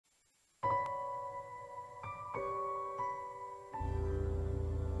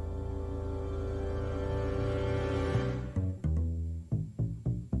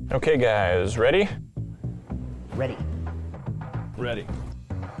Okay, guys, ready? Ready. Ready.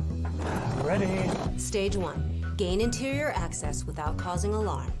 Ready. Stage 1. Gain interior access without causing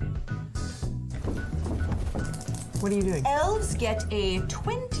alarm. What are you doing? Elves get a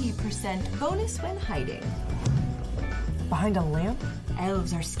 20% bonus when hiding. Behind a lamp?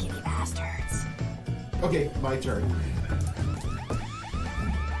 Elves are skinny bastards. Okay, my turn.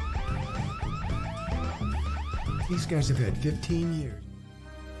 These guys have had 15 years.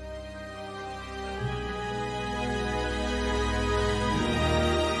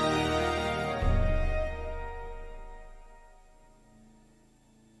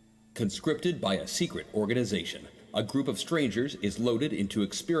 Conscripted by a secret organization, a group of strangers is loaded into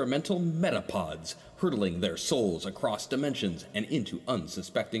experimental metapods, hurtling their souls across dimensions and into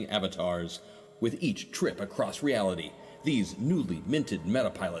unsuspecting avatars. With each trip across reality, these newly minted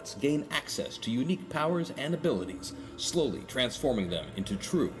metapilots gain access to unique powers and abilities, slowly transforming them into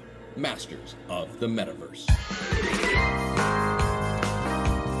true masters of the metaverse.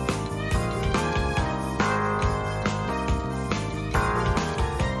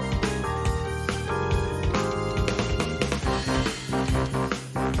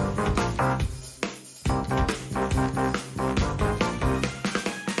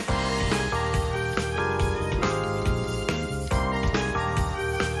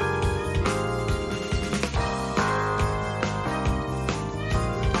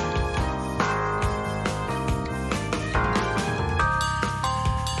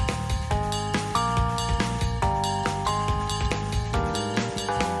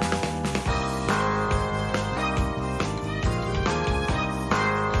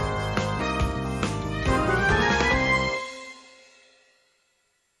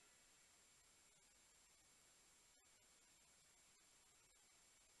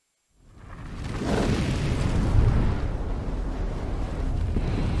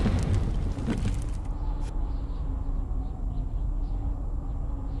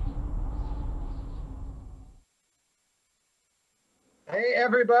 Hey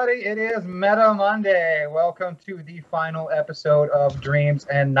everybody, it is Meta Monday. Welcome to the final episode of Dreams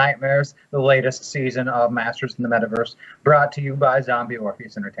and Nightmares, the latest season of Masters in the Metaverse, brought to you by Zombie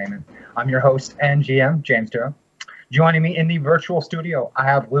Orpheus Entertainment. I'm your host and GM, James Durham. Joining me in the virtual studio, I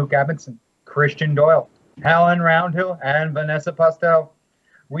have Luke Evanson, Christian Doyle, Helen Roundhill, and Vanessa Postel.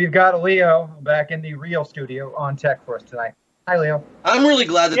 We've got Leo back in the real studio on tech for us tonight. Hi, Leo. I'm really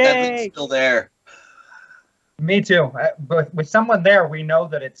glad that that's still there. Me too. But with someone there, we know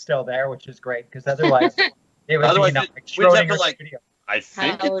that it's still there, which is great, because otherwise it would be, like Schrodinger's studio. I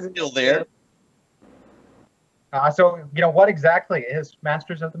think it's still there. So, what exactly is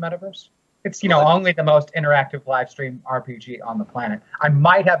Masters of the Metaverse? It's, only the most interactive live stream RPG on the planet. I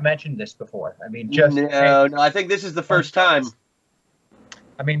might have mentioned this before. No, I think this is the first time.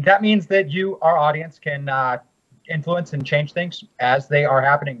 That means that you, our audience, can influence and change things as they are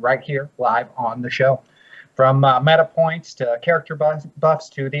happening right here live on the show. From meta points to character buffs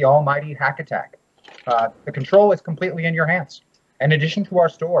to the almighty hack attack. The control is completely in your hands. In addition to our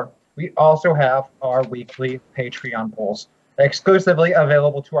store, we also have our weekly Patreon polls, exclusively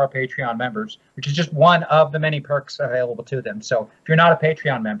available to our Patreon members, which is just one of the many perks available to them. So if you're not a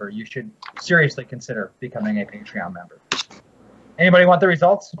Patreon member, you should seriously consider becoming a Patreon member. Anybody want the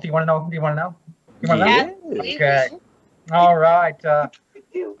results? Do you want to know? You want to know? Okay. All right.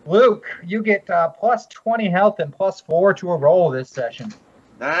 Luke, you get plus 20 health and plus 4 to a roll this session.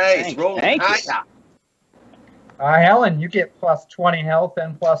 Nice. Thank you. Helen, you get plus 20 health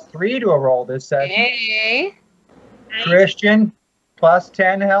and plus 3 to a roll this session. Hey. Christian, plus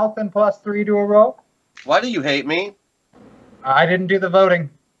 10 health and plus 3 to a roll. Why do you hate me? I didn't do the voting.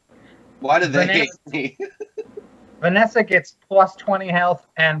 Why do they hate me? Vanessa gets plus 20 health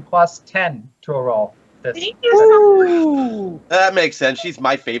and plus 10 to a roll. That makes sense. She's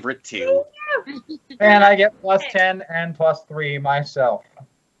my favorite too. And I get plus 10 and plus 3 myself.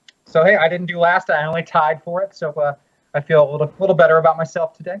 So hey, I didn't do last. I only tied for it. So I feel a little better about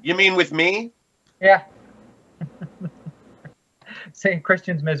myself today. You mean with me? Yeah. Saying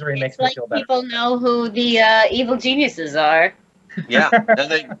Christian's misery makes me feel better. People know who the evil geniuses are. Yeah,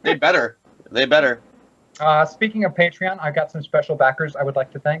 and they better. They better. Speaking of Patreon, I've got some special backers I would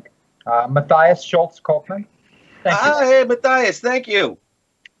like to thank. Matthias Schultz Kolkman. Thank you. Hey, Matthias, thank you.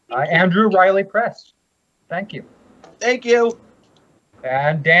 Andrew Riley Press. Thank you. Thank you.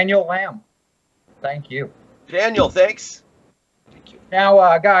 And Daniel Lamb. Thank you. Daniel, thanks. Thank you.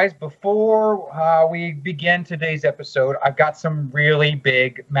 Now, guys, before we begin today's episode, I've got some really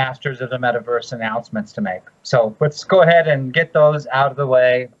big Masters of the Metaverse announcements to make. So let's go ahead and get those out of the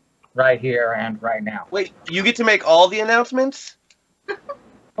way right here and right now. Wait, you get to make all the announcements?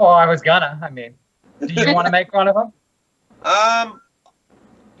 Oh, I was gonna. I mean, do you want to make one of them?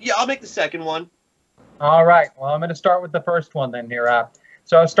 Yeah, I'll make the second one. All right. Well, I'm going to start with the first one then here.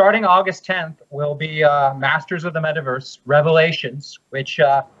 So starting August 10th will be Masters of the Metaverse Revelations, which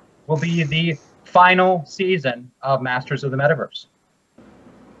will be the final season of Masters of the Metaverse.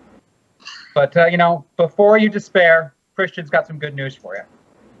 But, before you despair, Christian's got some good news for you.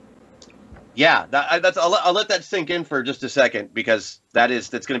 Yeah, I'll let that sink in for just a second, because that's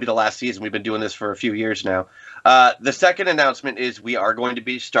going to be the last season. We've been doing this for a few years now. The second announcement is we are going to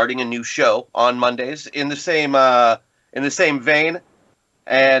be starting a new show on Mondays in the same vein,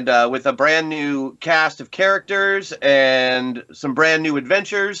 and with a brand new cast of characters and some brand new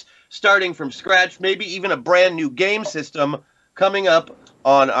adventures starting from scratch. Maybe even a brand new game system coming up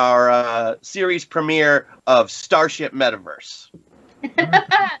on our series premiere of Starship Metaverse.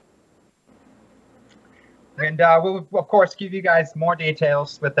 And we'll, of course, give you guys more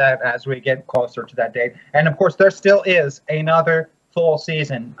details with that as we get closer to that date. And, of course, there still is another full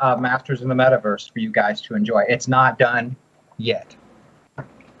season of Masters of the Metaverse for you guys to enjoy. It's not done yet.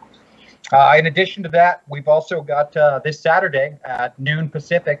 In addition to that, we've also got this Saturday at noon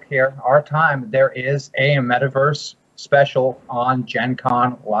Pacific here, our time, there is a Metaverse special on Gen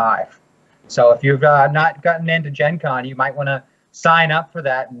Con Live. So if you've not gotten into Gen Con, you might want to sign up for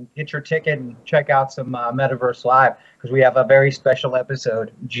that and get your ticket and check out some Metaverse Live, because we have a very special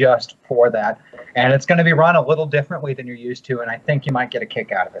episode just for that. And it's going to be run a little differently than you're used to, and I think you might get a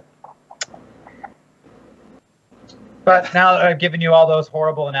kick out of it. But now that I've given you all those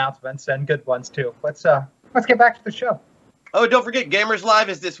horrible announcements, and good ones too, let's get back to the show. Oh, don't forget, Gamers Live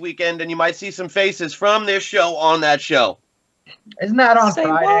is this weekend, and you might see some faces from this show on that show. Isn't that on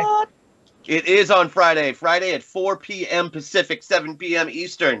Friday? What? It is on Friday at 4 p.m. Pacific, 7 p.m.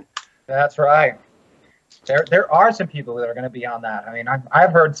 Eastern. That's right. There are some people that are going to be on that. I mean,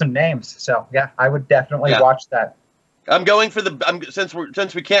 I've heard some names, so yeah, I would definitely watch that. I'm going for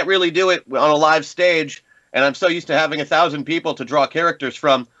since we can't really do it on a live stage, and I'm so used to having 1,000 people to draw characters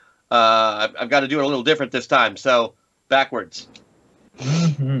from. I've got to do it a little different this time. So backwards.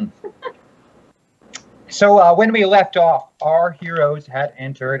 Mm-hmm. So when we left off, our heroes had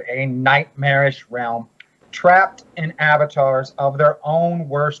entered a nightmarish realm, trapped in avatars of their own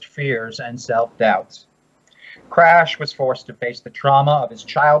worst fears and self-doubts. Crash was forced to face the trauma of his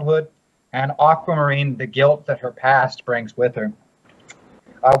childhood, and Aquamarine the guilt that her past brings with her.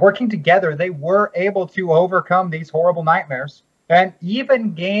 Working together, they were able to overcome these horrible nightmares and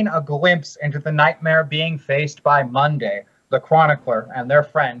even gain a glimpse into the nightmare being faced by Monday, the Chronicler, and their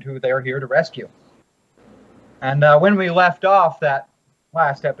friend who they're here to rescue. And when we left off that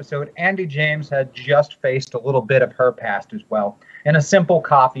last episode, Andy James had just faced a little bit of her past as well, in a simple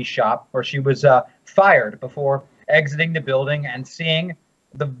coffee shop where she was fired before exiting the building and seeing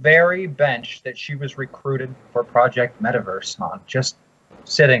the very bench that she was recruited for Project Metaverse on, just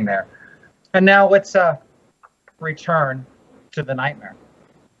sitting there. And now let's return to the nightmare.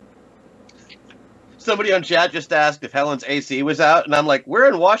 Somebody on chat just asked if Helen's AC was out, and I'm like, we're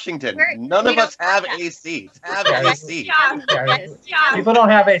in Washington. None of us have AC. People don't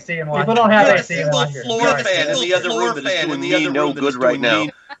have AC in Washington. People don't have AC in Washington. Floor fan in the other room that is doing me no good right now,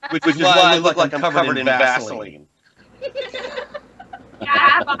 which is why I look like I'm covered in Vaseline.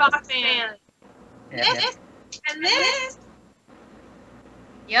 Yeah, boss fan. This and this.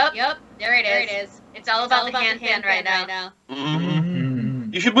 Yep, there it is. It's all about the hand fan right now. Mm-hmm.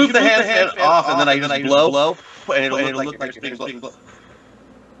 You should move the hand fan off, and then I just blow, and it'll look like you're being blown.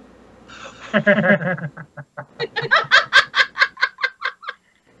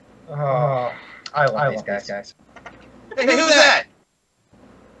 Oh, I love these guys. Hey, who's that?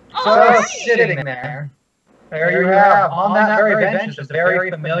 So sitting there you have, on that very bench, is a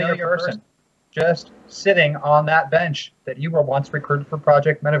very familiar person. Just sitting on that bench that you were once recruited for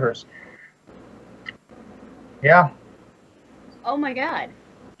Project Metaverse. Yeah. Oh my god.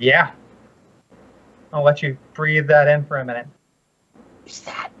 Yeah. I'll let you breathe that in for a minute. Is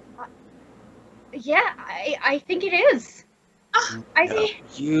that? Yeah, I think it is. I think.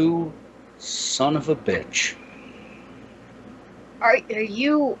 You son of a bitch. Are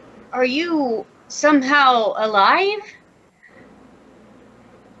you somehow alive?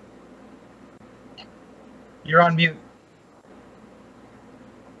 You're on mute.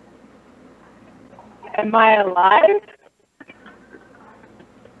 Am I alive?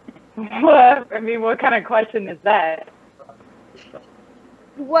 What? I mean, what kind of question is that?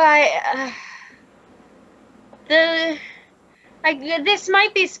 Why, this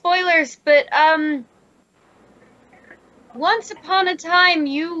might be spoilers, but, once upon a time,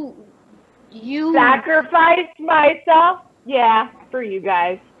 you... Sacrificed myself? Yeah, for you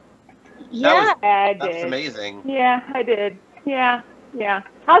guys. Yeah, I That's did. amazing. Yeah, I did. Yeah.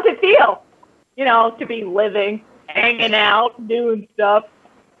 How's it feel? You know, to be living, hanging out, doing stuff.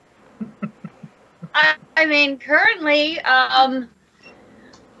 I mean, currently,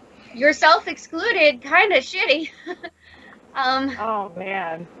 yourself excluded, kind of shitty. Oh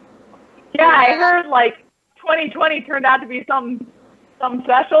man. Yeah, I heard like 2020 turned out to be something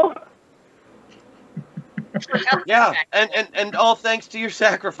special. Yeah, and all thanks to your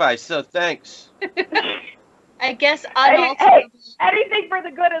sacrifice. So thanks. I guess Hey, anything for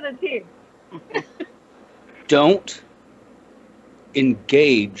the good of the team. Don't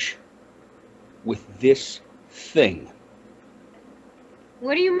engage with this thing.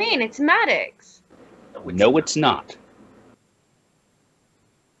 What do you mean? It's Maddox. No, it's not.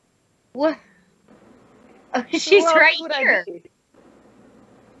 What? Oh, she's Who else right would I here. be?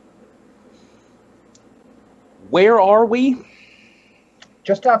 Where are we?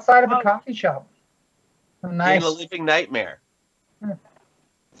 Just outside of a coffee shop. Nice. In a living nightmare.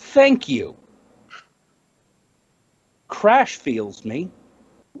 Thank you. Crash feels me.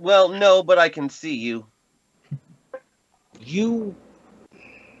 Well, no, but I can see you. You.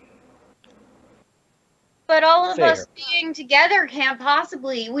 But all of Fair. us being together can't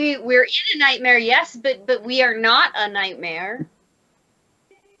possibly. We're in a nightmare, yes, but we are not a nightmare.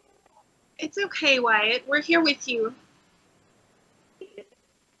 It's okay, Wyatt. We're here with you.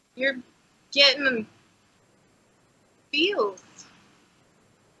 You're getting feels.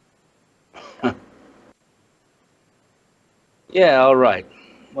 Yeah, all right.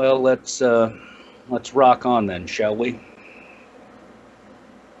 Well, let's rock on then, shall we?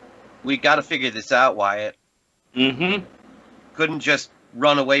 We got to figure this out, Wyatt. Mm-hmm. Couldn't just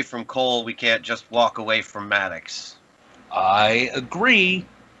run away from Cole. We can't just walk away from Maddox. I agree.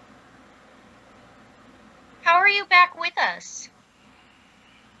 How are you back with us?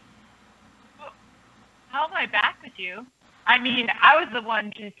 How am I back with you? I mean, I was the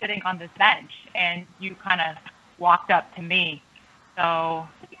one just sitting on this bench, and you kind of walked up to me. So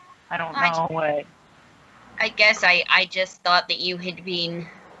I don't know what. I guess I just thought that you had been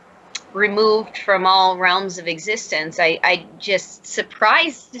removed from all realms of existence. I just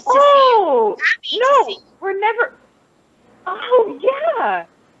surprised to see you. Happy to see you. We're never. Oh yeah.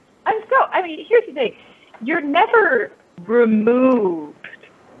 I mean, here's the thing. You're never removed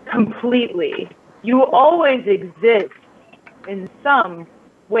completely. You always exist in some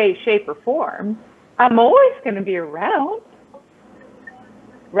way, shape, or form. I'm always going to be around.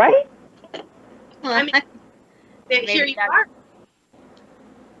 Right? I mean, here you are.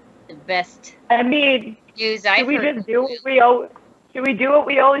 The best. I mean, news should we just do what we should we do what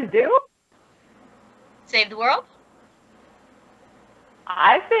we always do? Save the world?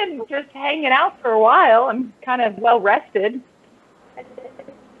 I've been just hanging out for a while. I'm kind of well rested.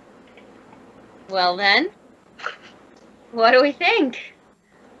 Well then, what do we think?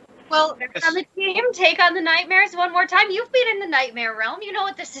 Well, on the team, take on the nightmares one more time. You've been in the nightmare realm. You know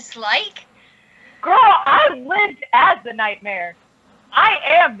what this is like. Girl, I lived as the nightmare. I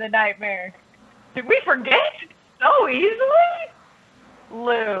am the nightmare. Did we forget so easily?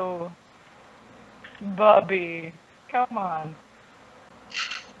 Lou. Bubby. Come on.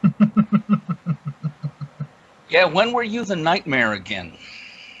 Yeah, when were you the nightmare again?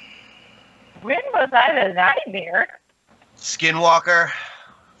 When was I the nightmare? Skinwalker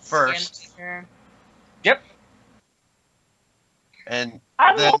first. Yep. And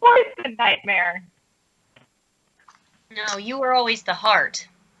I'm then, always the nightmare. No, you were always the heart.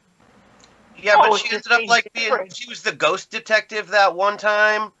 yeah, Oh, but she ended up like being, she was the ghost detective that one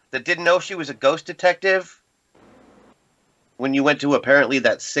time that didn't know she was a ghost detective when you went to apparently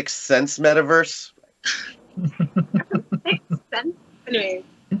that Sixth Sense metaverse. Makes sense. Anyway.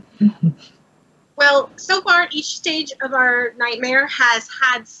 Well, so far, each stage of our nightmare has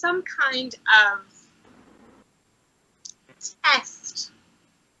had some kind of test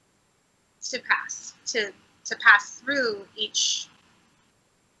to pass, to pass through each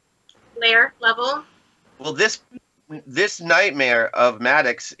layer, level. Well, this nightmare of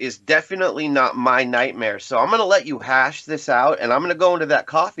Maddox is definitely not my nightmare, so I'm going to let you hash this out, and I'm going to go into that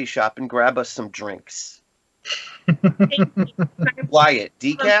coffee shop and grab us some drinks. Wyatt,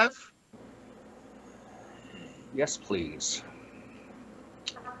 decaf? Yes, please.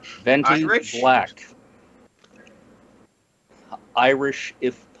 Venti Irish? Black. Irish,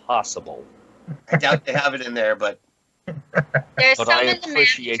 if possible. I doubt they have it in there, but... There's But some I in the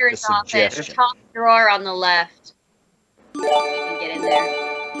appreciate the manager's office, suggestion. top drawer on the left. You can get in there.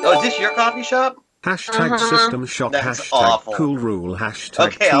 Oh, is this your coffee shop? Hashtag system shock, That's hashtag awful. cool rule,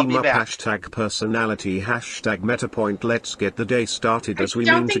 hashtag Okay, I'll team be up, back. hashtag personality, hashtag metapoint. Let's get the day started as we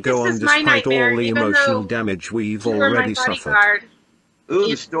don't mean to think go this on is my despite nightmare, all the even emotional though damage we've You were my already suffered. bodyguard. Ooh,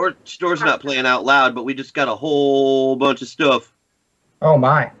 the store's not playing out loud, but we just got a whole bunch of stuff. Oh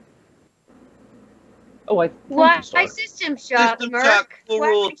my. Oh, Why System Shock, System Merc? Shock, full Why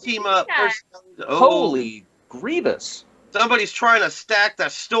rule, would you team do up. that? Oh, Holy Grievous. somebody's trying to stack the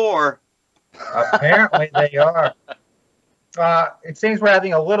store. Apparently they are. It seems we're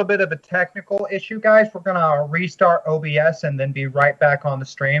having a little bit of a technical issue, guys. We're going to restart OBS and then be right back on the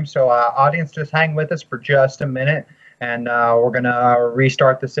stream. So, audience, just hang with us for just a minute, and we're going to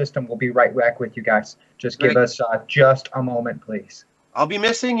restart the system. We'll be right back with you guys. Just give Great. us just a moment, please. I'll be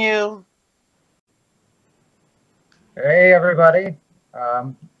missing you. Hey, everybody.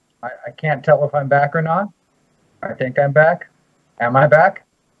 I can't tell if I'm back or not. I think I'm back. Am I back?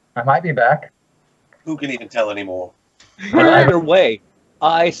 I might be back. Who can even tell anymore? Either way,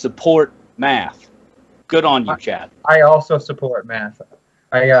 I support math. Good on you, Chad. I also support math.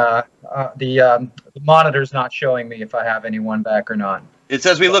 The monitor's not showing me if I have anyone back or not. It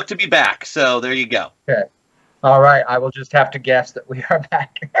says we look to be back, so there you go. Okay. All right. I will just have to guess that we are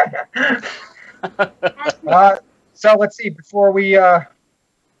back. So let's see. Before we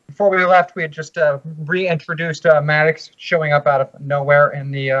left, we had just reintroduced Maddox showing up out of nowhere in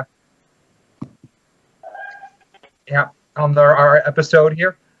the on our episode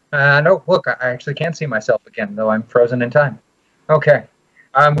here. No, look, I actually can't see myself again, though I'm frozen in time. Okay.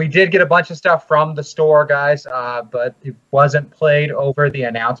 We did get a bunch of stuff from the store, guys, but it wasn't played over the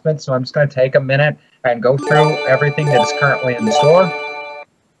announcement, so I'm just going to take a minute and go through everything that is currently in the store.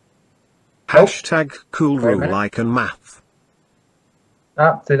 Hashtag cool rule icon math.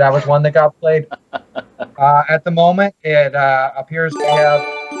 So that was one that got played. At the moment, it appears we have...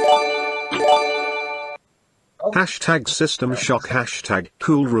 Hashtag system shock, hashtag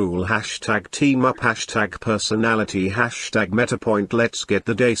cool rule, hashtag team up, hashtag personality, hashtag metapoint. Let's get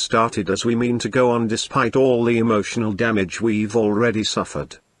the day started as we mean to go on despite all the emotional damage we've already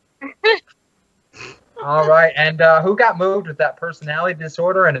suffered. All right, and who got moved with that personality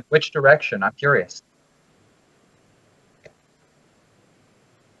disorder and in which direction? I'm curious.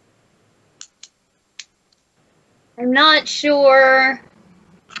 I'm not sure.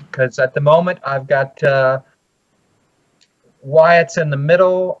 Because at the moment, I've got Wyatt's in the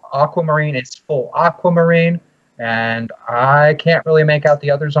middle, Aquamarine is full Aquamarine, and I can't really make out the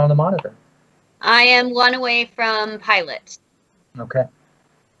others on the monitor. I am one away from Pilot, Okay.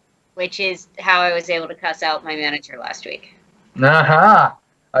 which is how I was able to cuss out my manager last week. Aha!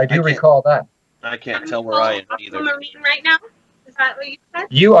 I do recall that. I can't tell where I am either. Aquamarine right now? Is that what you said?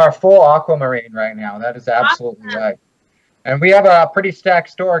 You are full Aquamarine right now. That is absolutely right. And we have a pretty stacked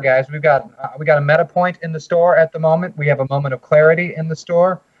store, guys. We got a meta point in the store at the moment. We have a moment of clarity in the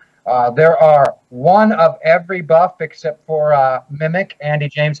store. There are one of every buff except for Mimic. Andy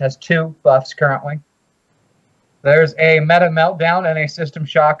James has 2 buffs currently. There's a meta meltdown and a system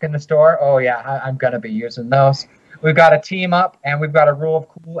shock in the store. Oh yeah, I'm gonna be using those. We've got a team up and we've got a rule of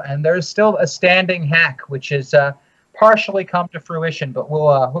cool, and there's still a standing hack, which is partially come to fruition, but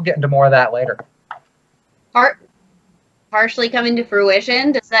we'll get into more of that later. Partially coming to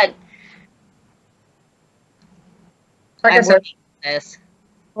fruition? Does that... Like I said, this.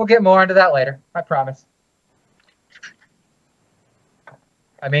 we'll get more into that later. I promise.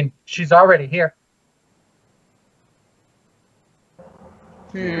 I mean, she's already here.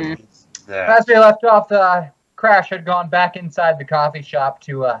 As we left off, the Crash had gone back inside the coffee shop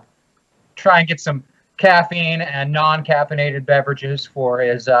to try and get some caffeine and non-caffeinated beverages for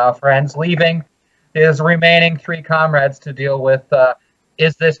his friends, leaving his remaining 3 comrades to deal with,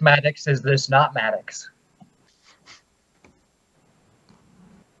 is this Maddox, is this not Maddox?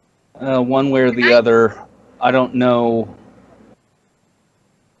 One way or the other, I don't know.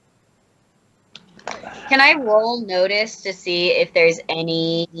 Can I roll notice to see if there's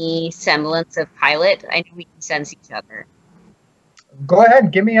any semblance of Pilot? I know we can sense each other. Go ahead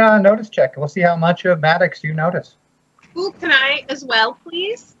and give me a notice check. We'll see how much of Maddox you notice. Ooh, can I as well,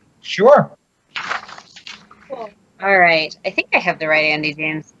 please? Sure. Cool. All right. I think I have the right Andy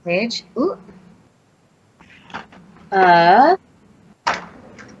James page. Ooh.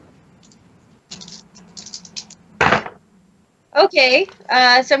 Okay.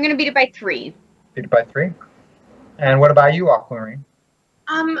 So I'm going to beat it by 3. Beat it by 3. And what about you, Aquamarine?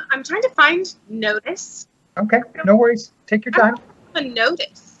 I'm trying to find notice. Okay, no worries. Take your time. A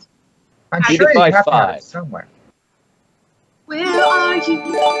notice. I'm Beat sure it you by have to have 5. it somewhere. Where are you?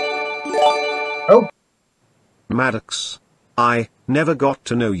 Oh. Maddox, I never got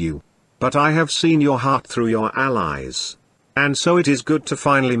to know you. but I have seen your heart through your allies. And so it is good to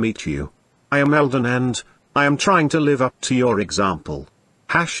finally meet you. I am Eldon and I am trying to live up to your example.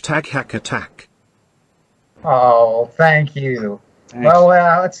 Hashtag hack attack. Oh, thank you. Thanks. Well,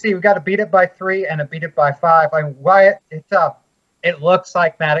 let's see. We got to beat it by 3 and a beat it by 5. I mean, Wyatt, it looks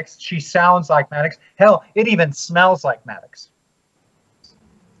like Maddox. She sounds like Maddox. Hell, it even smells like Maddox.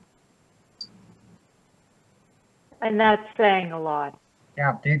 And that's saying a lot.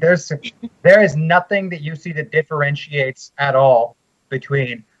 Yeah, dude, there is nothing that you see that differentiates at all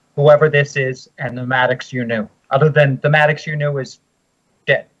between whoever this is and the Maddox you knew. Other than the Maddox you knew is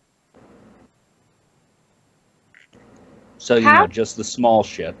dead. So, you know, just the small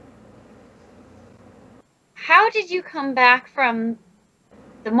shit. How did you come back from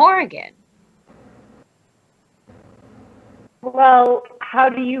the Morrigan? Well, how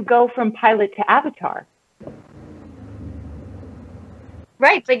do you go from pilot to avatar?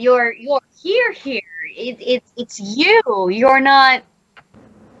 Right, but you're here. It's you. You're not.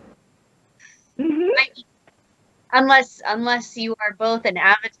 Mm-hmm. I mean, unless you are both an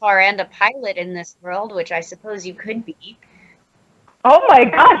avatar and a pilot in this world, which I suppose you could be. Oh my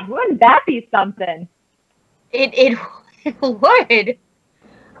gosh, wouldn't that be something? It would.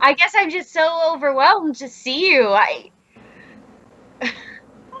 I guess I'm just so overwhelmed to see you. Oh, it's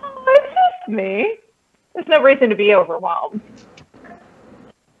just me. There's no reason to be overwhelmed.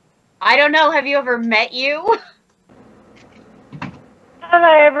 I don't know. Have you ever met you? Have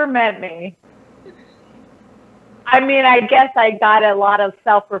I ever met me? I mean, I guess I got a lot of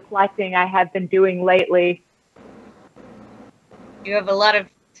self-reflecting I have been doing lately. You have a lot of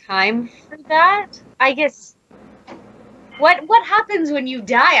time for that? I guess. What happens when you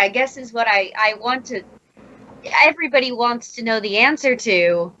die, I guess, is what I want to. Everybody wants to know the answer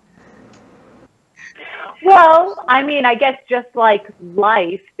to. Well, I mean, I guess just like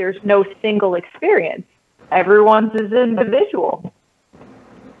life, there's no single experience. Everyone's is individual.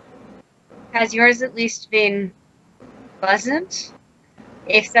 Has yours at least been pleasant?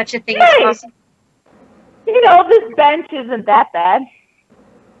 If such a thing is Hey, possible. you know, this bench isn't that bad.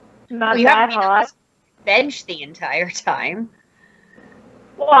 Not You that haven't been on hot. this bench the entire time.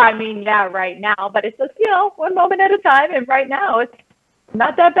 Well, I mean, not right now, but it's just, you know, one moment at a time, and right now it's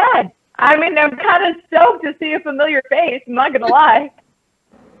not that bad. I mean, I'm kind of stoked to see a familiar face, I'm not going to lie.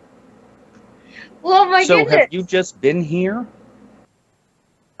 Well, my So goodness. have you just been here?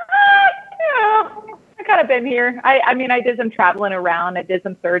 Yeah, I kind of been here. I mean, I did some traveling around. I did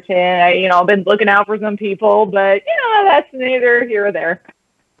some searching. I've been looking out for some people, but, that's neither here or there.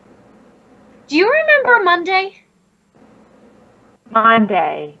 Do you remember Monday?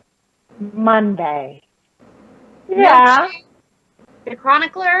 Monday. Yeah. The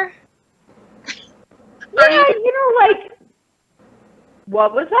Chronicler? Yeah, like,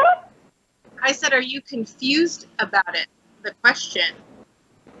 what was that? I said, are you confused about it? The question.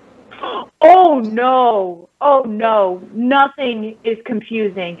 Oh no, nothing is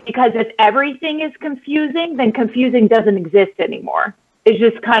confusing, because if everything is confusing, then confusing doesn't exist anymore. It's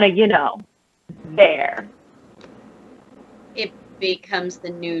just kind of, there. It becomes the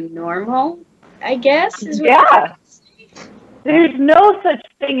new normal, I guess. Is what Yeah. There's no such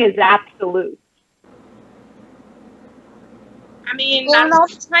thing as absolute. I mean, well, in all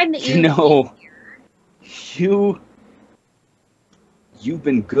the time that You've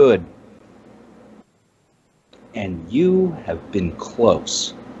been good. And you have been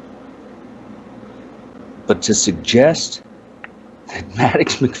close. But to suggest that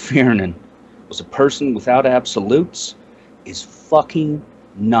Maddox McFerrin was a person without absolutes is fucking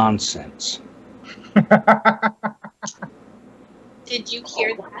nonsense. Did you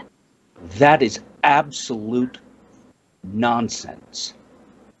hear that? That is absolute nonsense.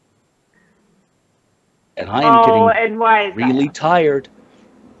 And I am and why is really tired,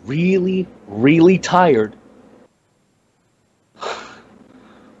 really, really tired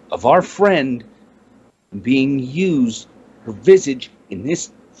of our friend being used, her visage, in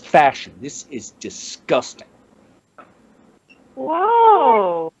this fashion. This is disgusting.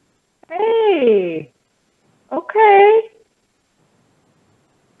 Whoa. Hey. Okay.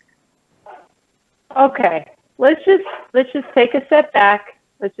 Okay. Let's just take a step back.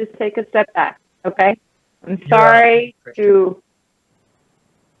 Okay? I'm sorry to...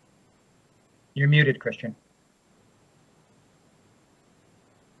 You're muted, Christian.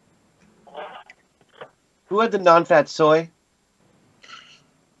 Who had the non-fat soy?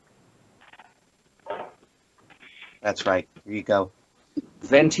 That's right. Here you go.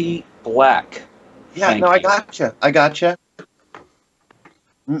 Venti Black. Yeah, Thank no, I you. gotcha.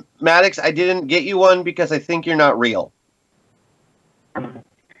 Maddox, I didn't get you one because I think you're not real.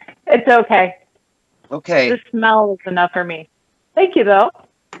 It It's okay. Okay. The smell is enough for me. Thank you, though.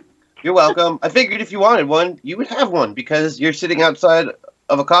 You're welcome. I figured if you wanted one, you would have one because you're sitting outside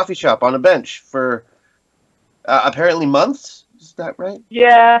of a coffee shop on a bench for apparently months. Is that right?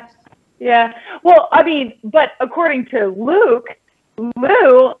 Yeah. Well, I mean, but according to Lou,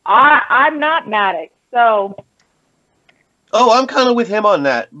 I'm not Maddox, so. Oh, I'm kind of with him on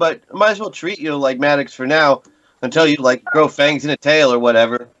that, but I might as well treat you like Maddox for now until you like grow fangs in a tail or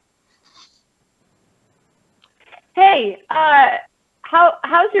whatever. Hey,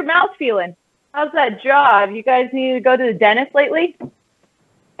 how's your mouth feeling? How's that jaw? Have you guys needed to go to the dentist lately?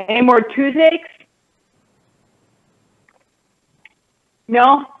 Any more toothaches?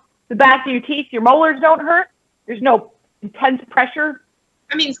 No? The back of your teeth, your molars don't hurt? There's no intense pressure?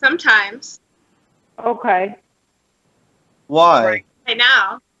 I mean, sometimes. Okay. Why? Right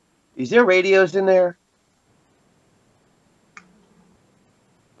now. Is there radios in there?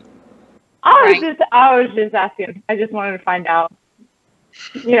 I was just asking. I just wanted to find out.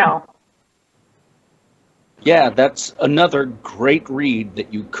 You know. Yeah, that's another great read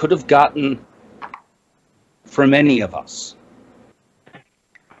that you could have gotten from any of us.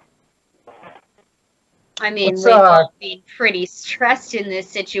 I mean, Let's, we've all been pretty stressed in this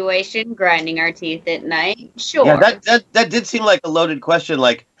situation, grinding our teeth at night. Sure. Yeah, that did seem like a loaded question.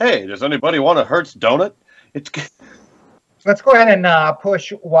 Like, hey, does anybody want a Hertz donut? It's. Let's go ahead and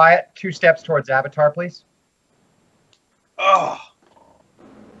push Wyatt 2 steps towards Avatar, please. Oh.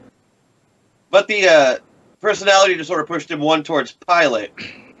 But the personality just sort of pushed him one towards Pilot.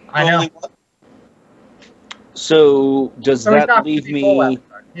 I know. So does So he's that not leave to be full me?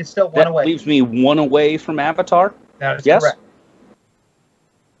 Avatar. He's still one That away. leaves me one away from Avatar. That is yes. correct.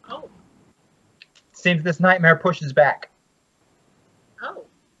 Seems this nightmare pushes back.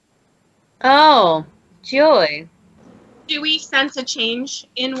 Oh, joy. Do we sense a change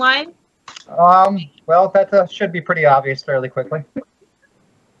in Wyatt? Well, that should be pretty obvious fairly quickly.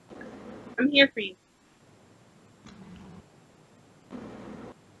 I'm here for you.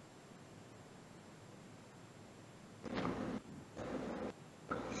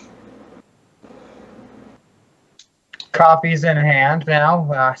 Copies in hand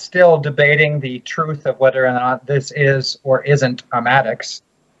now, still debating the truth of whether or not this is or isn't a Maddox.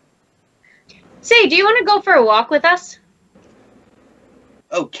 Say, do you want to go for a walk with us?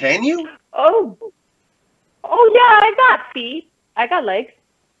 Oh, can you? Oh yeah, I got feet. I got legs.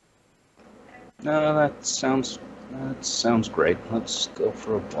 No, that sounds great. Let's go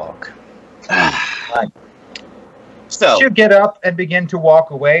for a walk. So, as you get up and begin to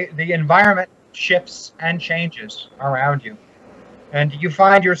walk away, the environment shifts and changes around you. And you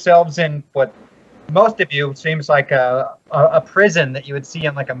find yourselves in what most of you seems like a prison that you would see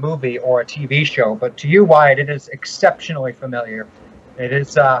in like a movie or a TV show. But to you, Wyatt, it is exceptionally familiar. It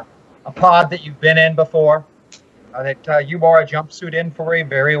is a pod that you've been in before, that you wore a jumpsuit in for a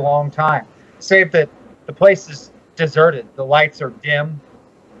very long time. Save that the place is deserted. The lights are dim.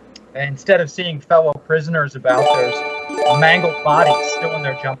 And instead of seeing fellow prisoners about, there's mangled bodies still in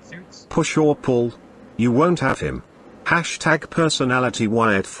their jumpsuits. Push or pull. You won't have him. Hashtag personality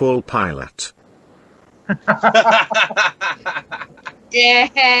Wyatt full pilot.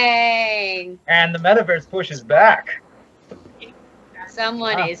 Dang. And the metaverse pushes back.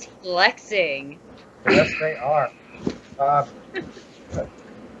 Someone is flexing. Yes, they are.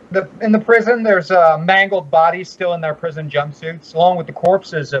 In the prison, there's mangled bodies still in their prison jumpsuits, along with the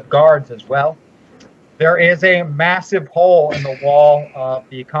corpses of guards as well. There is a massive hole in the wall of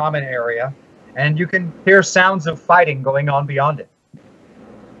the common area, and you can hear sounds of fighting going on beyond it.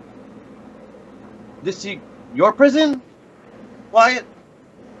 This your prison, Wyatt?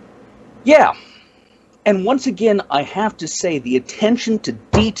 Yeah. And once again, I have to say the attention to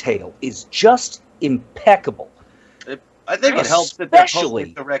detail is just impeccable. I think it helps that they're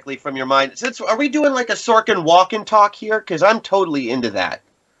posted directly from your mind. Are we doing like a Sorkin walk and talk here? Because I'm totally into that.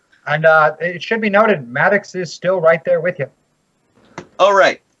 And it should be noted, Maddox is still right there with you. All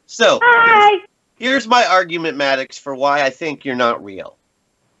right. So here's my argument, Maddox, for why I think you're not real.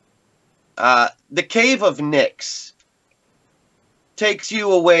 The Cave of Nyx takes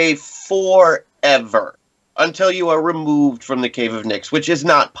you away forever until you are removed from the Cave of Nyx, which is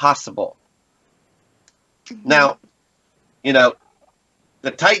not possible. Now, you know, the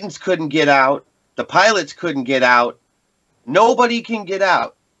Titans couldn't get out. The pilots couldn't get out. Nobody can get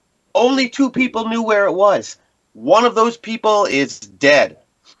out. Only 2 people knew where it was. One of those people is dead.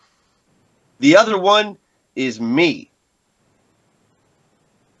 The other one is me.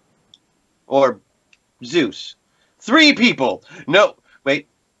 Or Zeus. 3 people. No, wait.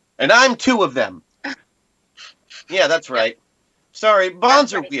 And I'm 2 of them. Yeah, that's right. Sorry,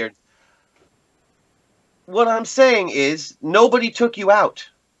 bonds are weird. what I'm saying is nobody took you out.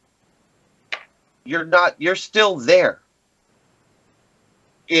 You're still there.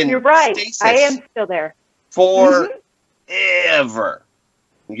 You're right. Stasis I am still there. Forever.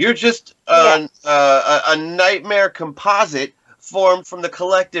 You're just a nightmare composite formed from the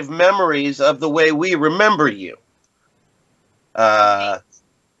collective memories of the way we remember you. And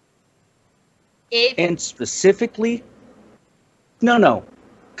specifically, no,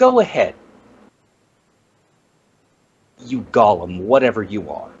 go ahead. You Gollum, whatever you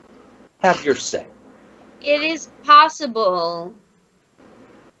are. Have your say. It is possible,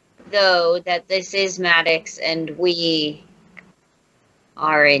 though, that this is Maddox and we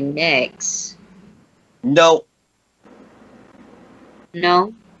are in Nyx. No.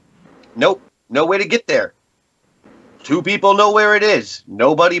 No? Nope. No way to get there. 2 people know where it is.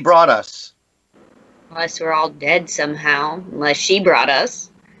 Nobody brought us. Unless we're all dead somehow. Unless she brought us.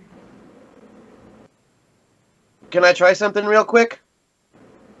 Can I try something real quick?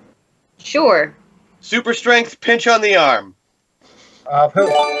 Sure. Super strength pinch on the arm. Of who?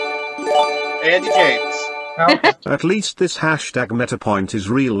 Andy James. At least this hashtag MetaPoint is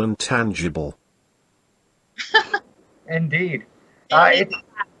real and tangible. Indeed.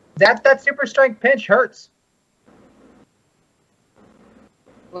 That super strength pinch hurts.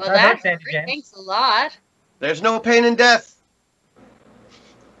 Well, That that hurts, Andy James. thanks a lot. There's no pain in death.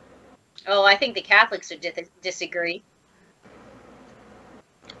 Oh, I think the Catholics would disagree.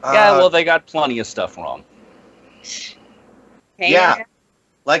 Yeah, well, they got plenty of stuff wrong. Pain Yeah. in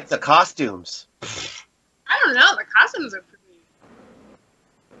Like the costumes. I don't know. The costumes are pretty.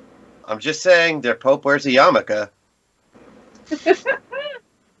 I'm just saying, their Pope wears a yarmulke.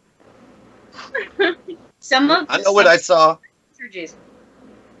 Some of I know what I saw. Surgeries.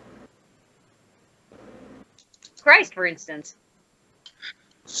 Christ, for instance.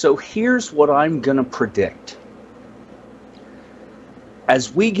 So here's what I'm going to predict.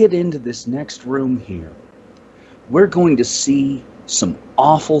 As we get into this next room here, we're going to see some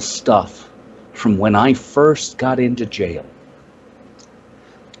awful stuff from when I first got into jail.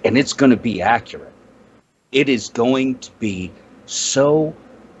 And it's going to be accurate. It is going to be so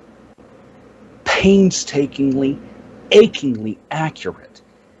painstakingly, achingly accurate.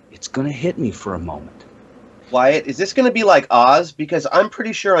 It's going to hit me for a moment. Wyatt, is this going to be like Oz? Because I'm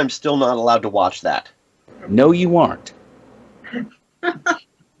pretty sure I'm still not allowed to watch that. No, you aren't.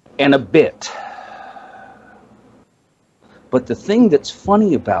 And a bit. But the thing that's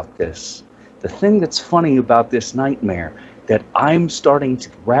funny about this, nightmare that I'm starting to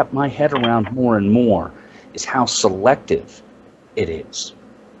wrap my head around more and more is how selective it is.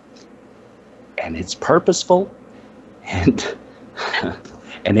 And it's purposeful, and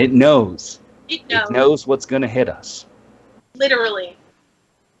and it knows. It knows. It knows what's going to hit us. Literally.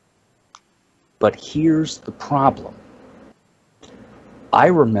 But here's the problem. I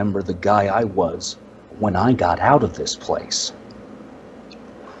remember the guy I was when I got out of this place.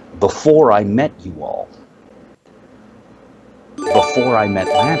 Before I met you all. Before I met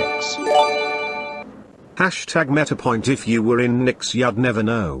Maddox. Hashtag MetaPoint. If you were in Nyx, you'd never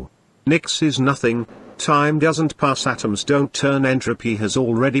know. Nyx is nothing. Time doesn't pass, atoms don't turn, entropy has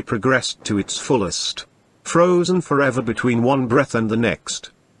already progressed to its fullest. Frozen forever between one breath and the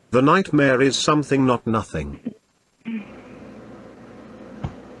next. The nightmare is something, not nothing.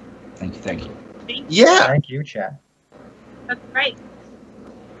 Thank you. Yeah. Thank you, Chad. That's right.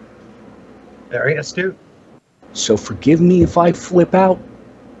 Very astute. So forgive me if I flip out.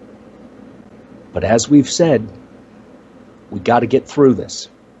 But as we've said, we got to get through this.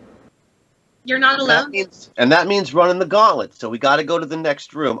 You're not alone. And that means running the gauntlet. So we got to go to the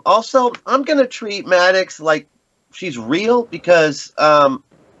next room. Also, I'm going to treat Maddox like she's real because I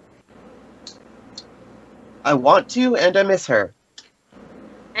want to and I miss her.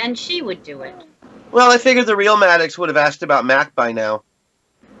 And she would do it. Well, I figured the real Maddox would have asked about Mac by now,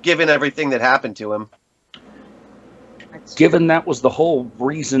 given everything that happened to him. Given that was the whole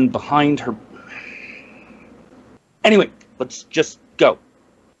reason behind her. Anyway, let's just go.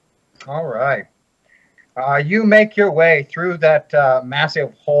 All right. You make your way through that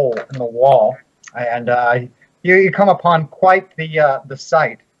massive hole in the wall, and you come upon quite the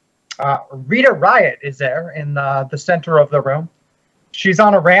sight. Rita Riot is there in the center of the room. She's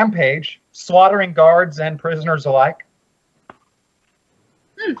on a rampage, slaughtering guards and prisoners alike.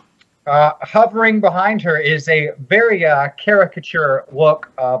 Hovering behind her is a very caricature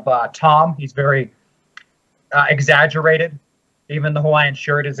look of Tom. He's very exaggerated. Even the Hawaiian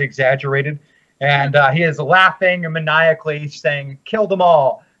shirt is exaggerated. And he is laughing maniacally, saying, kill them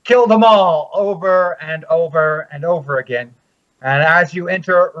all, over and over and over again. And as you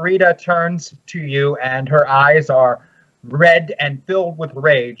enter, Rita turns to you, and her eyes are red and filled with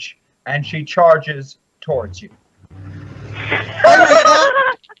rage, and she charges towards you.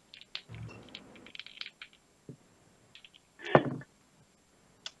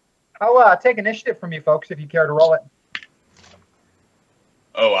 I'll take initiative from you folks if you care to roll it.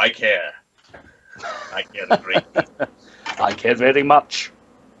 Oh, I care. I care a great deal. I care very much.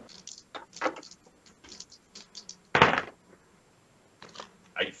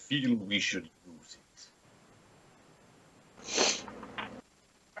 I feel we should use it.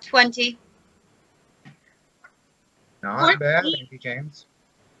 20. Not bad, thank you, James.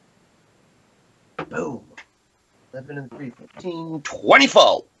 Boom. 11 and 3, 15,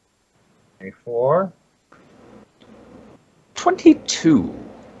 24. 24. 22.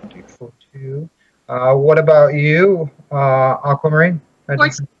 22. What about you, Aquamarine?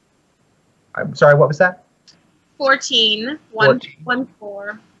 I'm sorry, what was that? 14. 14. 1,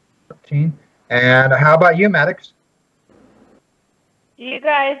 4. 14. And how about you, Maddox? Do you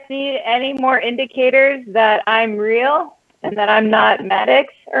guys need any more indicators that I'm real and that I'm not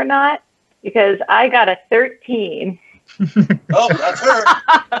Maddox or not? Because I got a 13. Oh, that's her.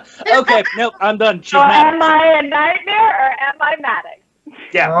 Okay, nope, I'm done. She's So Maddox. am I a nightmare or am I Maddox?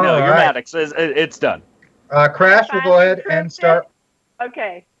 Yeah, All no, you're right. Maddox. It's done. Crash, we'll go ahead and start.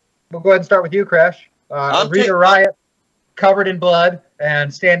 Okay. We'll go ahead and start with you, Crash. Rita Riot, covered in blood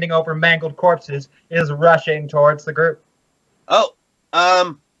and standing over mangled corpses, is rushing towards the group. Oh,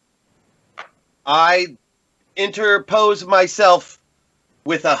 I interpose myself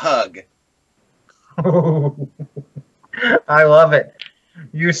with a hug. I love it.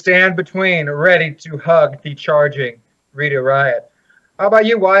 You stand between, ready to hug the charging Rita Riot. How about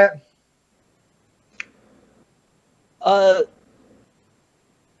you, Wyatt?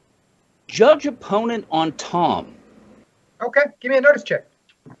 Judge opponent on Tom. Okay, give me a notice check.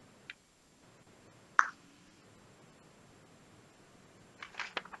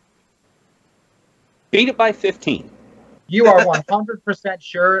 Beat it by 15. You are 100%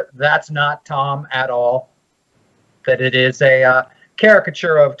 sure that's not Tom at all. That it is a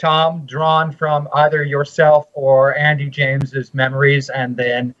caricature of Tom drawn from either yourself or Andy James's memories and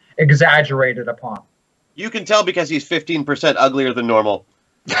then exaggerated upon. You can tell because he's 15% uglier than normal.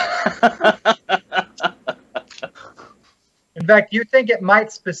 In fact, you think it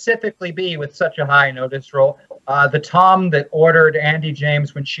might specifically be, with such a high notice roll, the Tom that ordered Andy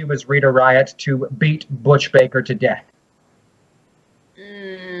James when she was Rita Riot to beat Butch Baker to death. I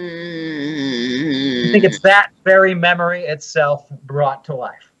think it's that very memory itself brought to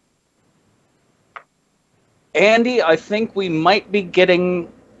life. Andy, I think we might be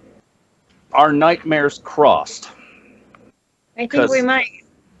getting our nightmares crossed. I think we might.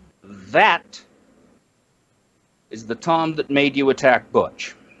 That is the Tom that made you attack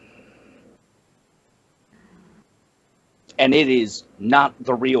Butch. And it is not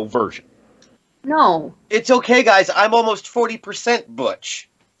the real version. No. It's okay, guys. I'm almost 40% Butch.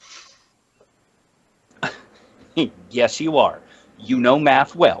 Yes, you are. You know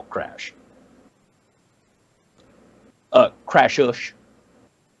math well, Crash. Crash-ush.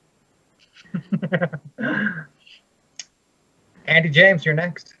 Andy James, you're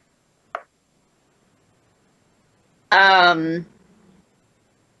next. I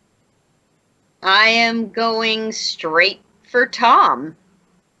am going straight for Tom.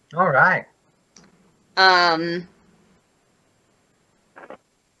 All right.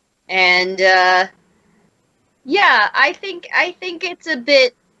 Yeah, I think it's a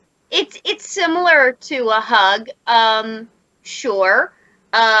bit, it's similar to a hug, sure,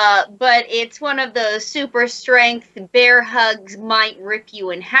 but it's one of those super strength bear hugs might rip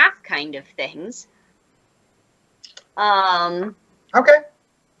you in half kind of things. Okay.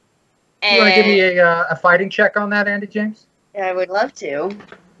 You want to give me a fighting check on that, Andy James? I would love to.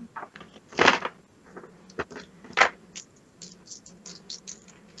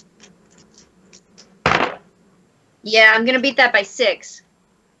 Yeah, I'm going to beat that by 6.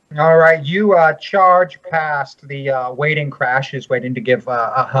 All right, you charge past the waiting Crash, who's waiting to give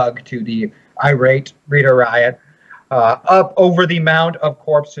a hug to the irate Rita Riot, up over the mound of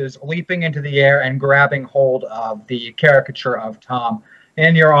corpses, leaping into the air and grabbing hold of the caricature of Tom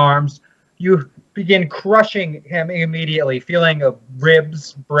in your arms. You begin crushing him immediately, feeling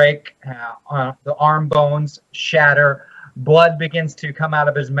ribs break, the arm bones shatter, blood begins to come out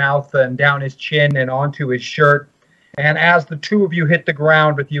of his mouth and down his chin and onto his shirt. And as the two of you hit the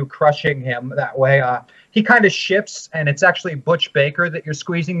ground with you crushing him that way, he kind of shifts, and it's actually Butch Baker that you're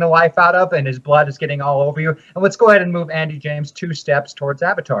squeezing the life out of, and his blood is getting all over you. And let's go ahead and move Andy James 2 steps towards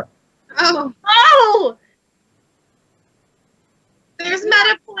Avatar. Oh. Oh! There's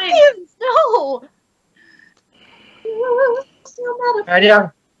meta points. No. And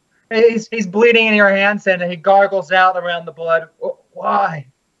yeah, he's bleeding in your hands, and he gargles out around the blood. Why?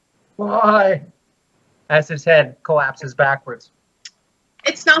 Why? As his head collapses backwards.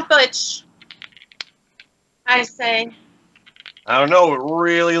 It's not Butch. I say. I don't know. It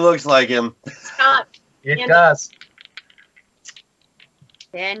really looks like him. It's not. It does.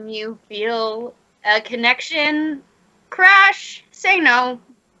 Then you feel a connection. Crash. Say no.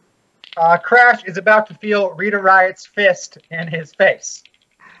 Crash is about to feel Rita Riot's fist in his face,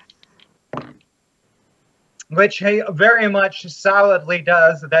 which he very much solidly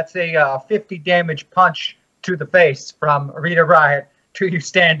does. That's a 50 damage punch to the face from Rita Riot to you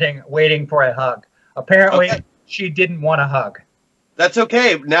standing waiting for a hug. Apparently, she didn't want a hug. That's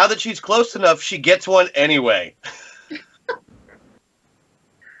okay. Now that she's close enough, she gets one anyway.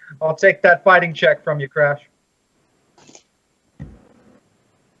 I'll take that fighting check from you, Crash.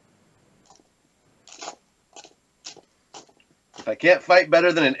 If I can't fight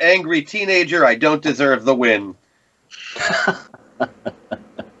better than an angry teenager, I don't deserve the win.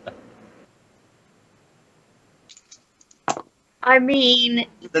 I mean...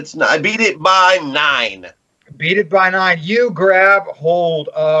 That's not, I beat it by 9. Beat it by 9. You grab hold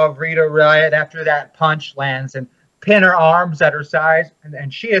of Rita Riot after that punch lands and pin her arms at her sides,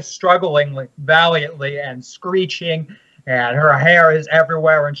 and she is struggling valiantly and screeching, and her hair is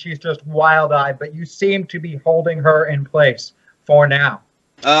everywhere, and she's just wild-eyed, but you seem to be holding her in place for now.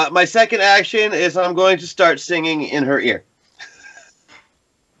 My second action is I'm going to start singing in her ear.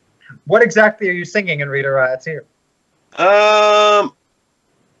 What exactly are you singing in Rita Riot's ear?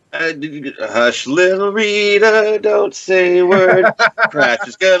 Hush, little Rita, don't say a word. Crash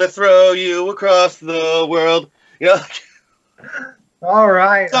is gonna throw you across the world. You know, all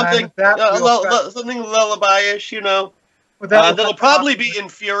right. Something, something lullaby-ish, you know. That'll probably be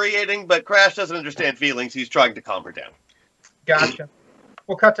infuriating, but Crash doesn't understand feelings. He's trying to calm her down. Gotcha.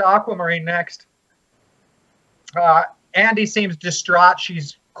 We'll cut to Aquamarine next. Andy seems distraught.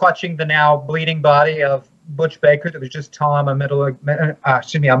 She's clutching the now bleeding body of Butch Baker that was just Tom a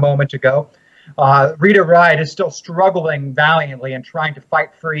moment ago. Rita Riot is still struggling valiantly and trying to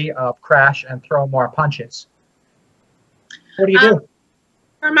fight free of Crash and throw more punches. What do you do?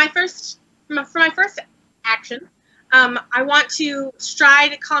 For my first action, I want to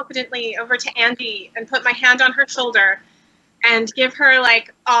stride confidently over to Andy and put my hand on her shoulder and give her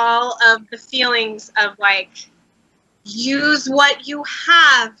like all of the feelings of like, use what you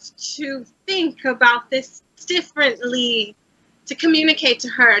have to think about this differently, to communicate to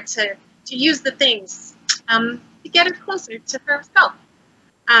her, to use the things to get her closer to herself.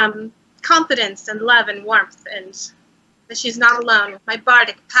 Confidence and love and warmth, and that she's not alone with my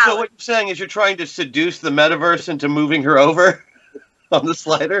bardic power. So what you're saying is you're trying to seduce the metaverse into moving her over on the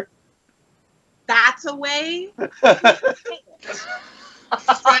slider? That's a way. Trying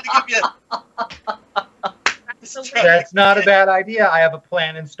to give you That's not a bad idea. I have a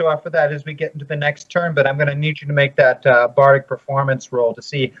plan in store for that as we get into the next turn, but I'm going to need you to make that bardic performance roll to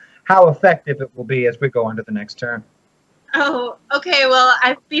see how effective it will be as we go into the next turn. Oh, okay. Well,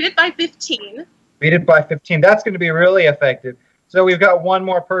 I beat it by 15. Beat it by 15. That's going to be really effective. So we've got one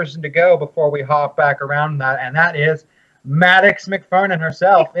more person to go before we hop back around that, and that is Maddox McFernan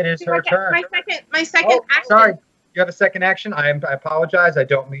herself. It is her turn. My second action. Sorry. You have a second action? I apologize. I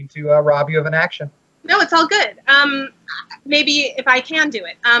don't mean to rob you of an action. No, it's all good. Maybe if I can do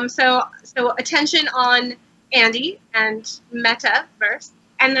it. So attention on Andy and Metaverse,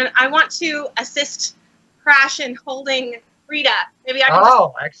 and then I want to assist Crash in holding Rita. Maybe I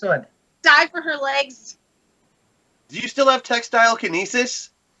can excellent. Dive for her legs. Do you still have textile kinesis?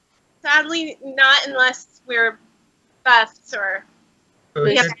 Sadly, not unless we're buffs or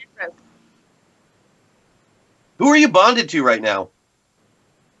we have arrows. Who are you bonded to right now?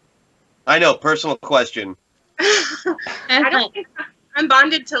 I know, personal question. I don't think I'm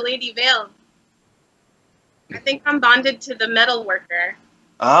bonded to Lady Vale. I think I'm bonded to the metal worker.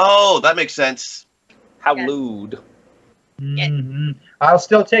 Oh, that makes sense. How lewd. Mm-hmm. I'll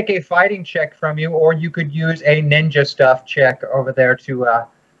still take a fighting check from you, or you could use a ninja stuff check over there to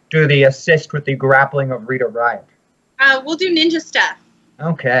do the assist with the grappling of Rita Riot. We'll do ninja stuff.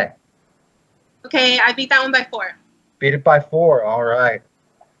 Okay. Okay, I beat that one by 4. Beat it by 4. All right.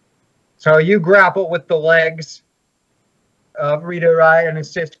 So you grapple with the legs of Rita Riot and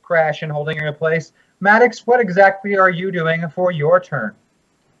assist Crash in holding her in place. Maddox, what exactly are you doing for your turn?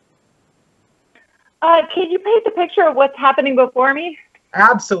 Can you paint the picture of what's happening before me?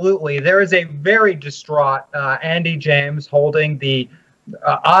 Absolutely. There is a very distraught Andy James holding the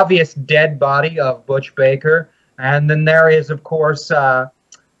obvious dead body of Butch Baker. And then there is, of course,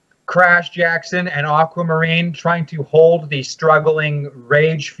 Crash Jackson and Aquamarine trying to hold the struggling,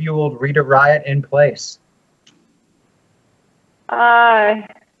 rage-fueled Rita Riot in place. Well,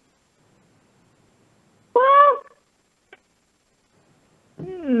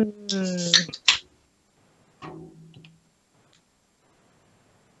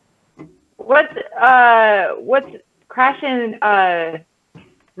 What's Crash and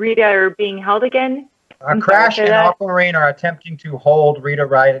Rita are being held again? Crash and Aquamarine are attempting to hold Rita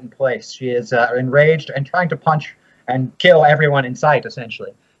Riot in place. She is enraged and trying to punch and kill everyone in sight,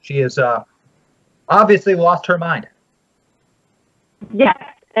 essentially. She is obviously lost her mind. Yes,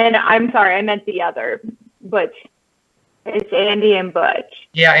 and I'm sorry, I meant the other, Butch. It's Andy and Butch.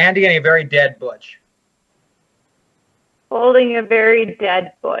 Yeah, Andy and a very dead Butch. Holding a very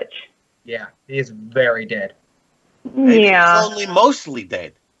dead Butch. Yeah, he is very dead. Yeah. He's only mostly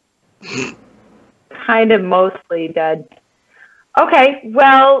dead. Kind of mostly dead. Okay,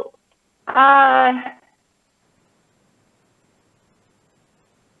 well, I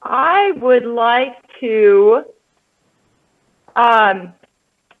would like to, I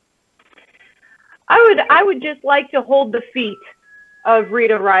would just like to hold the feet of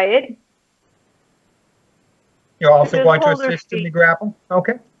Rita Riot. You're also going to assist in the grapple?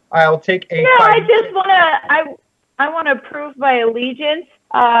 Okay. I'll take a... No, I just want to, I want to prove my allegiance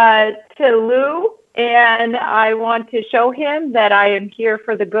to Lou, and I want to show him that I am here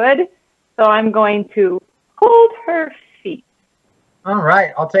for the good. So I'm going to hold her feet. All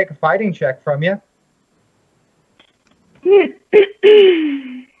right. I'll take a fighting check from you.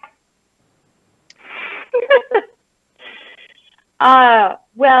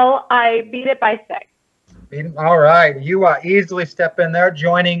 Well, I beat it by 6. All right. You easily step in there,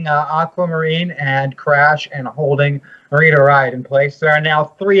 joining Aquamarine and Crash and holding Rita Riot in place. There are now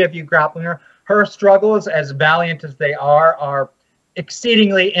 3 of you grappling her. Her struggles, as valiant as they are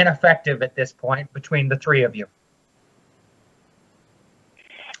exceedingly ineffective at this point between the 3 of you.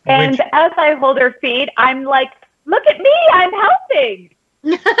 And as I hold her feet, I'm like, look at me, I'm helping.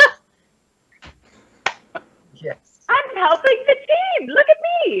 Yes. I'm helping the team. Look at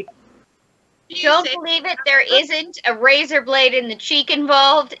me. Don't believe it. There isn't a razor blade in the cheek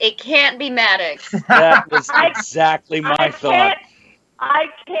involved. It can't be Maddox. That was exactly my thought. I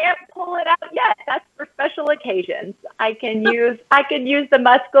can't pull it out yet. That's for special occasions. I can use the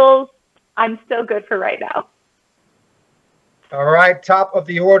muscles. I'm still good for right now. All right, top of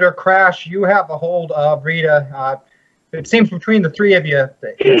the order, Crash. You have a hold of Rita. It seems between the 3 of you,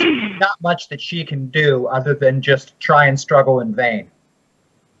 there's not much that she can do other than just try and struggle in vain.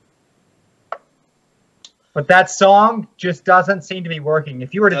 But that song just doesn't seem to be working.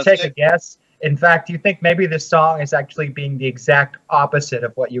 If you were to take a guess, in fact, do you think maybe this song is actually being the exact opposite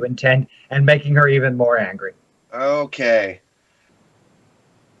of what you intend and making her even more angry? Okay.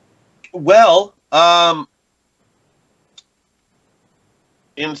 Well,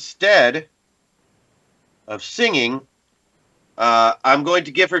 instead of singing, I'm going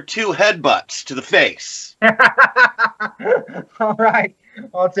to give her 2 headbutts to the face. All right.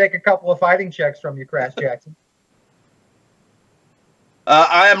 I'll take a couple of fighting checks from you, Crash Jackson.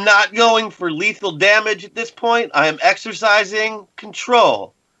 I am not going for lethal damage at this point. I am exercising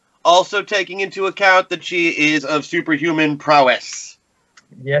control. Also taking into account that she is of superhuman prowess.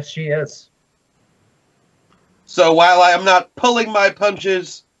 Yes, she is. So while I am not pulling my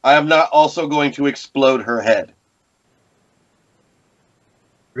punches, I am not also going to explode her head.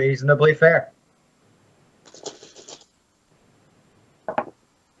 Reasonably fair.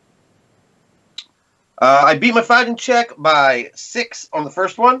 I beat my fighting check by 6 on the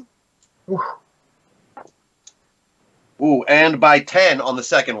first one. Ooh, and by 10 on the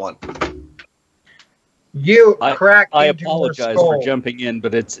second one. You cracked I into apologize her skull. for jumping in,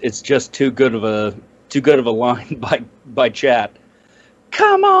 but it's just too good of a line by chat.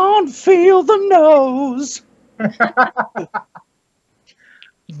 Come on, feel the nose.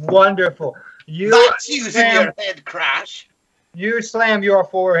 Wonderful. You That's using your head, Crash. You slam your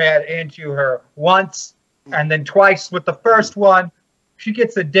forehead into her once and then twice with the first one. She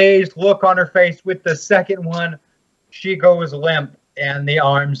gets a dazed look on her face. With the second one, she goes limp in the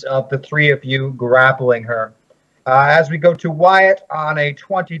arms of the 3 of you grappling her. As we go to Wyatt on a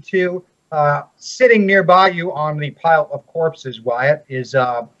 22, sitting nearby you on the pile of corpses, Wyatt, is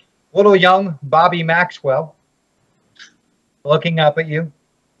little young Bobby Maxwell looking up at you.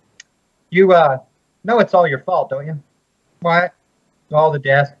 You know it's all your fault, don't you? Wyatt? All the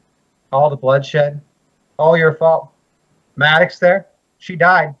death, all the bloodshed, all your fault. Maddox there, she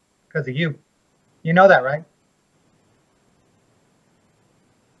died because of you. You know that, right?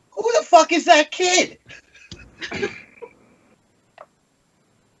 Who the fuck is that kid?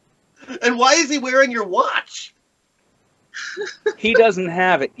 And why is he wearing your watch? He doesn't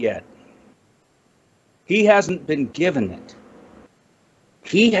have it yet. He hasn't been given it.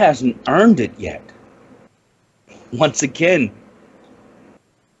 He hasn't earned it yet. Once again.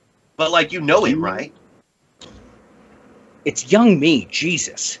 But like, you know him, right? It's young me,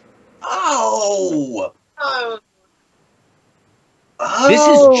 Jesus. Oh! Oh. This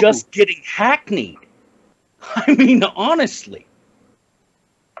is just getting hackneyed. I mean, honestly.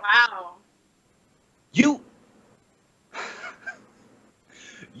 Wow.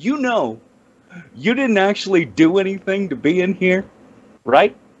 You know, you didn't actually do anything to be in here,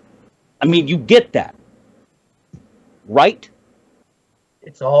 right? I mean, you get that, right?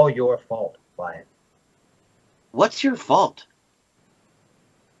 It's all your fault, Wyatt. What's your fault?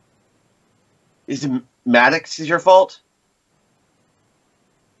 Is it Maddox's your fault?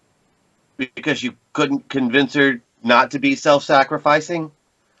 Because you couldn't convince her not to be self-sacrificing?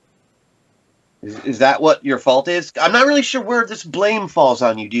 Is that what your fault is? I'm not really sure where this blame falls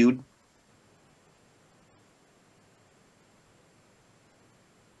on you, dude.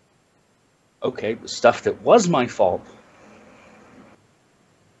 Okay, the stuff that was my fault.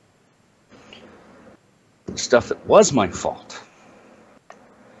 The stuff that was my fault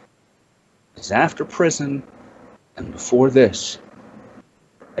is after prison and before this.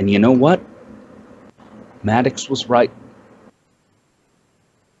 And you know what? Maddox was right.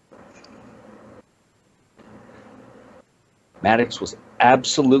 Maddox was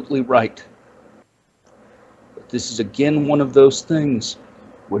absolutely right. But this is again one of those things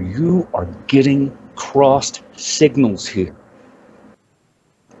where you are getting crossed signals here.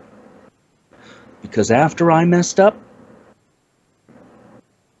 Because after I messed up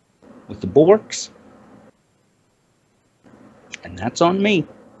with the Borks, and that's on me,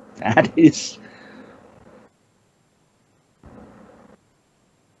 that is...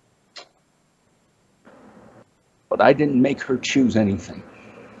 But I didn't make her choose anything.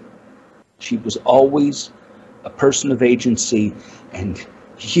 She was always a person of agency, and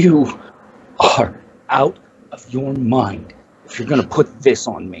you are out of your mind if you're going to put this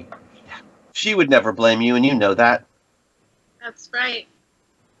on me. She would never blame you, and you know that. That's right.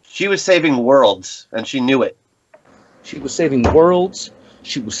 She was saving worlds, and she knew it. She was saving worlds.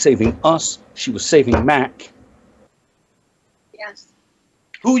 She was saving us. She was saving Mac. Yes.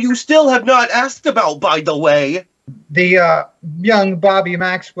 Who you still have not asked about, by the way. The young Bobby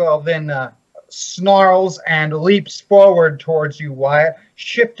Maxwell then snarls and leaps forward towards you, Wyatt,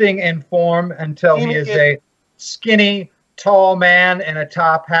 shifting in form until he is a skinny, tall man in a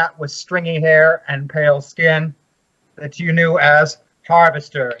top hat with stringy hair and pale skin that you knew as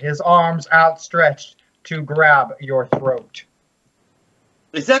Harvester, his arms outstretched to grab your throat.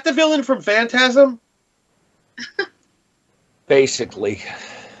 Is that the villain from Phantasm? Basically.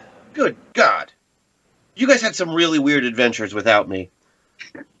 Good God. You guys had some really weird adventures without me.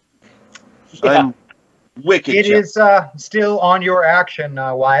 Yeah. I'm wicked. It is still on your action,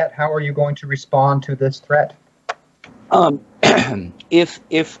 Wyatt. How are you going to respond to this threat?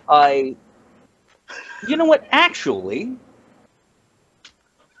 If I... You know what? Actually,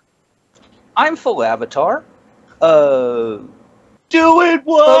 I'm full Avatar. Do it,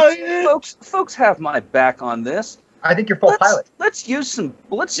 Wyatt! Folks have my back on this. I think you're full pilot. Let's use some...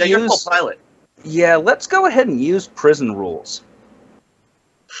 You're full pilot. Yeah, let's go ahead and use prison rules.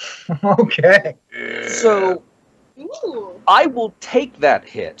 Okay. So, I will take that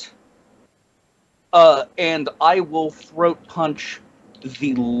hit, and I will throat punch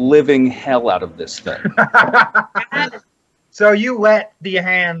the living hell out of this thing. So you let the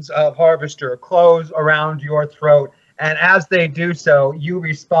hands of Harvester close around your throat, and as they do so, you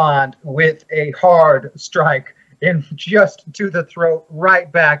respond with a hard strike in just to the throat,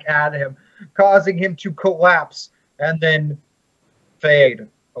 right back at him, causing him to collapse and then fade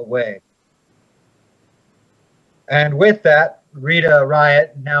away. And with that, Rita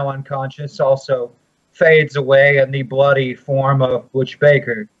Riot, now unconscious, also fades away in the bloody form of Butch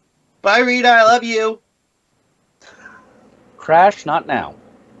Baker. Bye, Rita. I love you. Crash, not now.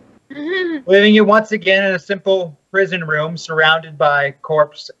 Leaving you once again in a simple prison room surrounded by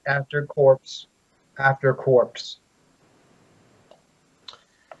corpse after corpse after corpse.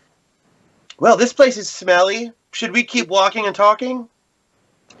 Well, this place is smelly. Should we keep walking and talking?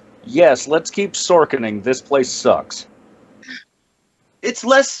 Yes, let's keep Sorkening. This place sucks. It's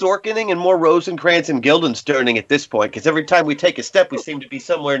less Sorkening and more Rosencrantz and Guildensterning at this point, because every time we take a step, we seem to be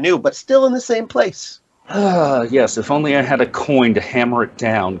somewhere new, but still in the same place. Yes, if only I had a coin to hammer it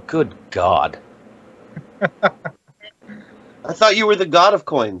down. Good God. I thought you were the god of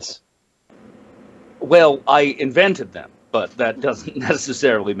coins. Well, I invented them, but that doesn't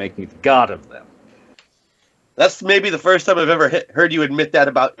necessarily make me the god of them. That's maybe the first time I've ever heard you admit that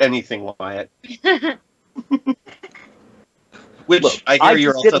about anything, Wyatt. Which Look, I hear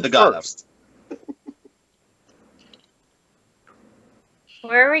you're just did also it the god first.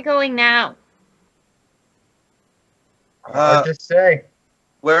 Where are we going now? Hard to say.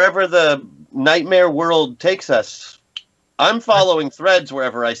 Wherever the nightmare world takes us. I'm following threads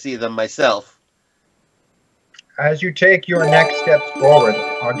wherever I see them myself. As you take your next steps forward,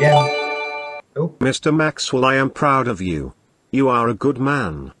 again. Mr. Maxwell, I am proud of you. You are a good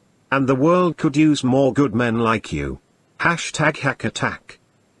man. And the world could use more good men like you. Hashtag hack attack.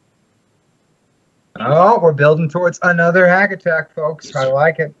 Oh, we're building towards another hack attack, folks. I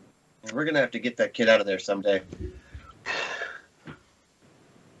like it. We're going to have to get that kid out of there someday.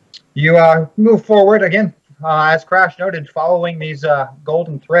 You move forward again, as Crash noted, following these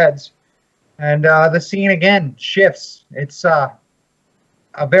golden threads. And the scene again shifts. It's a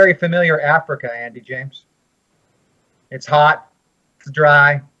very familiar Africa, Andy James. It's hot. It's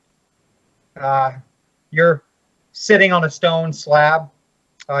dry. You're sitting on a stone slab.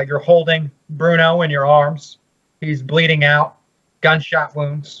 You're holding Bruno in your arms. He's bleeding out. Gunshot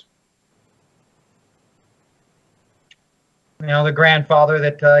wounds. You know, the grandfather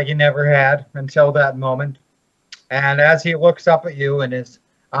that you never had until that moment. And as he looks up at you and his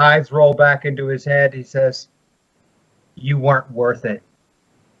eyes roll back into his head, he says, "You weren't worth it."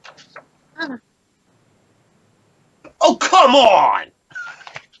 Oh, come on!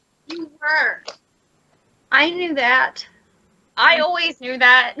 You were. I knew that. I always knew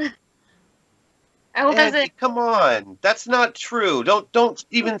that. I wasn't. Andy, come on. That's not true. Don't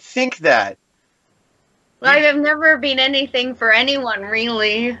even think that. I have never been anything for anyone,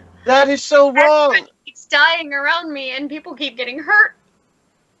 really. That is so wrong. Everyone keeps dying around me, and people keep getting hurt.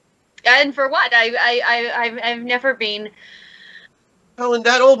 And for what? I've never been. Helen,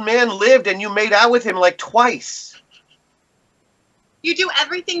 that old man lived, and you made out with him like twice. You do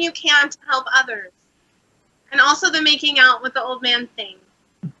everything you can to help others. And also the making out with the old man thing.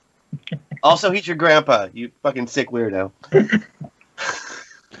 Also, he's your grandpa. You fucking sick weirdo.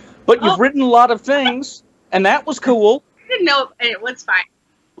 But you've written a lot of things, and that was cool. I didn't know it was fine.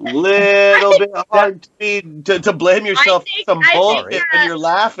 Little bit hard to blame yourself for some bullshit when you're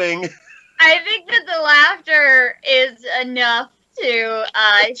laughing. I think that the laughter is enough to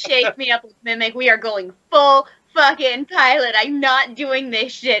shake me up with Mimic. We are going full fucking pilot. I'm not doing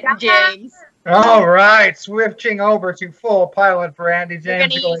this shit, James. All right, switching over to full pilot for Andy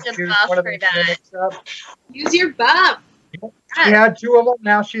James. You're gonna use a buff for that. Use your buff. She had two of them.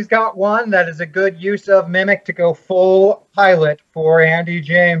 Now she's got one. That is a good use of Mimic to go full pilot for Andy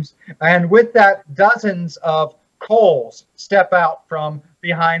James. And with that, dozens of Coles step out from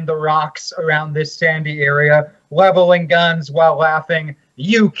behind the rocks around this sandy area, leveling guns while laughing.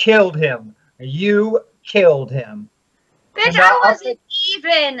 You killed him. You killed him. Bitch, I wasn't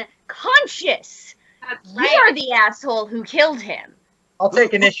even conscious. You are the asshole who killed him. I'll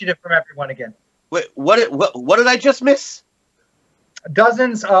take initiative from everyone again. Wait, what did I just miss?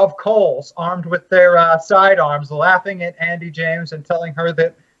 Dozens of Coles armed with their sidearms, laughing at Andy James and telling her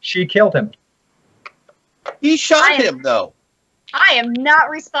that she killed him. He shot him, though. I am not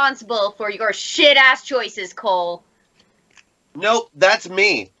responsible for your shit-ass choices, Cole. Nope, that's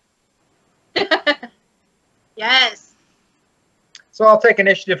me. Yes. So I'll take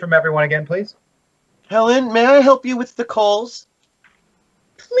initiative from everyone again, please. Helen, may I help you with the Coles?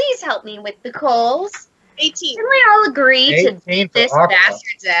 Please help me with the Coles. 18. Can we all agree to 18 beat for this Aqua.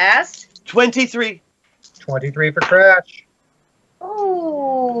 bastard's ass? 23. 23 for Crash.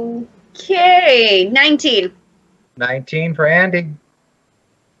 Okay. 19. 19 for Andy.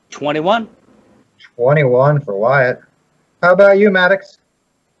 21. 21 for Wyatt. How about you, Maddox?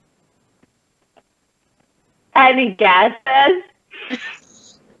 Any guesses?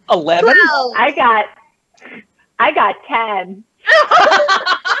 11. Well, I got 10.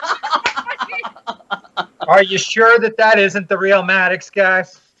 Are you sure that isn't the real Maddox,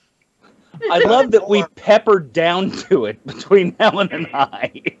 guys? I love that we peppered down to it between Helen and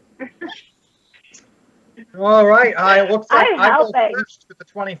I. All right. It looks like I go helping. first with the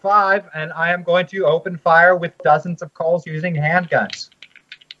 25, and I am going to open fire with dozens of Coles using handguns.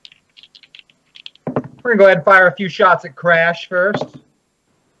 We're going to go ahead and fire a few shots at Crash first.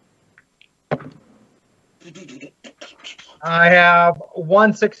 I have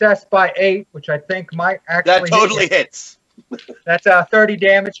one success by 8, which I think might actually That totally hits. That's 30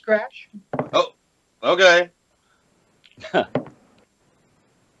 damage, Crash. Oh, okay.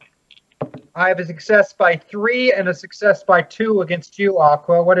 I have a success by 3 and a success by 2 against you,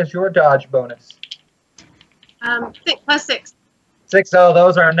 Aqua. What is your dodge bonus? +6. 6. Oh,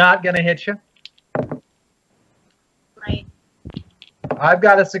 those are not going to hit you. Right. I've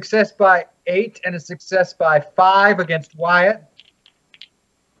got a success by 8 and a success by 5 against Wyatt.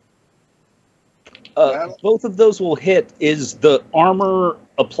 Both of those will hit. Is the armor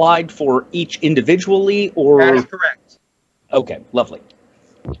applied for each individually, or? That is correct. Okay, lovely.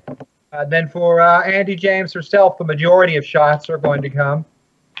 Then for Andy James herself, the majority of shots are going to come.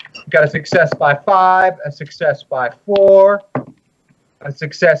 Got a success by 5, a success by 4, a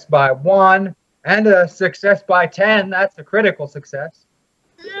success by 1, and a success by 10. That's a critical success.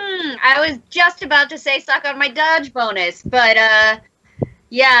 I was just about to say suck on my dodge bonus, but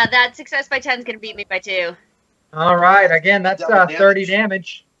yeah, that success by 10 is going to beat me by 2. All right, again, that's 30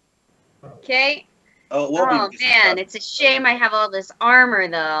 damage. Okay. Oh, man, it's a shame I have all this armor,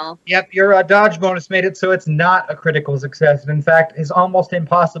 though. Yep, your dodge bonus made it so it's not a critical success. In fact, it's almost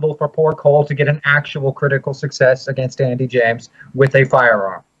impossible for poor Cole to get an actual critical success against Andy James with a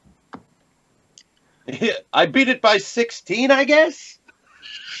firearm. I beat it by 16, I guess.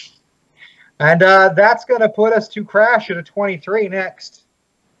 And that's going to put us to Crash at a 23 next.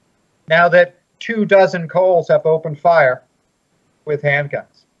 Now that 24 Coles have opened fire with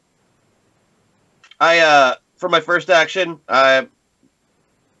handguns. For my first action, I'm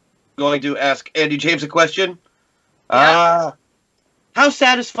going to ask Andy James a question. How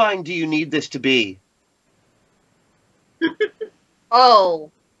satisfying do you need this to be?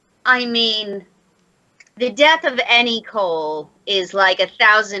 Oh, I mean, the death of any Cole is like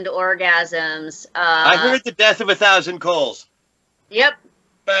 1,000 orgasms. I heard the death of 1,000 Coles. Yep.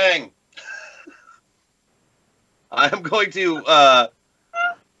 Bang. I'm going to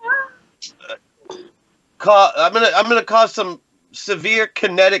I'm gonna cause some severe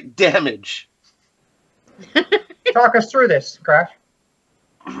kinetic damage. Talk us through this, Crash.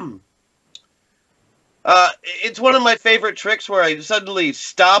 It's one of my favorite tricks where I suddenly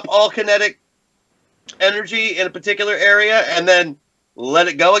stop all kinetic energy in a particular area and then let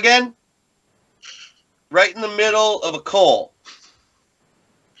it go again. Right in the middle of a coal.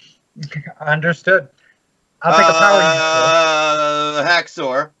 Understood. I'll take a power use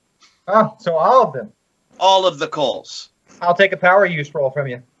roll. Hacksaw. Oh, so all of them. All of the coals. I'll take a power use roll from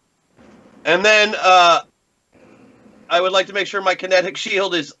you. And then I would like to make sure my kinetic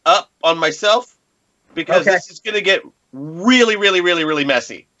shield is up on myself because this is going to get really, really, really, really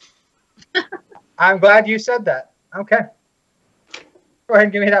messy. I'm glad you said that. Okay. Go ahead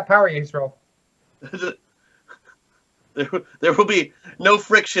and give me that power use roll. There will be no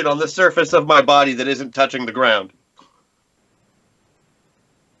friction on the surface of my body that isn't touching the ground.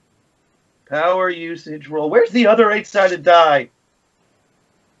 Power usage roll. Where's the other 8-sided die?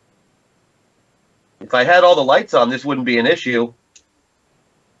 If I had all the lights on, this wouldn't be an issue.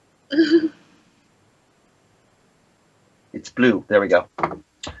 It's blue. There we go.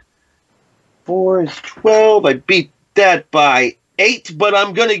 4 is 12. I beat that by 8, but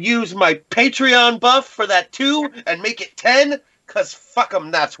I'm going to use my Patreon buff for that 2 and make it 10, because fuck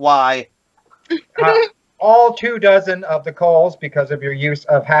 'em, that's why. All 24 of the calls, because of your use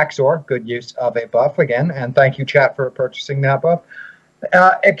of Hacksaw, good use of a buff again, and thank you, chat, for purchasing that buff,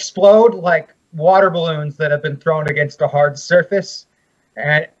 explode like water balloons that have been thrown against a hard surface.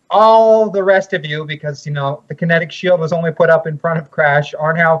 And all the rest of you, because, you know, the kinetic shield was only put up in front of Crash,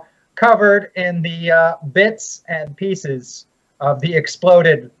 are now covered in the bits and pieces of the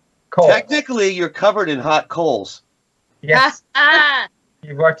exploded coal. Technically, you're covered in hot coals. Yes.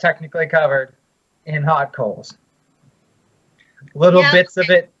 You are technically covered in hot coals. Little bits of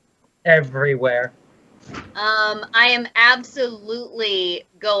it everywhere. I am absolutely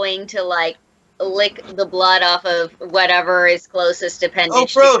going to, like, lick the blood off of whatever is closest appendage. Oh,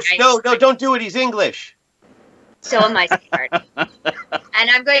 gross. No, don't do it. He's English. So am I, sweetheart. And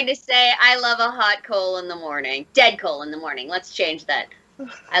I'm going to say I love a hot coal in the morning. Dead coal in the morning. Let's change that.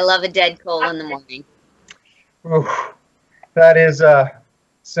 I love a dead coal in the morning. Oof. That is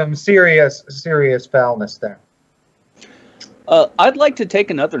some serious foulness there. I'd like to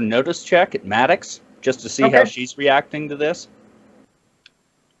take another notice check at Maddox, just to see how she's reacting to this.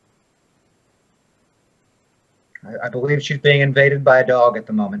 I believe she's being invaded by a dog at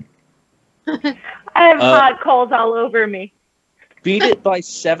the moment. I have hot coals all over me. Beat it by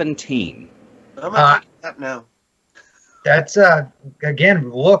 17. I'm gonna take it up now. That's again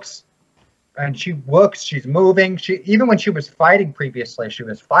looks, and she looks. She's moving. She even when she was fighting previously, she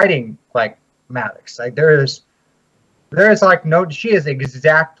was fighting like Maddox. Like there is like no. She is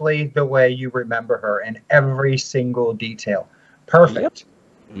exactly the way you remember her in every single detail. Perfect.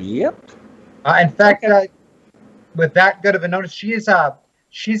 Yep. In fact, with that good of a notice, she is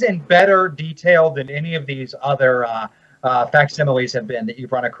she's in better detail than any of these other facsimiles have been that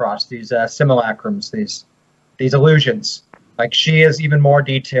you've run across. These simulacrums, these illusions. Like, she is even more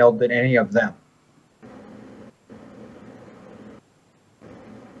detailed than any of them.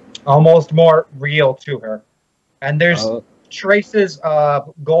 Almost more real to her. And there's traces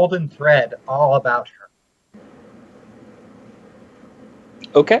of golden thread all about her.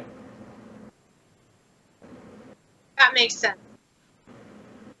 Okay. That makes sense.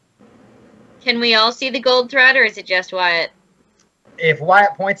 Can we all see the gold thread, or is it just Wyatt? If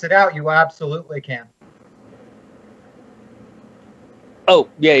Wyatt points it out, you absolutely can. Oh,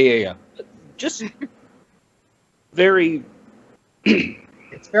 yeah. Just very...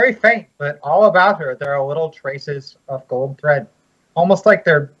 It's very faint, but all about her, there are little traces of gold thread. Almost like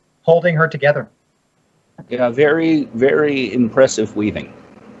they're holding her together. Yeah, very, very impressive weaving.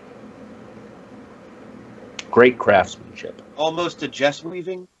 Great craftsmanship. Almost a Jess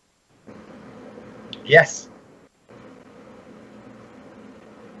weaving? Yes.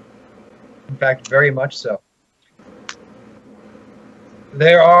 In fact, very much so.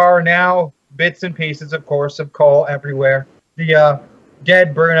 There are now bits and pieces, of course, of coal everywhere. The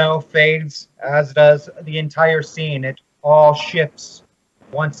dead Bruno fades, as does the entire scene. It all shifts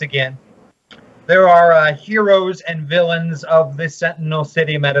once again. There are heroes and villains of the Sentinel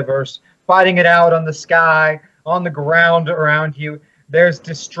City metaverse fighting it out on the sky, on the ground around you. There's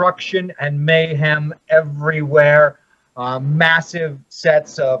destruction and mayhem everywhere. Massive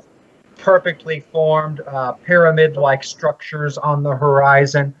sets of perfectly formed pyramid-like structures on the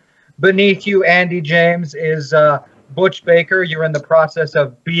horizon. Beneath you, Andy James, is Butch Baker. You're in the process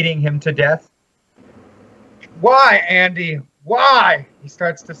of beating him to death. Why, Andy? Why? He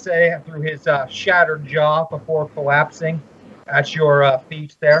starts to say through his shattered jaw before collapsing at your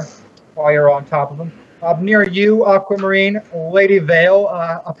feet there while you're on top of him. Near you, Aquamarine, Lady Vale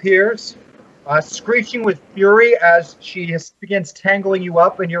appears, screeching with fury as she begins tangling you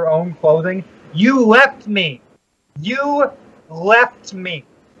up in your own clothing. You left me! You left me!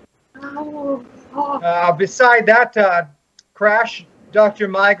 Beside that, Crash, Dr.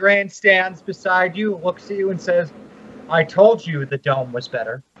 Migraine stands beside you, looks at you and says, I told you the dome was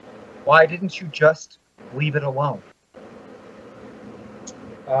better. Why didn't you just leave it alone?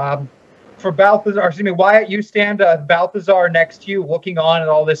 For Balthazar, excuse me, Wyatt, you stand Balthazar next to you, looking on at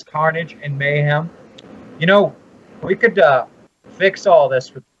all this carnage and mayhem. You know, we could fix all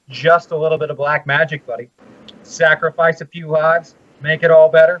this with just a little bit of black magic, buddy. Sacrifice a few lives, make it all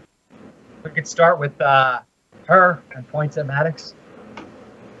better. We could start with her, and points at Maddox.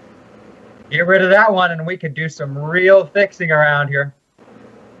 Get rid of that one, and we could do some real fixing around here.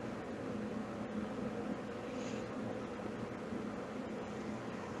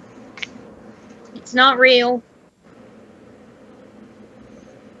 It's not real.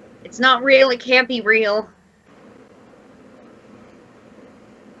 It's not real. It can't be real.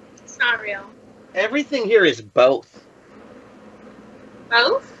 It's not real. Everything here is both.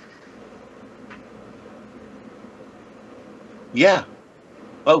 Both? Yeah,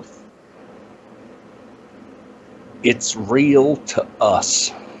 both. It's real to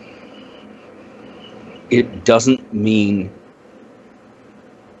us. It doesn't mean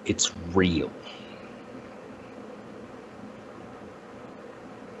it's real.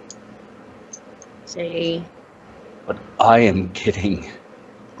 See. But I am getting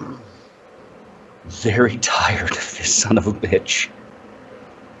very tired of this son of a bitch.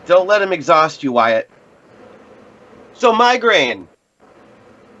 Don't let him exhaust you, Wyatt. So, Migraine.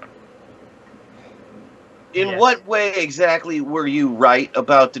 In what way exactly were you right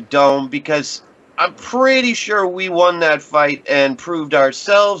about the dome? Because I'm pretty sure we won that fight and proved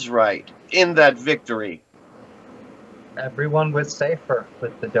ourselves right in that victory. Everyone was safer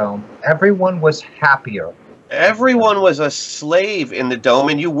with the dome. Everyone was happier. Everyone was a slave in the dome,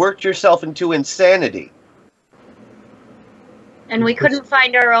 and you worked yourself into insanity. And we couldn't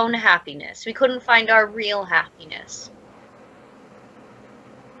find our own happiness. We couldn't find our real happiness.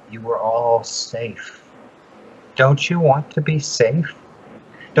 You were all safe. Don't you want to be safe?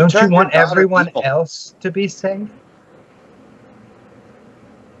 Don't you want everyone else to be safe?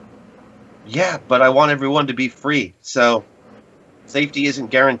 Yeah, but I want everyone to be free, so safety isn't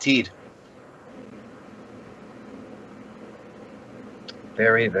guaranteed.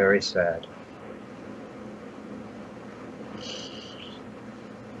 Very, very sad.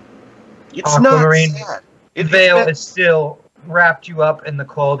 It's not sad. Vale is still wrapped you up in the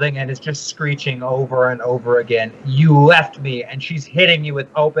clothing and is just screeching over and over again. You left me, and she's hitting you with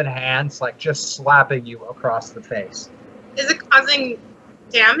open hands, like just slapping you across the face. Is it causing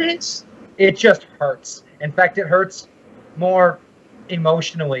damage? It just hurts. In fact, it hurts more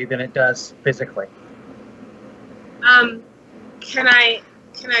emotionally than it does physically. Can I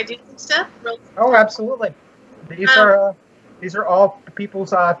do some stuff? Oh, absolutely. These are all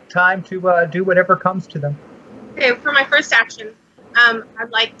people's time to do whatever comes to them. Okay, for my first action,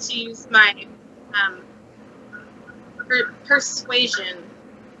 I'd like to use my persuasion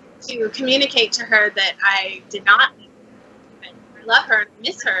to communicate to her that I did not leave her, and I love her and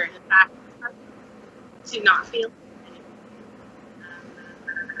miss her, and in fact, to not feel.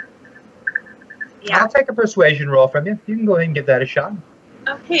 I'll take a persuasion roll from you. You can go ahead and give that a shot.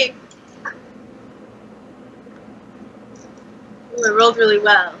 Okay. Ooh, I rolled really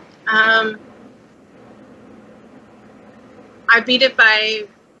well. I beat it by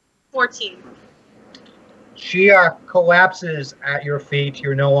 14. She collapses at your feet.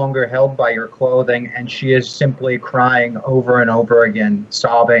 You're no longer held by your clothing, and she is simply crying over and over again,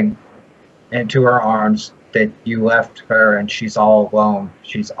 sobbing into her arms that you left her, and she's all alone.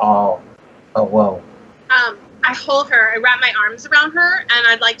 She's all alone. I hold her, I wrap my arms around her, and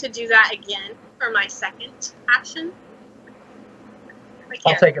I'd like to do that again for my second action.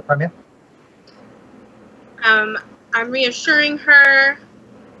 I'll take it from you. I'm reassuring her.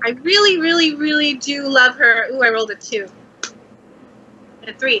 I really, really, really do love her. Ooh, I rolled a 2.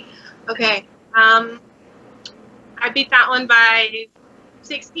 A 3. Okay. I beat that one by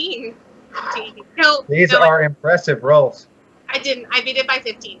 16. No, These are impressive rolls. I didn't. I beat it by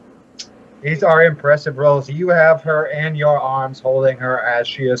 15. These are impressive rolls. You have her in your arms, holding her as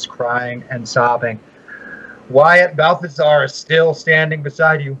she is crying and sobbing. Wyatt Balthazar is still standing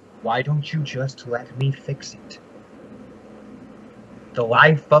beside you. Why don't you just let me fix it? The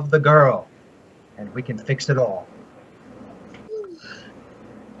life of the girl, and we can fix it all.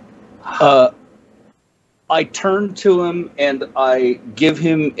 I turn to him and I give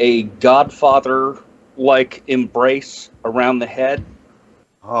him a Godfather-like embrace around the head.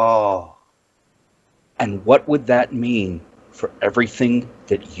 Oh. And what would that mean for everything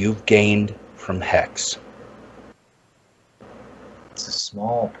that you've gained from Hex? It's a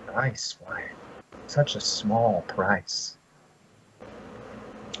small price, Wyatt. Such a small price.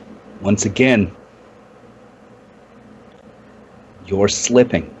 Once again, you're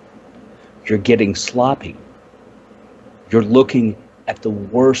slipping. You're getting sloppy. You're looking at the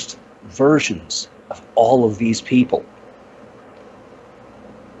worst versions of all of these people.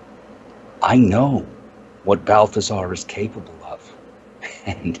 I know what Balthazar is capable of,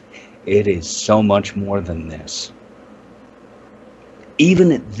 and it is so much more than this.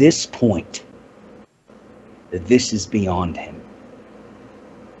 Even at this point, this is beyond him.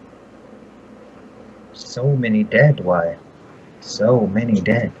 So many dead, Wyatt. So many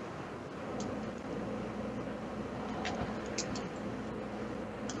dead.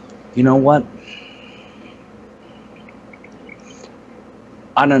 You know what?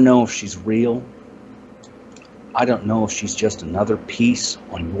 I don't know if she's real. I don't know if she's just another piece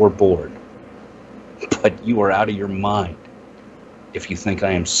on your board. But you are out of your mind if you think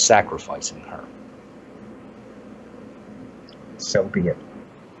I am sacrificing her. So be it.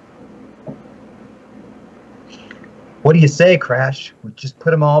 What do you say, Crash? We just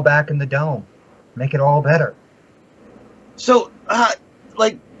put them all back in the dome. Make it all better. So,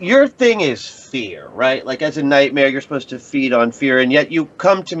 like, your thing is fear, right? Like, as a nightmare, you're supposed to feed on fear, and yet you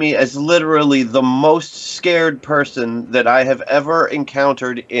come to me as literally the most scared person that I have ever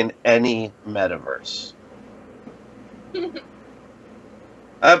encountered in any metaverse.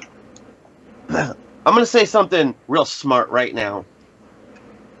 I'm going to say something real smart right now.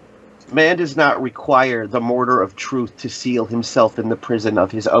 Man does not require the mortar of truth to seal himself in the prison of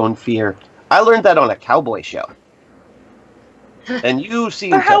his own fear. I learned that on a cowboy show. And you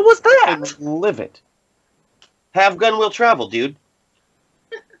seem to live it. Have gun will travel, dude.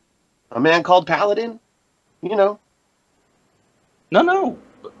 A man called Paladin? You know. No.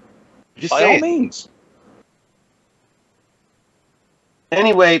 Just by all means.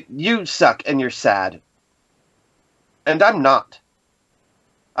 Anyway, you suck and you're sad. And I'm not.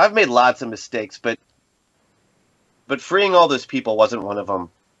 I've made lots of mistakes, but freeing all those people wasn't one of them.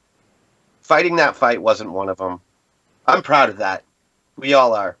 Fighting that fight wasn't one of them. I'm proud of that. We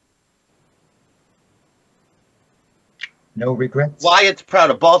all are. No regrets? Wyatt's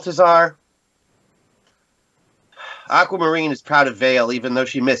proud of Balthazar. Aquamarine is proud of Vale, even though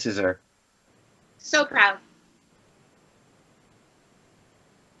she misses her. So proud.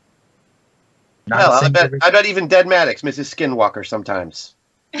 Hell, I bet even Dead Maddox misses Skinwalker sometimes.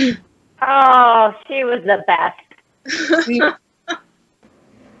 Oh, she was the best.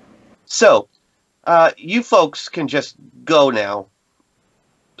 So, you folks can just go now.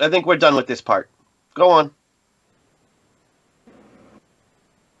 I think we're done with this part. Go on.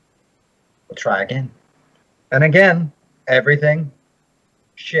 We'll try again. And again, everything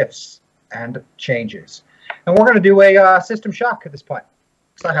shifts and changes. And we're going to do a system shock at this point.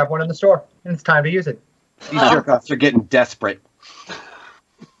 So I have one in the store, and it's time to use it. These jerk-offs are getting desperate.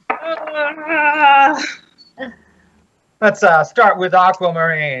 Let's start with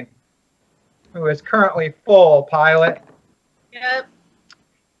Aquamarine, who is currently full pilot. Yep.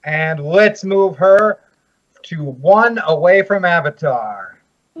 And let's move her to 1 away from Avatar.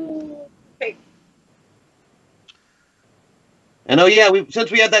 Okay. And oh yeah,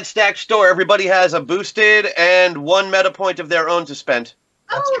 since we had that stacked store, everybody has a boosted and 1 meta point of their own to spend.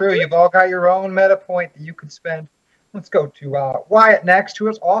 That's true. You've all got your own meta point that you can spend. Let's go to Wyatt next, who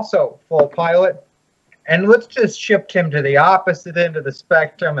is also full pilot. And let's just shift him to the opposite end of the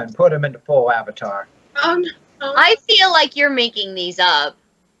spectrum and put him into full Avatar. No. I feel like you're making these up.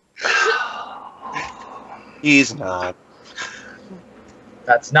 He's not.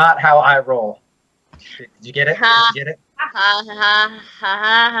 That's not how I roll. Did you get it? Did you get it? Ha ha ha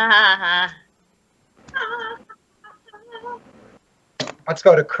ha ha. Let's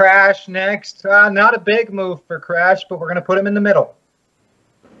go to Crash next. Not a big move for Crash, but we're going to put him in the middle.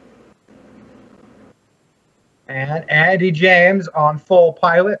 And Andy James on full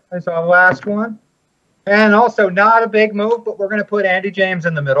pilot is our last one. And also not a big move, but we're going to put Andy James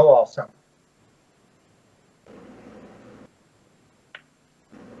in the middle also.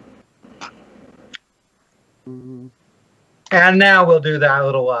 And now we'll do that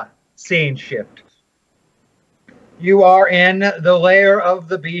little scene shift. You are in the lair of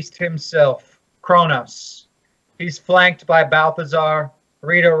the beast himself, Kronos. He's flanked by Balthazar,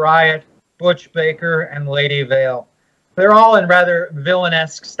 Rita Riot, Butch Baker, and Lady Vale. They're all in rather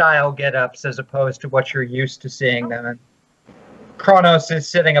villainesque style get-ups as opposed to what you're used to seeing them in. Kronos is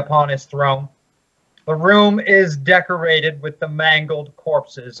sitting upon his throne. The room is decorated with the mangled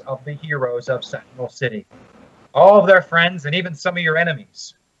corpses of the heroes of Sentinel City. All of their friends and even some of your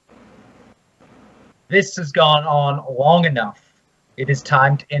enemies. This has gone on long enough. It is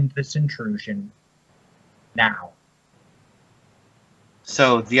time to end this intrusion now.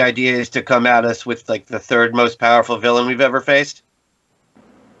 So the idea is to come at us with like the 3rd most powerful villain we've ever faced?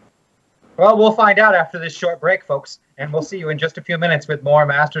 Well, we'll find out after this short break, folks. And we'll see you in just a few minutes with more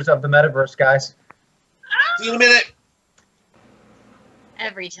Masters of the Metaverse, guys. See you in a minute.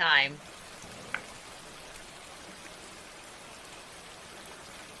 Every time.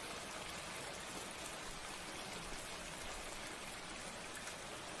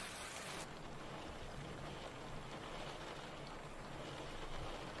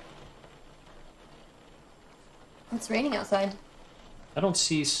 It's raining outside. I don't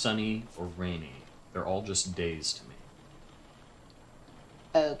see sunny or rainy. They're all just days to me.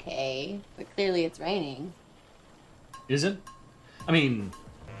 Okay, but clearly it's raining. Is it? I mean,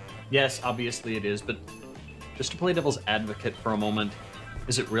 yes, obviously it is, but just to play devil's advocate for a moment,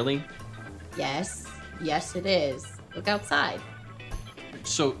 is it really? Yes, yes it is. Look outside.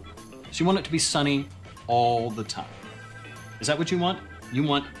 So you want it to be sunny all the time. Is that what you want? You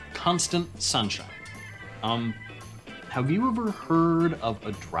want constant sunshine. Have you ever heard of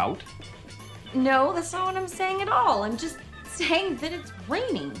a drought? No, that's not what I'm saying at all. I'm just saying that it's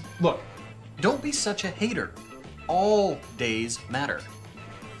raining. Look, don't be such a hater. All days matter.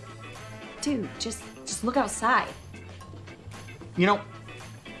 Dude, just look outside. You know,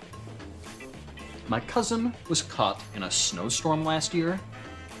 my cousin was caught in a snowstorm last year.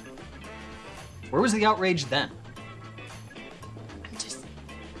 Where was the outrage then? I'm just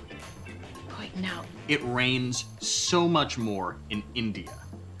pointing out. It rains so much more in India.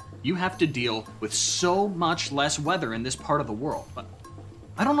 You have to deal with so much less weather in this part of the world. But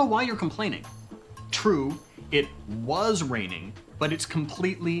I don't know why you're complaining. True, it was raining, but it's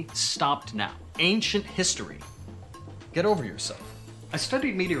completely stopped now. Ancient history. Get over yourself. I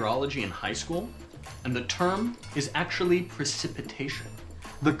studied meteorology in high school, and the term is actually precipitation.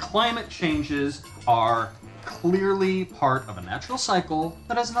 The climate changes are clearly part of a natural cycle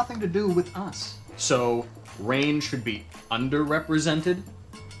that has nothing to do with us. So rain should be underrepresented.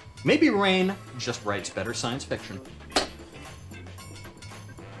 Maybe rain just writes better science fiction.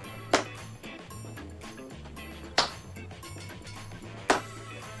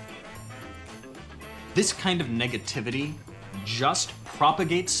 This kind of negativity just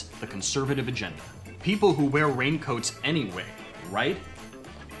propagates the conservative agenda. People who wear raincoats anyway, right?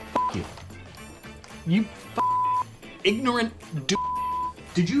 F you. You ignorant dude.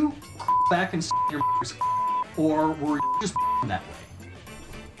 Did you back and your or were you just that way?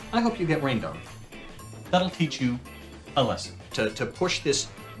 I hope you get rained on. That'll teach you a lesson. To push this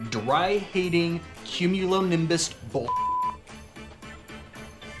dry-hating cumulonimbus bull.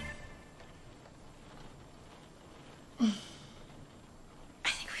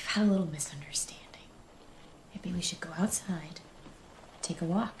 had a little misunderstanding. Maybe we should go outside, take a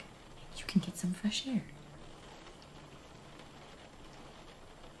walk. You can get some fresh air.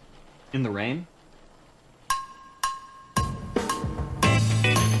 In the rain?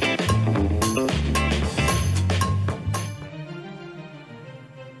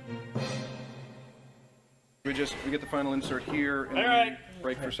 We get the final insert here, and All then right. we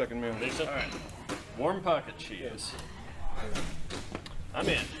break for second move. All right. Warm pocket cheese. I'm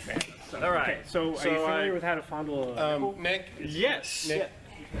in. All right. Okay, so are you familiar with how to fondle a nipple? Nick? Yes. Nick,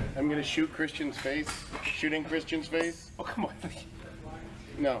 I'm gonna shoot Christian's face. Shooting Christian's face. Oh, come on.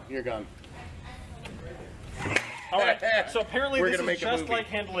 No, you're gone. All right. So apparently We're this gonna is make a just movie. like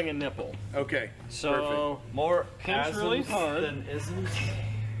handling a nipple. Okay. So more pinch as really in hard than isn't.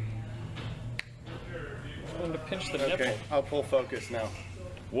 I'm going to pinch the Okay, nipple. I'll pull focus now.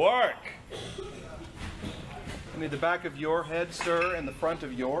 Work. I need the back of your head, sir, and the front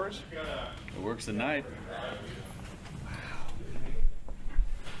of yours. It works at night.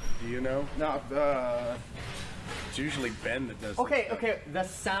 Do you know? No, It's usually Ben that does. Okay, okay. The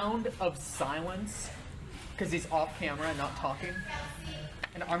sound of silence, because he's off camera and not talking.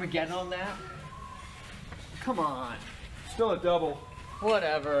 And Armageddon on that. Come on. still a double.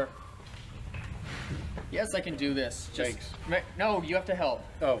 Whatever. Yes, I can do this. Just, no, you have to help.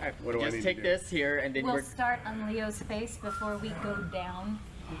 Oh, what do I Just need take to do? this here, and then We'll we're. start on Leo's face before we go down.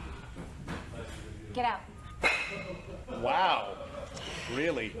 Get out. Wow.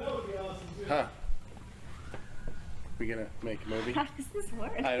 Really? Huh. We gonna make a movie? How does this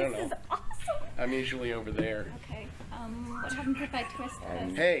work? I don't This know. is awesome. I'm usually over there. Okay. What happens if I twist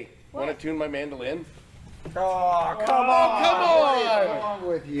this? Hey, want to tune my mandolin? Oh, come on! Come on! What is wrong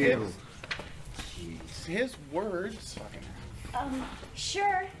with you? Jeez, his words.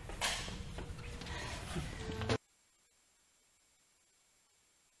 Sure.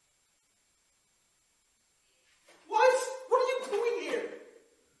 What? What are you doing here?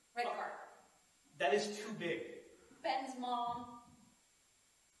 Red card. That is too big. Ben's mom.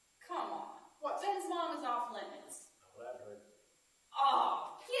 Come on. What? Ben's mom is off limits.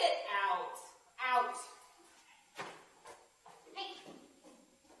 Oh, get out. Out. Hey.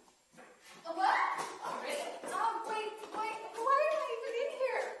 What? Oh, really? Wait. Why am I even in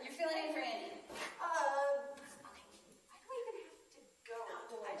here? You're filling in for Andy. Okay. I don't even have to go.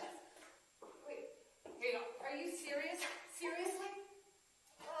 I just. Wait. Here you go. Are you serious? Seriously?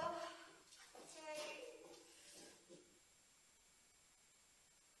 Okay.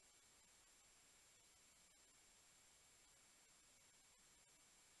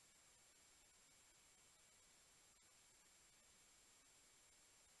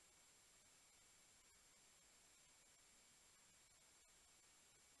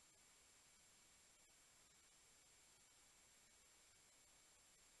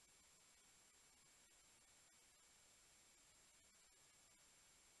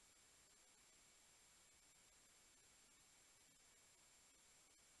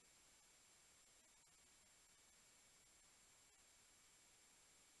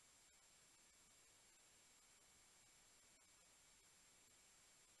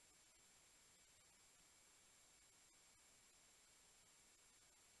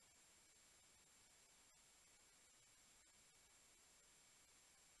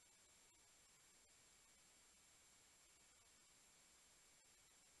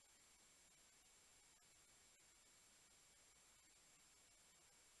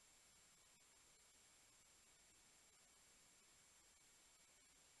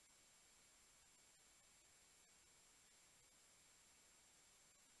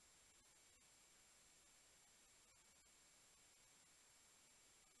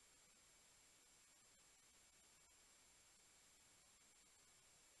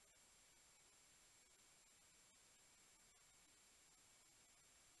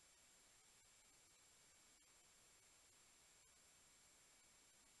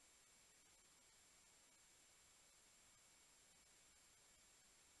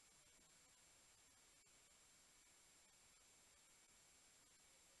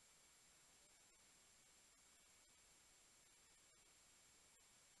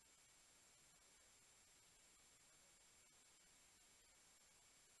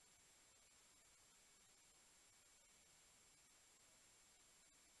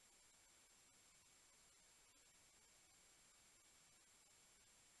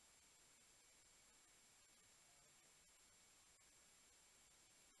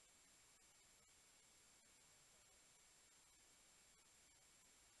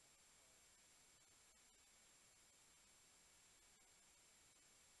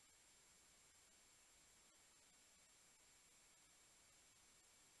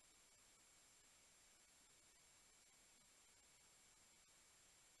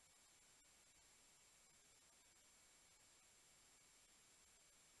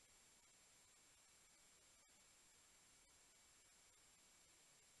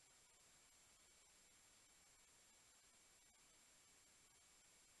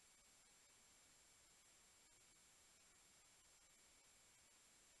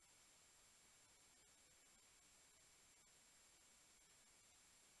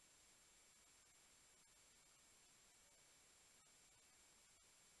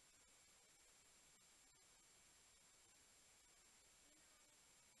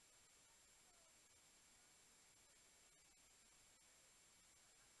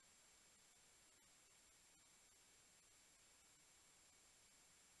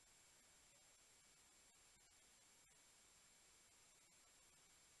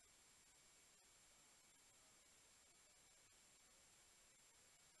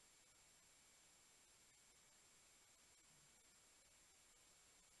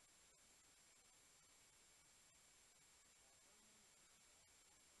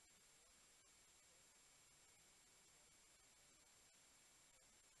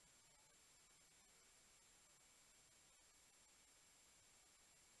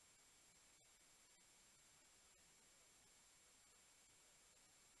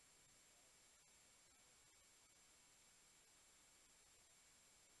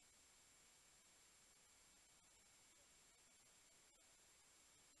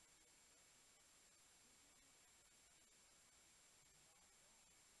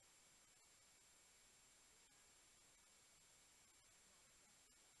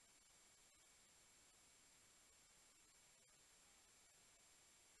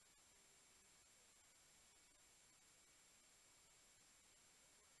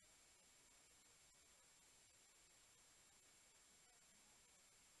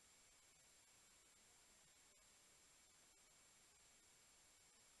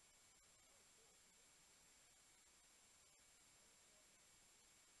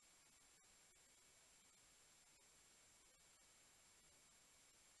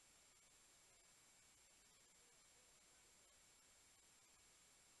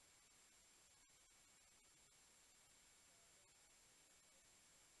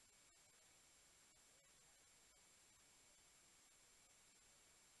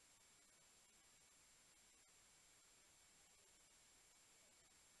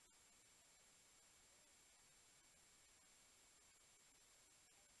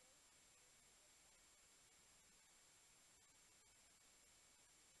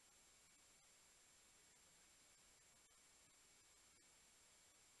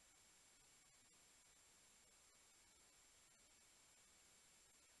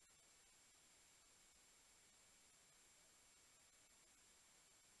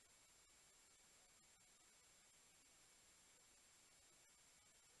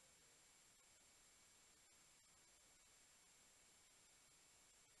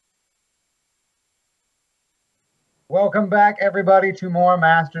 Welcome back, everybody, to more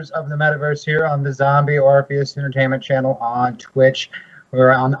Masters of the Metaverse here on the Zombie Orpheus Entertainment channel on Twitch.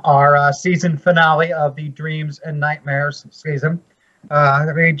 We're on our season finale of the Dreams and Nightmares season.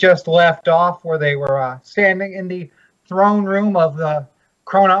 We just left off where they were standing in the throne room of the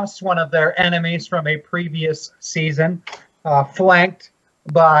Kronos, one of their enemies from a previous season, flanked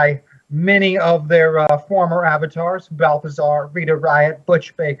by many of their former avatars, Balthazar, Rita Riot,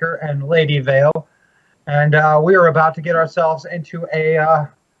 Butch Baker, and Lady Vale. And we are about to get ourselves into a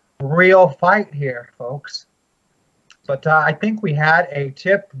real fight here, folks. But I think we had a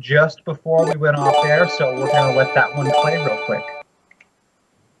tip just before we went off there, so we're going to let that one play real quick.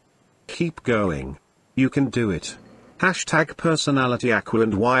 Keep going. You can do it. Hashtag personality Aqua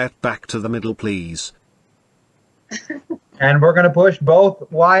and Wyatt back to the middle, please. And we're going to push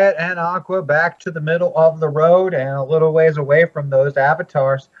both Wyatt and Aqua back to the middle of the road and a little ways away from those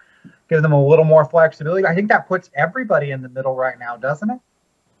avatars. Give them a little more flexibility. I think that puts everybody in the middle right now, doesn't it?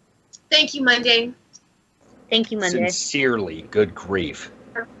 Thank you, Monday. Thank you, Monday. Sincerely, good grief.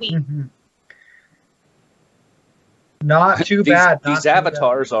 Mm-hmm. Not too bad. These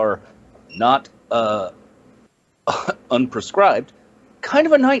avatars are not unprescribed. Kind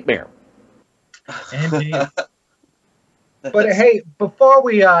of a nightmare. Indeed. But hey, before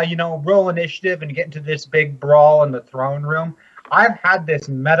we roll initiative and get into this big brawl in the throne room, I've had this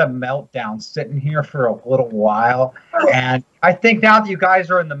meta meltdown sitting here for a little while, and I think now that you guys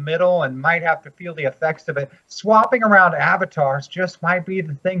are in the middle and might have to feel the effects of it, swapping around avatars just might be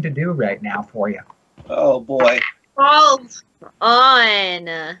the thing to do right now for you. Oh boy. Hold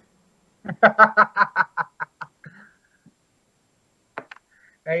on.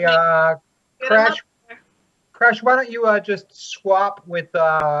 Hey, Crash, why don't you just swap with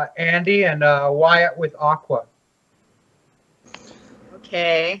Andy and Wyatt with Aqua?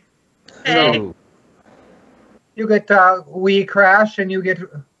 Okay. So, you get we Crash, and you get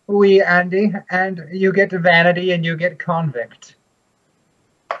we Andy, and you get Vanity, and you get Convict.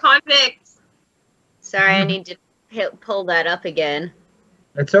 Convict. Sorry, I need to pull that up again.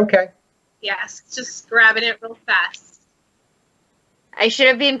 It's okay. Yes, just grabbing it real fast. I should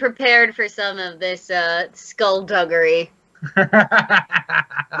have been prepared for some of this skullduggery.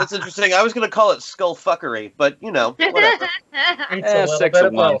 That's interesting. I was going to call it skullfuckery, but, whatever. It's a little bit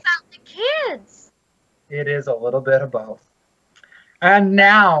of both. The kids. It is a little bit of both. And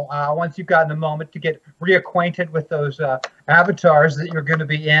now, once you've gotten a moment to get reacquainted with those avatars that you're going to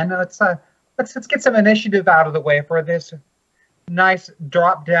be in, let's get some initiative out of the way for this nice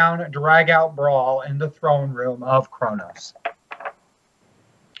drop-down, drag-out brawl in the throne room of Kronos.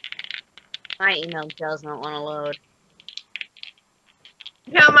 My email does not want to load.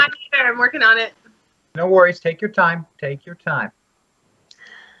 No, mine either. I'm working on it. No worries. Take your time. Take your time.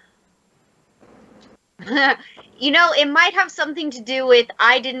 It might have something to do with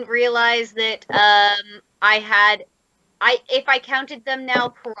I didn't realize that if I counted them now,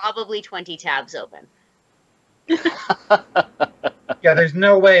 probably 20 tabs open. Yeah, there's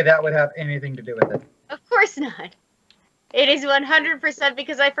no way that would have anything to do with it. Of course not. It is 100%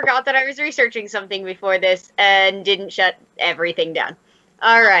 because I forgot that I was researching something before this and didn't shut everything down.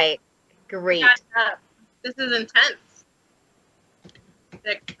 All right. Great. This is intense.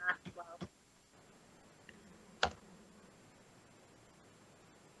 6, 12.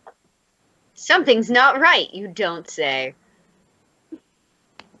 Something's not right, you don't say.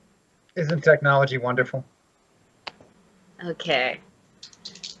 Isn't technology wonderful? Okay.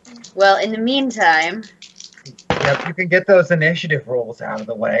 Well, in the meantime... Yep, you can get those initiative rolls out of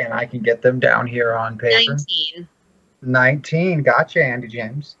the way, and I can get them down here on paper. 19. 19. Gotcha, Andy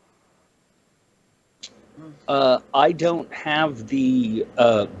James. I don't have the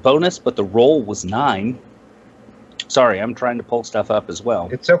bonus, but the roll was 9. Sorry, I'm trying to pull stuff up as well.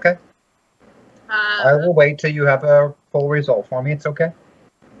 It's okay. I will wait till you have a full result for me. It's okay.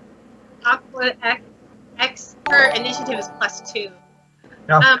 Aqua X her initiative is +2.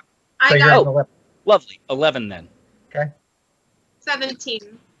 No. I got lovely. 11 then. Okay.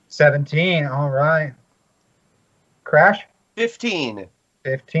 17. 17. All right. Crash? 15.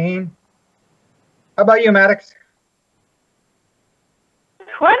 15. How about you, Maddox?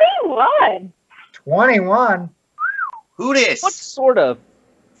 21. 21. Who this? What sort of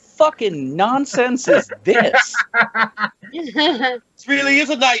fucking nonsense is this? It really is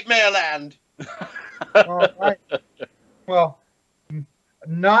a nightmare land. All right. Well,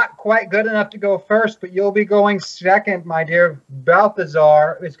 not quite good enough to go first, but you'll be going second, my dear.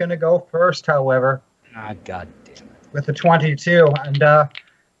 Balthazar is going to go first, however. Ah, God damn it. With the 22.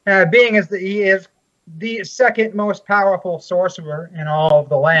 And being as he is the second most powerful sorcerer in all of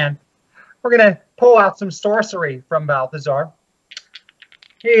the land, we're going to pull out some sorcery from Balthazar.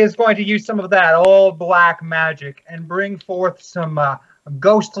 He is going to use some of that old black magic and bring forth some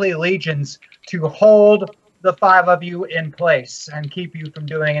ghostly legions to hold the 5 of you in place and keep you from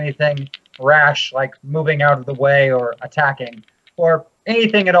doing anything rash, like moving out of the way or attacking, or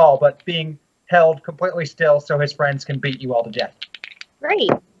anything at all, but being held completely still so his friends can beat you all to death. Great.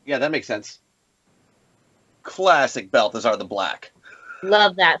 Yeah, that makes sense. Classic Balthazar the Black.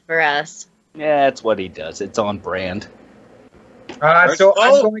 Love that for us. Yeah, it's what he does. It's on brand. So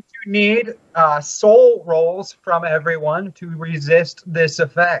I'm going to need soul rolls from everyone to resist this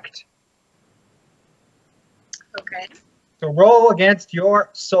effect. Okay. So roll against your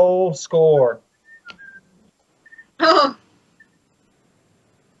soul score. Oh.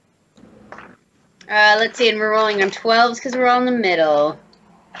 Let's see, and we're rolling on 12s because we're all in the middle.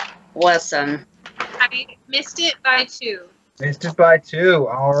 Awesome. I missed it by 2. Missed it by 2.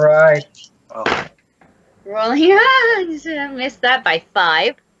 All right. Oh. Rolling I missed that by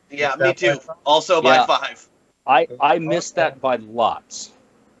 5. Yeah, me too. Also by 5. I missed that by lots.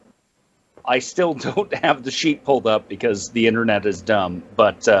 I still don't have the sheet pulled up because the internet is dumb,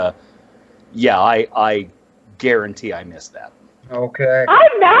 but yeah, I guarantee I missed that. Okay. I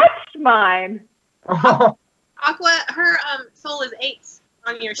matched mine. Aqua, her soul is 8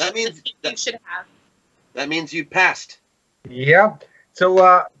 on your sheet. That means you should have. That means you passed. Yep.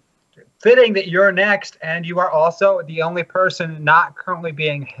 So fitting that you're next, and you are also the only person not currently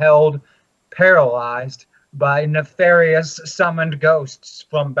being held paralyzed by nefarious summoned ghosts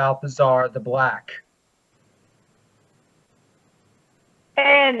from Balthazar the Black.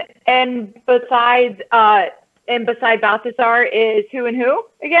 And beside Balthazar is who and who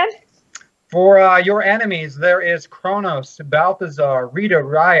again? For your enemies, there is Kronos, Balthazar, Rita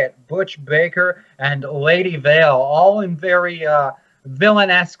Riot, Butch Baker, and Lady Vale, all in very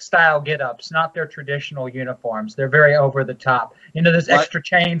villain-esque style get-ups, not their traditional uniforms. They're very over the top. You know, there's extra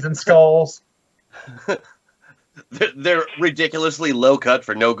chains and skulls. They're ridiculously low cut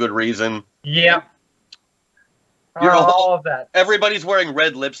for no good reason. Yep. You're all of that. Everybody's wearing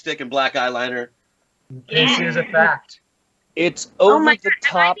red lipstick and black eyeliner. This is a fact. It's over the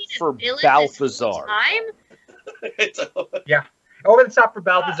top for Balthazar. Yeah. Over the top for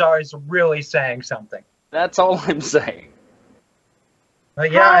Balthazar is really saying something. That's all I'm saying.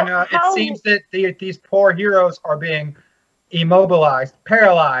 But yeah, and it seems that these poor heroes are being immobilized,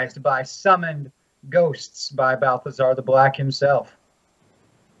 paralyzed by summoned ghosts by Balthazar the Black himself.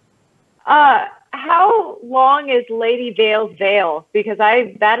 How long is Lady Vale's veil? Because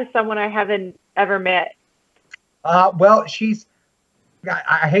that is someone I haven't ever met. Well, she's,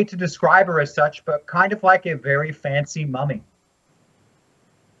 I hate to describe her as such, but kind of like a very fancy mummy.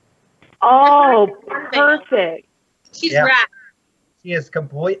 Oh, perfect. She's wrapped. She is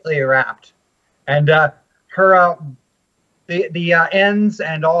completely wrapped. And her, the ends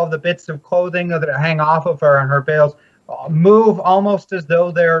and all of the bits of clothing that hang off of her and her veils move almost as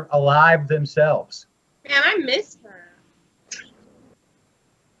though they're alive themselves. Man, I miss her.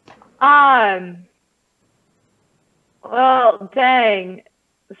 Well, dang.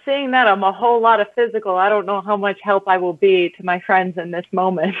 Seeing that I'm a whole lot of physical, I don't know how much help I will be to my friends in this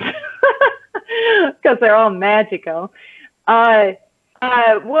moment. Because they're all magical. Well,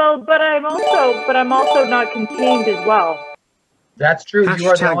 but I'm also not contained as well. That's true. You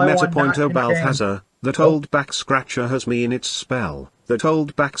are the Hashtag only one MetaPoint not Balthazar. That old back scratcher has me in its spell. That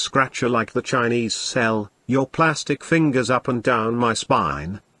old back scratcher like the Chinese sell. Your plastic fingers up and down my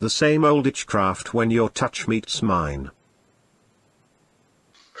spine. The same old itchcraft when your touch meets mine.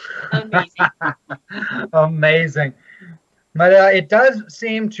 Amazing. But it does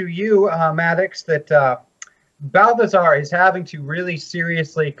seem to you, Maddox, that Balthazar is having to really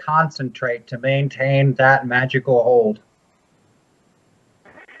seriously concentrate to maintain that magical hold.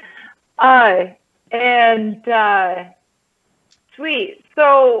 Sweet.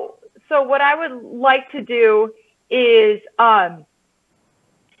 So what I would like to do is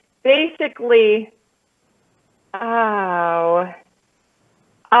basically what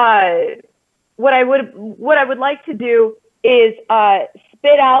I would like to do is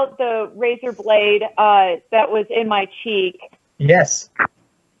spit out the razor blade that was in my cheek. Yes.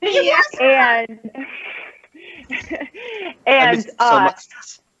 Yes. And spit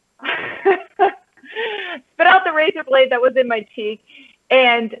out the razor blade that was in my cheek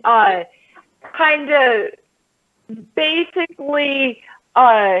and kind of basically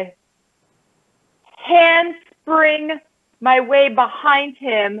handspring my way behind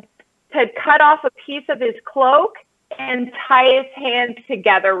him to cut off a piece of his cloak and tie his hands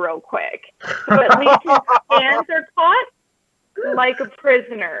together real quick. So at least his hands are caught like a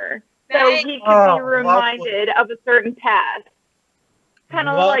prisoner. so he could be reminded of a certain task. Kind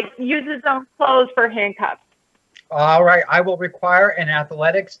of like use his own clothes for handcuffs. All right, I will require an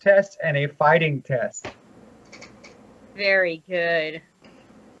athletics test and a fighting test. Very good.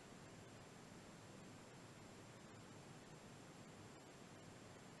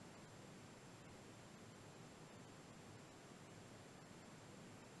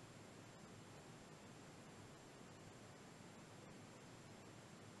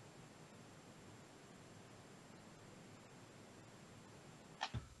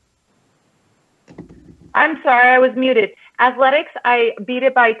 I'm sorry, I was muted. Athletics, I beat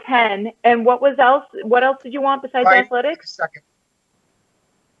it by 10. And what else did you want besides athletics? Second.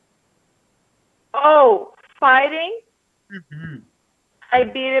 Oh, fighting? Mm-hmm. I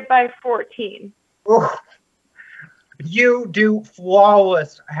beat it by 14. Oof. You do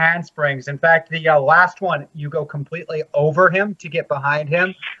flawless handsprings. In fact, the last one, you go completely over him to get behind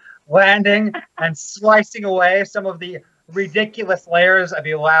him, landing and slicing away some of the ridiculous layers of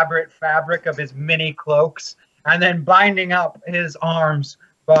elaborate fabric of his mini cloaks, and then binding up his arms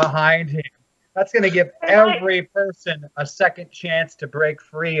behind him. That's going to give every person a second chance to break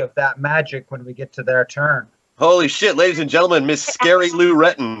free of that magic when we get to their turn. Holy shit, ladies and gentlemen, Miss Scary Lou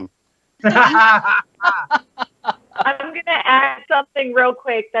Retton. I'm going to add something real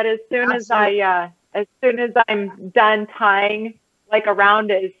quick that as soon as I'm done tying like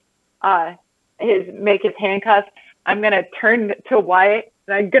around his handcuffs, I'm going to turn to Wyatt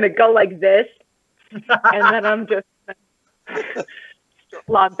and I'm going to go like this. And then I'm just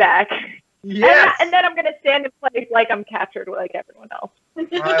log back. Yes. And then I'm going to stand in place like I'm captured like everyone else.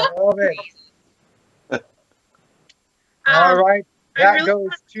 I love it. All right. I That really goes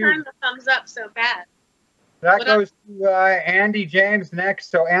want to to turn the thumbs up so bad. that goes to Andy James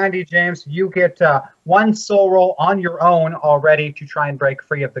next. So Andy James, you get one soul roll on your own already to try and break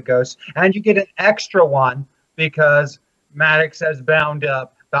free of the ghost, and you get an extra one because Maddox has bound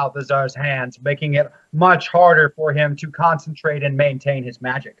up Balthazar's hands, making it much harder for him to concentrate and maintain his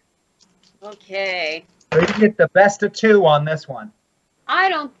magic. Okay. So you get the best of 2 on this one.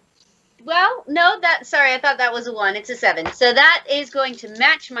 Well, no, sorry, I thought that was a 1. It's a 7. So that is going to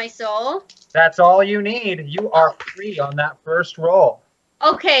match my soul. That's all you need. You are free on that first roll.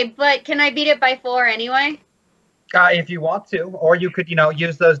 Okay, but can I beat it by 4 anyway? If you want to, or you could,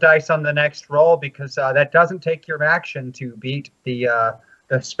 use those dice on the next roll because that doesn't take your action to beat the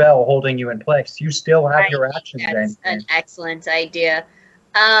spell holding you in place. You still have your action. That's an excellent idea.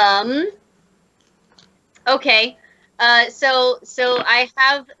 Okay. So I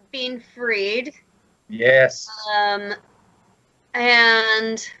have been freed. Yes.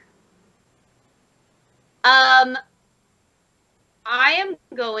 And I am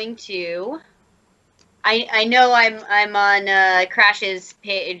going to. I know I'm on Crash's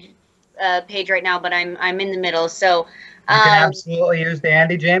page right now, but I'm in the middle. So you can absolutely use the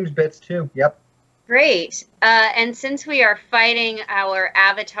Andy James bits too. Yep. Great. And since we are fighting our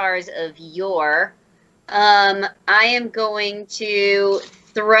avatars of yore, I am going to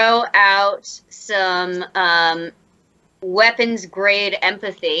throw out some weapons grade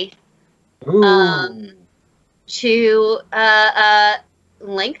empathy to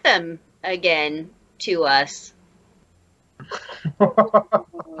link them again to us. Go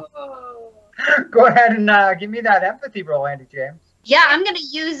ahead and give me that empathy roll, Andy James. Yeah, I'm going to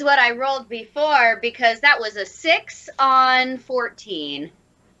use what I rolled before because that was a 6 on 14.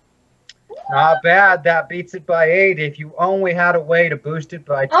 Not bad. That beats it by 8. If you only had a way to boost it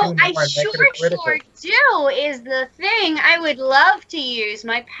by 2 more and make it a critical. Sure do is the thing. I would love to use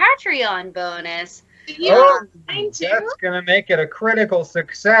my Patreon bonus. That's going to make it a critical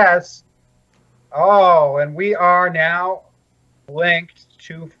success. Oh, and we are now linked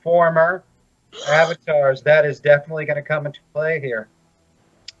to former avatars. That is definitely going to come into play here.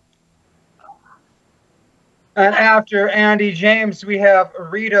 And after Andy James, we have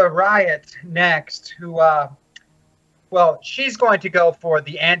Rita Riot next, who, well, she's going to go for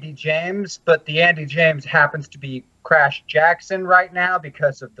the Andy James, but the Andy James happens to be Crash Jackson right now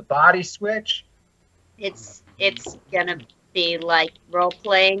because of the body switch. It's gonna be like role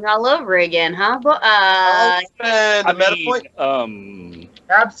playing all over again, huh?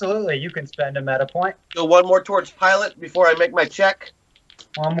 Absolutely, you can spend a meta point. Go one more towards pilot before I make my check.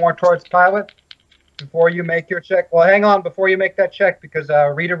 One more towards pilot before you make your check. Well, hang on before you make that check because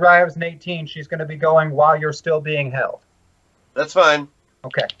Rita arrives in 18. She's going to be going while you're still being held. That's fine.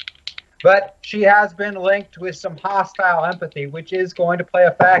 Okay. But she has been linked with some hostile empathy, which is going to play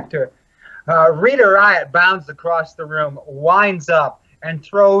a factor. Rita Riot bounds across the room, winds up, and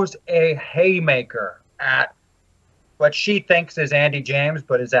throws a haymaker at what she thinks is Andy James,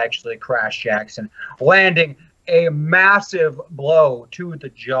 but is actually Crash Jackson, landing a massive blow to the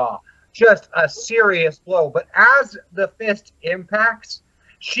jaw. Just a serious blow. But as the fist impacts,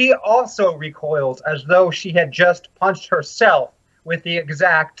 she also recoils as though she had just punched herself with the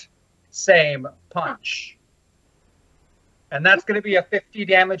exact same punch. And that's going to be a 50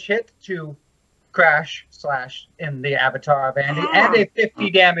 damage hit to Crash / in the avatar of Andy, and a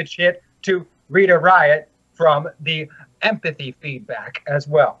 50 damage hit to Rita Riot from the empathy feedback as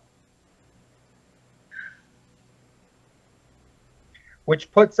well.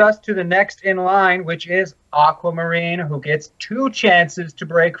 Which puts us to the next in line, which is Aquamarine, who gets 2 chances to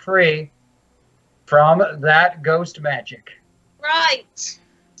break free from that ghost magic. Right.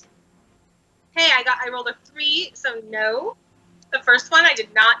 Hey, I rolled a 3, so no. The first one I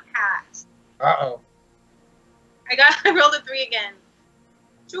did not pass. Uh-oh. I rolled a 3 again.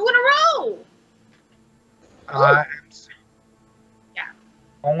 2 in a row. Yeah.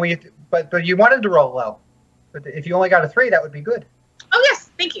 Only, but you wanted to roll low. But if you only got a 3, that would be good. Oh yes,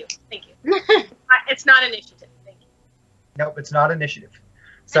 thank you. It's not initiative. Thank you. Nope, it's not initiative.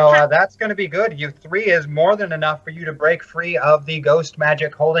 So that's going to be good. 3 is more than enough for you to break free of the ghost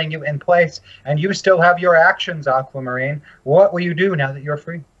magic holding you in place, and you still have your actions, Aquamarine. What will you do now that you're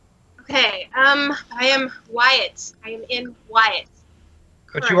free? Okay, I am Wyatt. I am in Wyatt.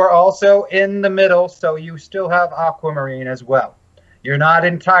 But you are also in the middle, so you still have Aquamarine as well. You're not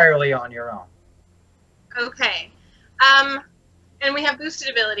entirely on your own. Okay. And we have boosted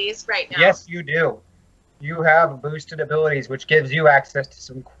abilities right now. Yes, you do. You have boosted abilities, which gives you access to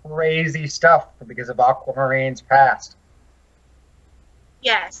some crazy stuff because of Aquamarine's past.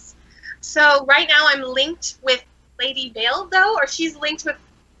 Yes. So right now I'm linked with Lady Vale, though, or she's linked with...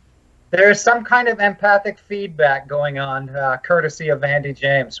 There's some kind of empathic feedback going on, courtesy of Andy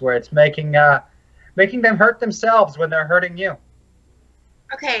James, where it's making them hurt themselves when they're hurting you.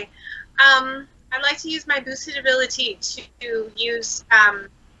 Okay. I'd like to use my boosted ability to use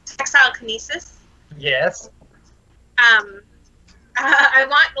textile kinesis. Yes. I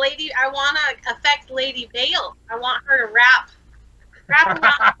want to affect Lady Vale. I want her to wrap around.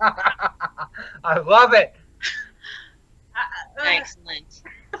 I love it. Excellent.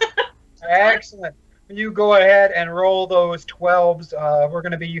 Excellent. You go ahead and roll those 12s. We're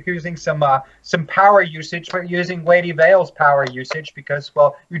going to be using some power usage. We're using Lady Vale's power usage because,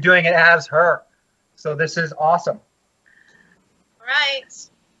 well, you're doing it as her. So this is awesome. All right.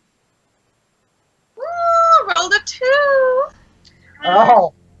 Woo, rolled a 2.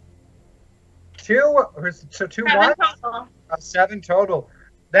 Oh. 2? So 2 7 what? total. 7 total.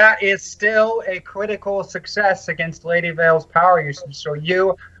 That is still a critical success against Lady Vale's power usage. So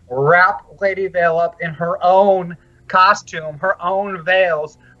you wrap Lady Vale up in her own costume, her own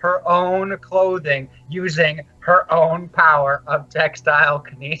veils, her own clothing, using her own power of textile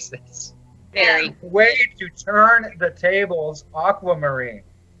kinesis. Very. Way to turn the tables, Aquamarine.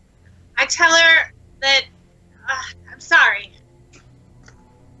 I tell her that I'm sorry.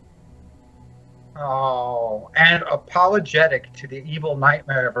 Oh, and apologetic to the evil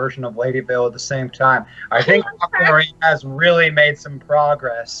nightmare version of Lady Vale at the same time. I think Aquamarine has really made some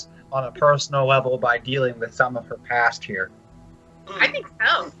progress on a personal level by dealing with some of her past here. I think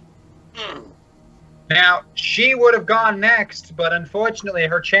so. Now, she would have gone next, but unfortunately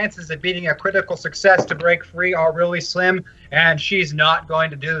her chances of beating a critical success to break free are really slim, and she's not going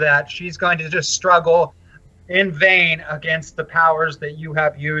to do that. She's going to just struggle in vain against the powers that you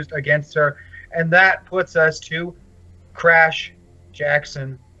have used against her. And that puts us to Crash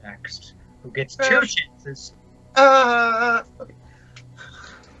Jackson next, who gets 2 chances.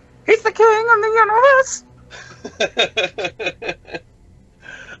 He's the king of the universe.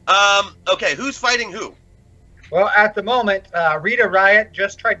 Okay, who's fighting who? Well, at the moment, Rita Riot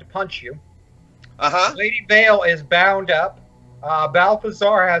just tried to punch you. Uh-huh. Lady Vale is bound up.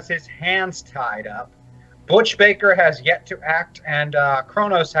 Balthazar has his hands tied up. Butch Baker has yet to act, and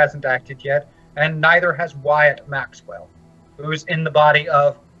Kronos hasn't acted yet. And neither has Wyatt Maxwell, who's in the body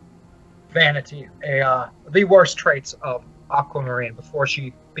of Vanity, the worst traits of Aquamarine before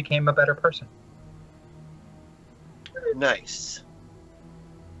she became a better person. Nice.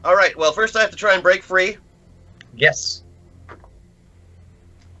 All right, well, first I have to try and break free. Yes.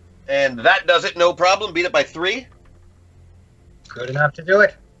 And that does it, no problem. Beat it by 3. Good enough to do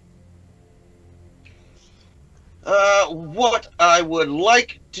it. What I would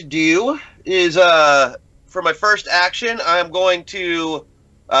like to do is, for my first action, I'm going to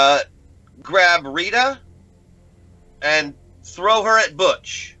grab Rita and throw her at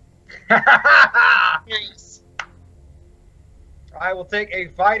Butch. Nice. I will take a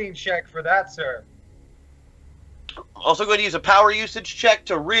fighting check for that, sir. Also going to use a power usage check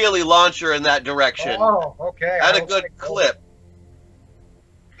to really launch her in that direction. Oh, okay. At a I'll good take clip.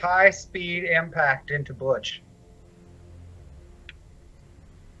 High speed impact into Butch.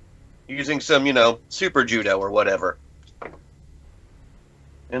 Using some, super judo or whatever.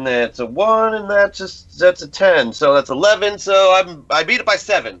 And that's a 1, and that's a 10. So that's 11, so I beat it by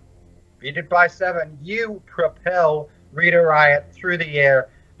 7. Beat it by 7. You propel Rita Riot through the air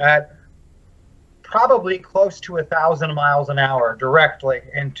at probably close to 1,000 miles an hour directly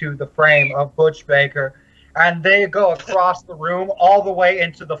into the frame of Butch Baker. And they go across the room all the way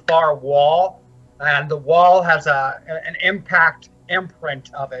into the far wall. And the wall has an impact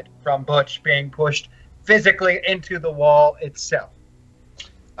imprint of it from Butch being pushed physically into the wall itself.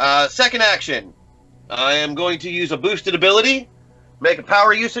 Second action. I am going to use a boosted ability. Make a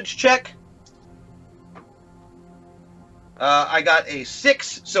power usage check. I got a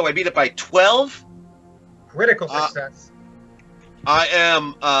 6, so I beat it by 12. Critical success. I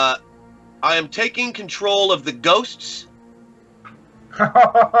am taking control of the ghosts.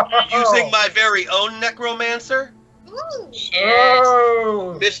 Using my very own necromancer.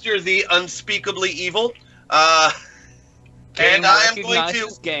 Oh. Mr. the Unspeakably Evil. Game And I am going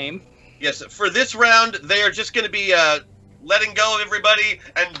recognizes to... game. Yes, for this round, they are just going to be letting go of everybody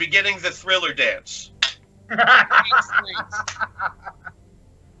and beginning the Thriller dance. Excellent.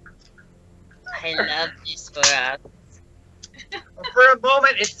 I love this for us. For a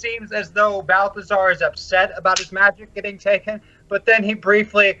moment, it seems as though Balthazar is upset about his magic getting taken, but then he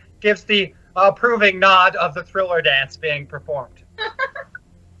briefly gives the approving nod of the Thriller dance being performed.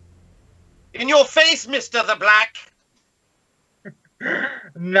 In your face, Mr. the Black!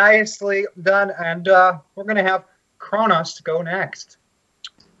 Nicely done, and we're going to have Kronos go next.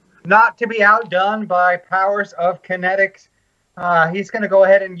 Not to be outdone by powers of kinetics, he's going to go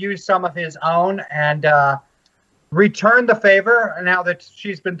ahead and use some of his own and return the favor. Now that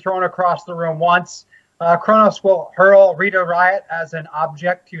she's been thrown across the room once, Kronos will hurl Rita Riot as an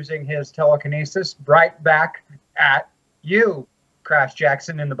object using his telekinesis right back at you, Crash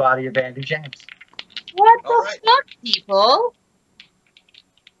Jackson, in the body of Andy James. What the fuck, people?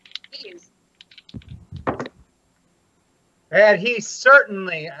 Please. And he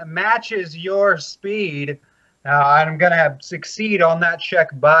certainly matches your speed. I'm going to succeed on that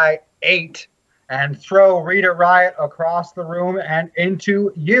check by 8 and throw Rita Riot across the room and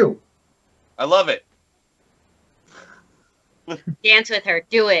into you. I love it. Dance with her.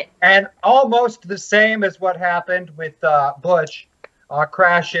 Do it. And almost the same as what happened with Butch,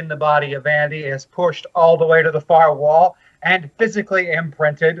 Crash in the body of Andy is pushed all the way to the far wall and physically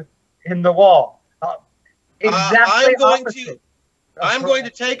imprinted in the wall. Exactly I'm going to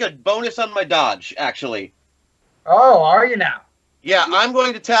take a bonus on my dodge, actually. Oh, are you now? Yeah, I'm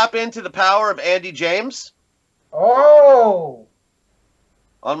going to tap into the power of Andy James. Oh!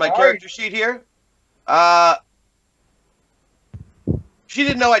 On my character sheet here. She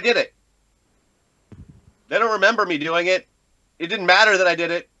didn't know I did it. They don't remember me doing it. It didn't matter that I did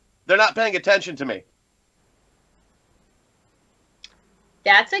it. They're not paying attention to me.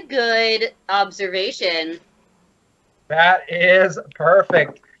 That's a good observation. That is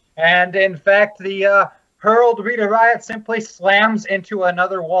perfect. And in fact, the hurled Rita Riot simply slams into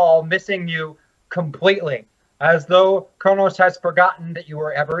another wall, missing you completely, as though Kronos has forgotten that you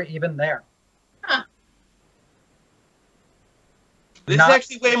were ever even there. Huh. This is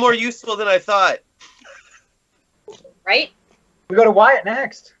actually way more useful than I thought. Right? We go to Wyatt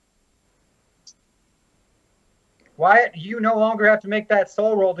next. Wyatt, you no longer have to make that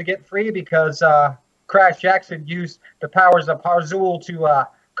soul roll to get free because Crash Jackson used the powers of Harzul to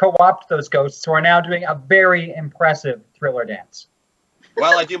co-opt those ghosts, who are now doing a very impressive Thriller dance.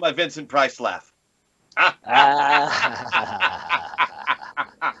 While I do my Vincent Price laugh.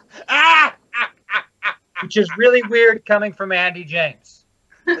 Which is really weird coming from Andy James.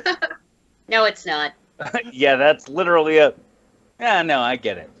 No, it's not. Yeah, that's literally a... Yeah, no, I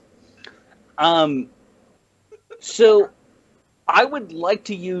get it. So, I would like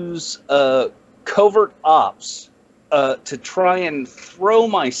to use covert ops to try and throw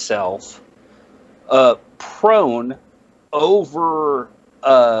myself prone over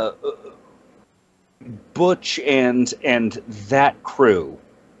Butch and that crew.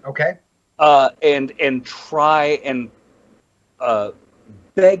 Okay. And try and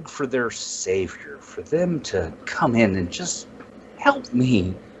beg for their savior, for them to come in and just help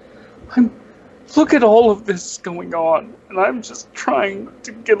me. Look at all of this going on, and I'm just trying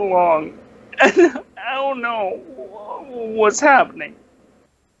to get along. And I don't know what's happening.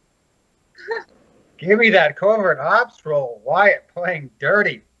 Give me that covert ops roll. Wyatt playing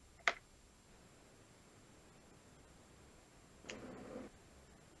dirty.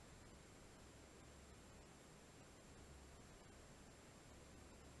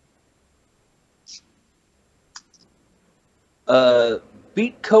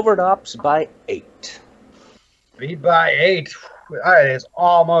 beat Covert Ops by 8. Beat by 8. That is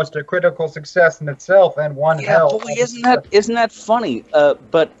almost a critical success in itself, and one hell. Boy, isn't that funny?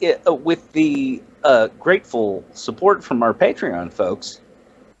 But with the grateful support from our Patreon folks,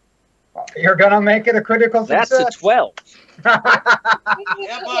 you're gonna make it a critical success. That's a 12.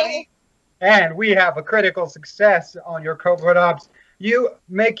 Yeah, buddy. And we have a critical success on your Covert Ops. You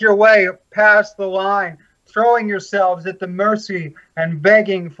make your way past the line, throwing yourselves at the mercy and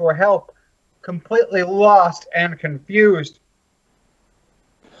begging for help, completely lost and confused.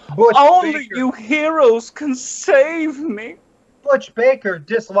 Butch Only Baker, you heroes can save me. Butch Baker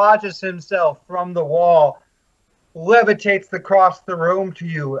dislodges himself from the wall, levitates across the room to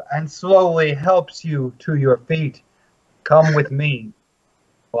you, and slowly helps you to your feet. Come with me,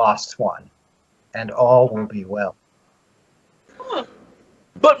 lost one, and all will be well.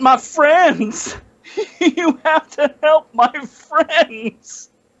 But my friends, you have to help my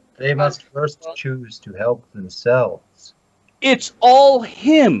friends. They must first choose to help themselves. It's all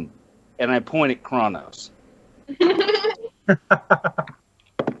him. And I point at Kronos.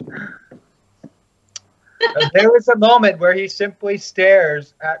 There is a moment where he simply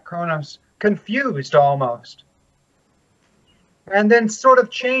stares at Kronos, confused almost. And then sort of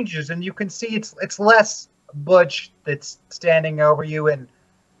changes, and you can see it's less Butch that's standing over you and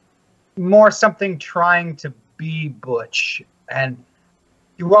more something trying to be Butch. And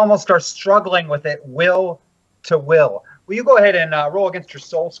you almost are struggling with it will to will. Will you go ahead and roll against your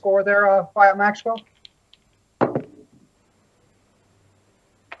soul score there, Wyatt Maxwell?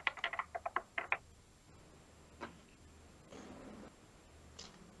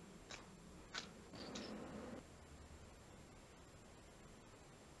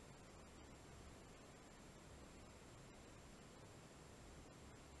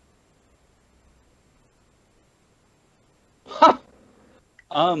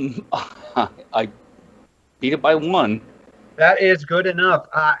 I beat it by 1. That is good enough.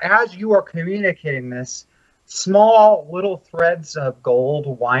 As you are communicating this, small little threads of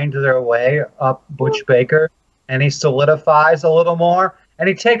gold wind their way up Butch Baker, and he solidifies a little more, and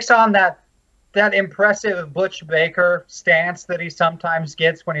he takes on that impressive Butch Baker stance that he sometimes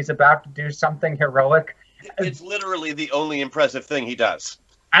gets when he's about to do something heroic. It's literally the only impressive thing he does.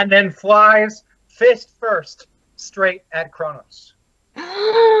 And then flies fist first straight at Kronos.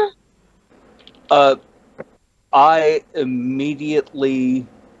 I immediately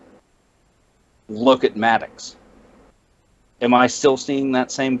look at Maddox. Am I still seeing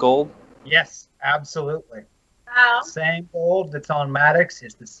that same gold? Yes, absolutely. Wow. Same gold that's on Maddox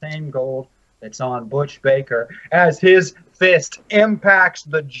is the same gold that's on Butch Baker as his fist impacts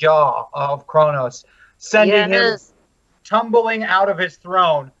the jaw of Kronos, sending him tumbling out of his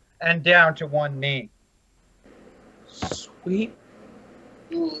throne and down to one knee. Sweet.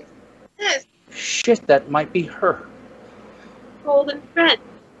 Yes. Shit, that might be her. Golden thread.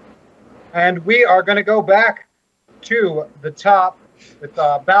 And we are going to go back to the top with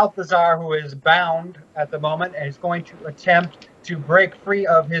Balthazar, who is bound at the moment and is going to attempt to break free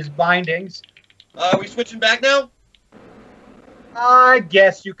of his bindings. Are we switching back now? I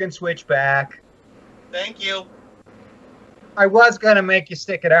guess you can switch back. Thank you. I was going to make you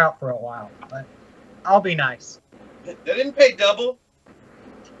stick it out for a while, but I'll be nice. They didn't pay double.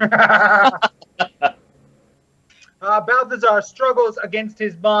 Balthazar struggles against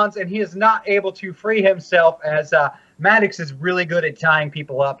his bonds, and he is not able to free himself as Maddox is really good at tying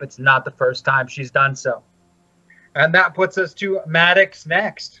people up. It's not the first time she's done so. And that puts us to Maddox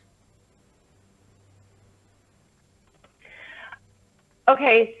next.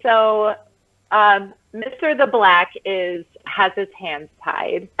 Okay, so Mr. the Black has his hands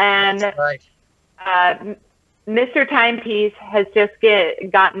tied, and Mr. Timepiece has just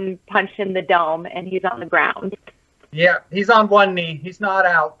gotten punched in the dome, and he's on the ground. Yeah, he's on one knee. He's not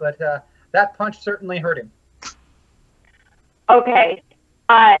out, but that punch certainly hurt him. Okay,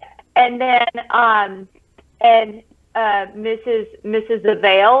 and then Mrs.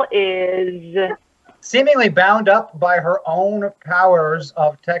 Avail is seemingly bound up by her own powers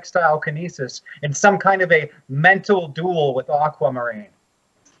of textile kinesis in some kind of a mental duel with Aquamarine.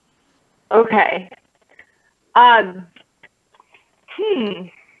 Okay.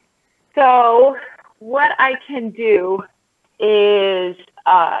 So what I can do is,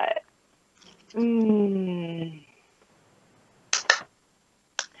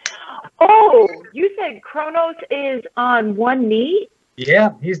 Oh, you said Kronos is on one knee?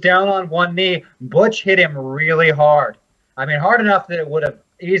 Yeah, he's down on one knee. Butch hit him really hard. I mean, hard enough that it would have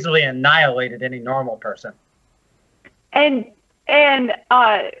easily annihilated any normal person. And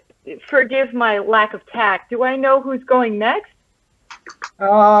forgive my lack of tact. Do I know who's going next?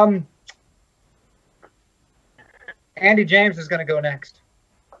 Andy James is going to go next.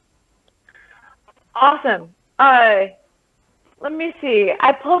 Awesome. Let me see.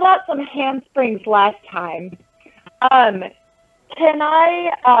 I pulled out some handsprings last time. Can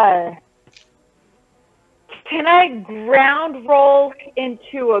I ground roll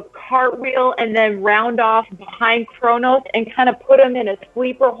into a cartwheel and then round off behind Kronos and kind of put him in a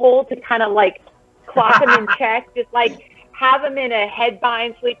sleeper hold to kind of like clock him in check? Just like have him in a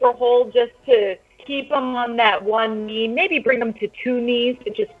headbind sleeper hold just to keep him on that one knee. Maybe bring him to 2 knees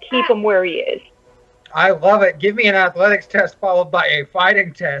to just keep him where he is. I love it. Give me an athletics test followed by a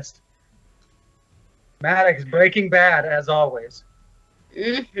fighting test. Maddox, Breaking Bad, as always.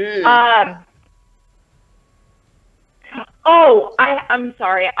 Mm-hmm. I'm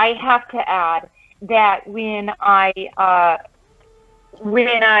sorry. I have to add that when I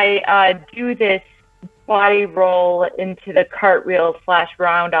do this body roll into the cartwheel /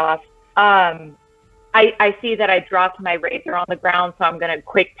 round off, I see that I dropped my razor on the ground, so I'm going to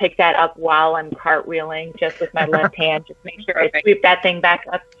quick pick that up while I'm cartwheeling, just with my left hand. Just make sure I sweep that thing back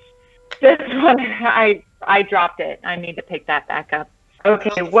up. Just when I dropped it. I need to pick that back up.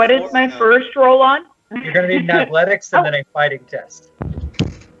 Okay, what is my first roll on? You're going to need an athletics and then a fighting test.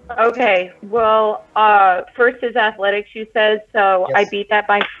 Okay, well, first is athletics, you said, so Yes. I beat that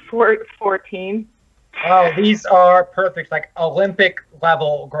by 14. Oh, these are perfect, like Olympic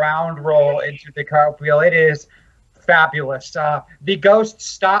level ground roll into the cartwheel. It is fabulous. The ghosts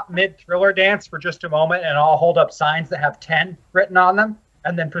stop mid thriller dance for just a moment, and I'll hold up signs that have 10 written on them,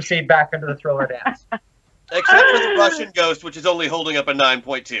 and then proceed back into the thriller dance. Except for the Russian ghost, which is only holding up a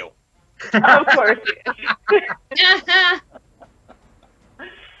 9.2. Of course.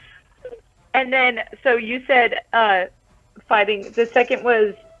 And then, so you said fighting. The second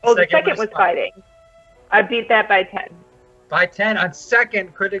was, the second was fighting. I beat that by 10. By 10, on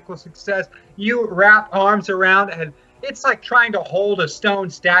second critical success, you wrap arms around, and it's like trying to hold a stone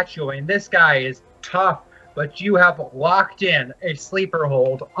statue. And this guy is tough, but you have locked in a sleeper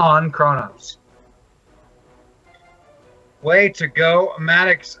hold on Kronos. Way to go,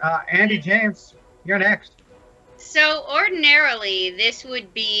 Maddox. Andy James, you're next. So ordinarily, this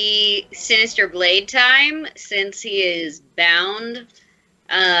would be Sinister Blade time, since he is bound.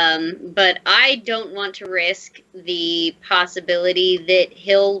 But I don't want to risk the possibility that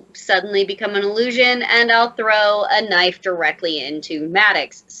he'll suddenly become an illusion, and I'll throw a knife directly into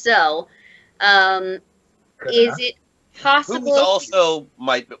Maddox. So, is it possible? Who also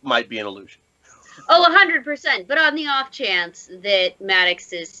might be an illusion. Oh, 100%. But on the off chance that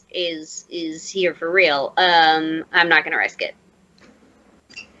Maddox is here for real, I'm not going to risk it.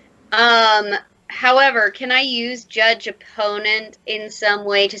 However, can I use Judge Opponent in some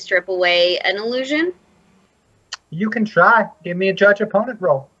way to strip away an illusion? You can try. Give me a Judge Opponent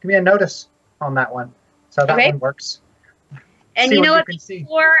roll. Give me a notice on that one. So that one works. And See you know what what? you can see.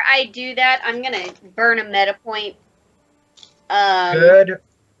 Before I do that, I'm going to burn a meta point.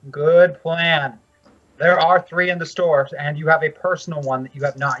 Good plan. There are 3 in the store, and you have a personal one that you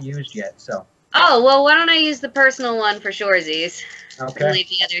have not used yet. So. Oh, well, why don't I use the personal one for Shoresies? Okay. And leave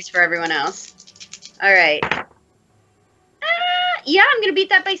the others for everyone else. All right. Yeah, I'm going to beat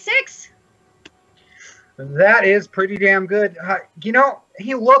that by 6. That is pretty damn good. You know,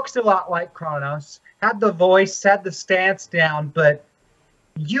 he looks a lot like Kronos. Had the voice, had the stance down, but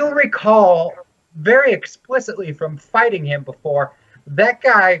you recall very explicitly from fighting him before, that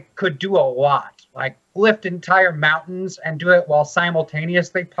guy could do a lot. Like lift entire mountains and do it while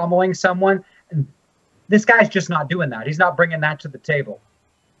simultaneously pummeling someone. And this guy's just not doing that. He's not bringing that to the table.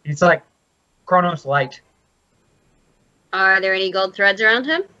 He's like Kronos light. Are there any gold threads around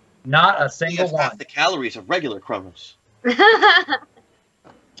him? Not a He single has one. half the calories of regular Kronos.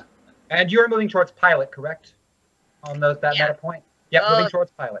 And you're moving towards pilot, correct? On that meta point? Yep, moving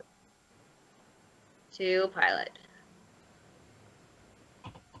towards pilot. To pilot.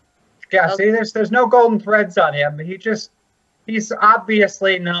 Yeah, see, there's no golden threads on him. He's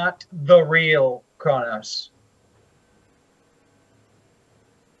obviously not the real Kronos.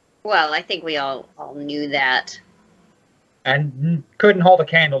 Well, I think we all knew that. And couldn't hold a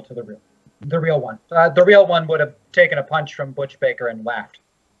candle to the real one. The real one would have taken a punch from Butch Baker and laughed.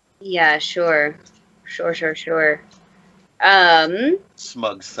 Yeah, sure. Sure.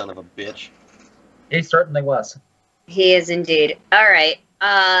 Smug son of a bitch. He certainly was. He is indeed. All right.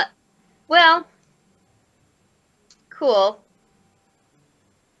 Well, cool.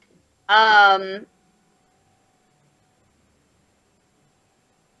 You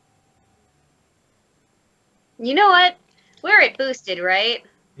know what? We're at boosted, right?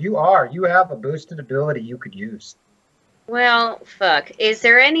 You are. You have a boosted ability you could use. Well, fuck. Is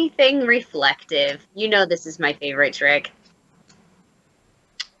there anything reflective? You know this is my favorite trick.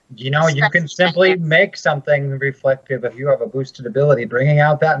 You know, you can simply make something reflective if you have a boosted ability. Bringing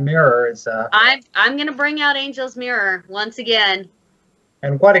out that mirror is. I'm gonna bring out Angel's mirror once again.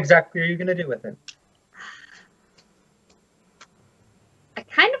 And what exactly are you gonna do with it? I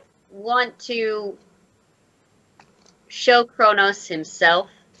kind of want to show Kronos himself.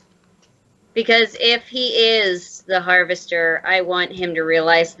 Because if he is the harvester, I want him to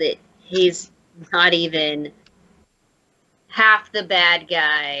realize that he's not even half the bad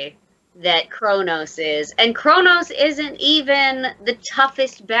guy that Kronos is. And Kronos isn't even the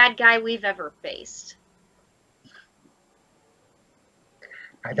toughest bad guy we've ever faced.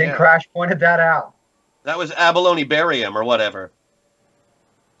 I think Crash pointed that out. That was Abalone Barium or whatever.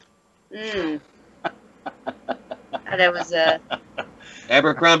 That was a...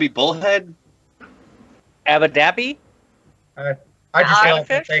 Abercrombie Bullhead? Abadappy? I just love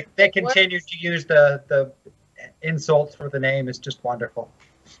that they continue to use the insults for the name. Is just wonderful.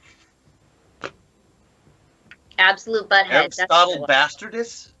 Absolute butthead. Aristotle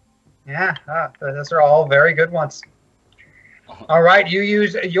Bastardus? Yeah, those are all very good ones. All right, you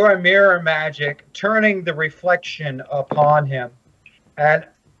use your mirror magic, turning the reflection upon him. And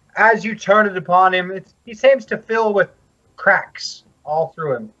as you turn it upon him, he seems to fill with cracks all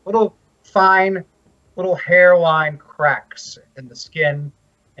through him. Little fine, little hairline cracks in the skin,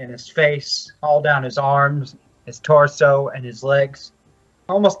 in his face, all down his arms, his torso, and his legs.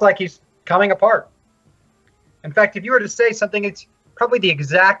 Almost like he's coming apart. In fact, if you were to say something, it's probably the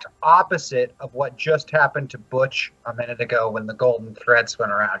exact opposite of what just happened to Butch a minute ago when the golden threads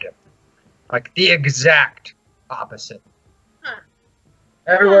went around him. Like the exact opposite.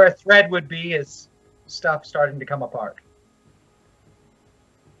 Everywhere a thread would be is stuff starting to come apart.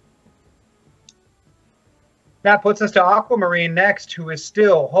 That puts us to Aquamarine next, who is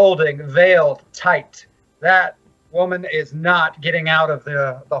still holding Veiled tight. That woman is not getting out of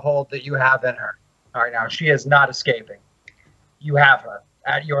the hold that you have in her. All right, now she is not escaping. You have her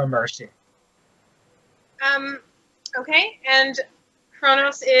at your mercy. Okay, and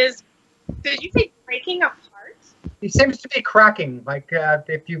Kronos is, did you say breaking apart? He seems to be cracking, like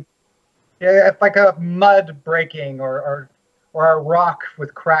if like a mud breaking or a rock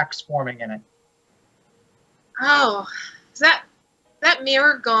with cracks forming in it. Oh, is that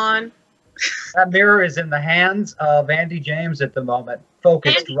mirror gone? That mirror is in the hands of Andy James at the moment,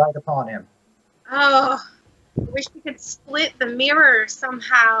 focused right upon him. Oh, I wish we could split the mirror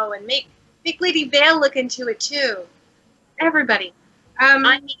somehow and make Lady Vale look into it too. Everybody. I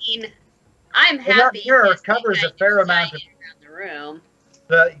mean, I'm happy. That mirror covers a fair amount of the room.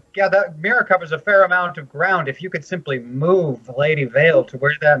 That mirror covers a fair amount of ground. If you could simply move Lady Vale to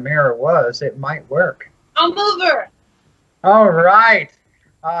where that mirror was, it might work. I'll move her. All right.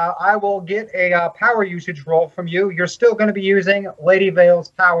 I will get a power usage roll from you. You're still going to be using Lady Vale's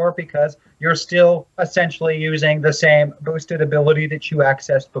power because you're still essentially using the same boosted ability that you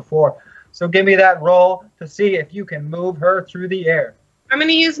accessed before. So give me that roll to see if you can move her through the air. I'm going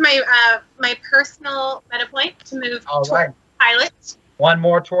to use my my personal meta point to move towards Pilot. One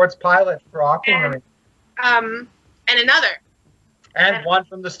more towards Pilot for Aquamarine. And another. And one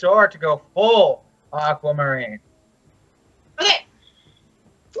from the store to go full Aquamarine. Okay.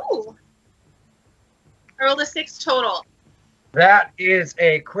 Ooh. I rolled a 6 total. That is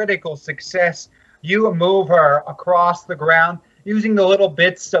a critical success. You move her across the ground using the little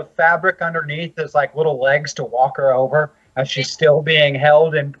bits of fabric underneath as like little legs to walk her over as she's still being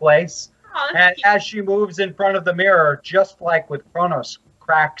held in place. And as she moves in front of the mirror, just like with Kronos,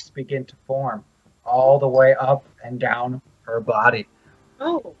 cracks begin to form all the way up and down her body.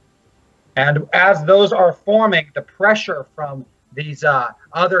 Oh. And as those are forming, the pressure from these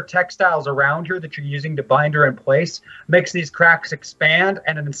other textiles around her that you're using to bind her in place makes these cracks expand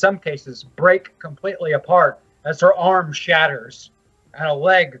and in some cases break completely apart as her arm shatters and a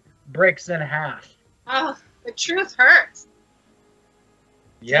leg breaks in half. Oh, the truth hurts.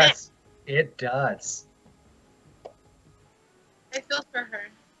 Yes, it does. I feel for her,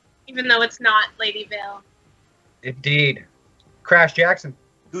 even though it's not Lady Vale. Indeed. Crash Jackson.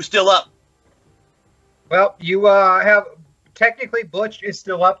 Who's still up? Well, you have... Technically, Butch is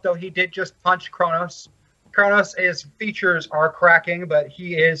still up, though he did just punch Kronos. Kronos' features are cracking, but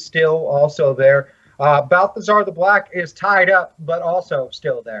he is still also there. Balthazar the Black is tied up, but also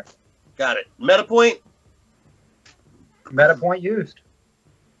still there. Got it. Meta point? Meta point used.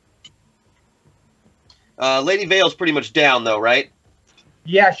 Lady Vale's pretty much down, though, right?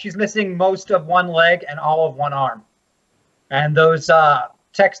 Yeah, she's missing most of one leg and all of one arm. And those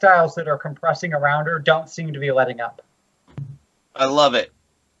textiles that are compressing around her don't seem to be letting up. I love it.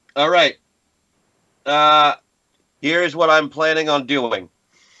 All right. Here's what I'm planning on doing.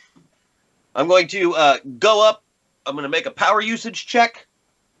 I'm going to go up. I'm going to make a power usage check.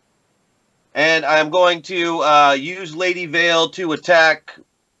 And I'm going to use Lady Vale to attack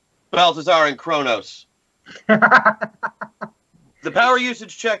Balthazar and Kronos. The power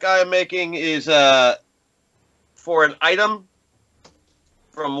usage check I am making is for an item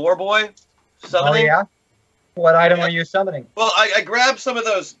from Warboy. Summoning. Oh, yeah? What item are you summoning? Well, I grabbed some of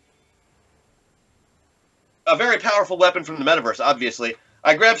those. A very powerful weapon from the metaverse, obviously.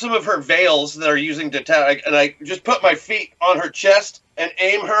 I grabbed some of her veils that are using to attack, and I just put my feet on her chest and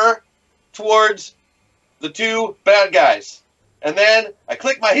aim her towards the two bad guys. And then I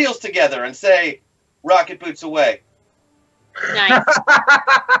click my heels together and say, "Rocket boots away." Nice.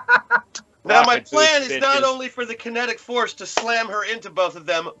 Now, my Rocket plan boots, is not bitches. only for the kinetic force to slam her into both of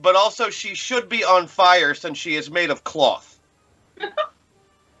them, but also she should be on fire since she is made of cloth.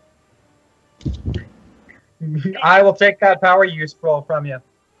 I will take that power use roll from you.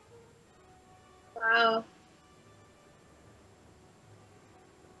 Wow.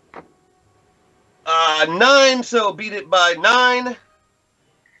 9, so beat it by 9.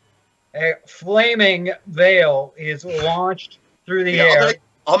 A flaming veil is launched through the Yeah, air.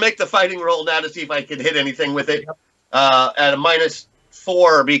 I'll make the fighting roll now to see if I can hit anything with it. At a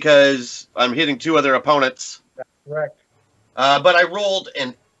 -4 because I'm hitting 2 other opponents. That's correct. But I rolled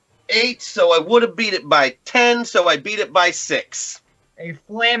an 8, so I would have beat it by 10, so I beat it by 6. A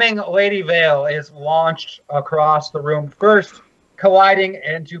flaming Lady Vale is launched across the room, first colliding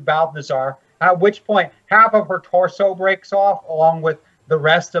into Balthazar, at which point half of her torso breaks off along with the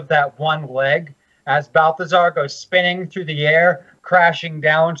rest of that one leg as Balthazar goes spinning through the air, crashing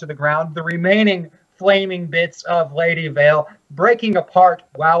down to the ground. The remaining flaming bits of Lady Vale breaking apart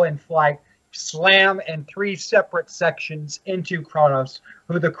while in flight, slam in 3 separate sections into Kronos,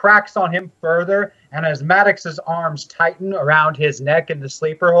 who the cracks on him further, and as Maddox's arms tighten around his neck in the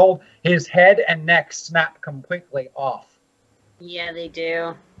sleeper hold, his head and neck snap completely off. Yeah, they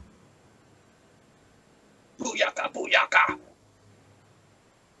do. Booyaka, booyaka.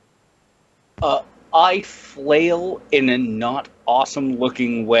 I flail in a not awesome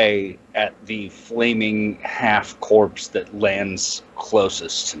looking way at the flaming half corpse that lands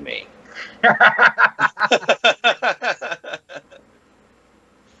closest to me.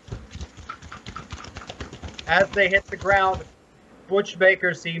 As they hit the ground, Butch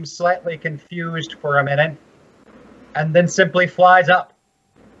Baker seems slightly confused for a minute, and then simply flies up,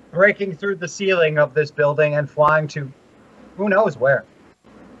 breaking through the ceiling of this building and flying to who knows where.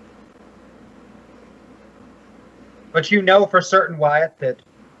 But you know for certain, Wyatt, that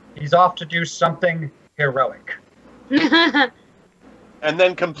he's off to do something heroic. And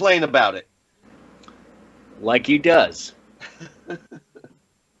then complain about it. Like he does.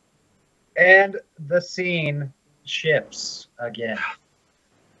 And the scene shifts again.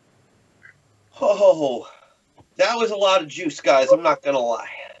 Oh, that was a lot of juice, guys. I'm not going to lie.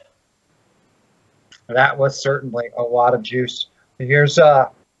 That was certainly a lot of juice. Here's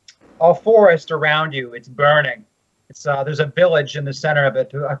a forest around you. It's burning. It's there's a village in the center of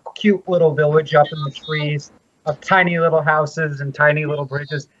it, a cute little village up in the trees of tiny little houses and tiny little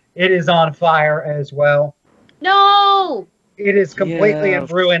bridges. It is on fire as well. No! It is completely in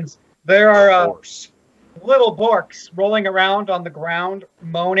ruins. There are little borks rolling around on the ground,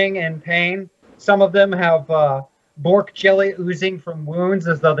 moaning in pain. Some of them have bork jelly oozing from wounds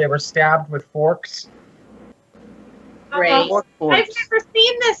as though they were stabbed with forks. Great. I've never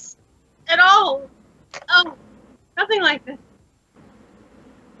seen this at all. Oh, nothing like this.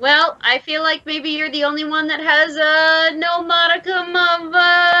 Well, I feel like maybe you're the only one that has no modicum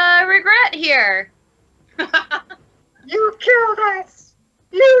of regret here. You killed us!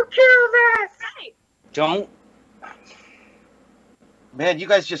 You killed us! Don't. Man, you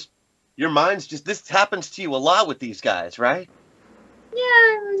guys just, your minds just, this happens to you a lot with these guys, right? Yeah,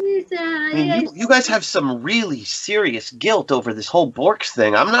 I mean, you guys have some really serious guilt over this whole Borks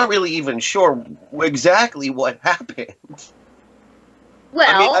thing. I'm not really even sure exactly what happened. Well,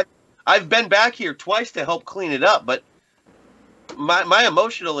 I mean, I've been back here twice to help clean it up, but my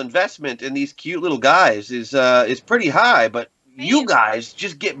emotional investment in these cute little guys is pretty high. But you guys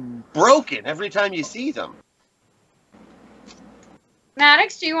just get broken every time you see them.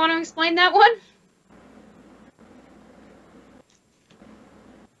 Maddox, do you want to explain that one?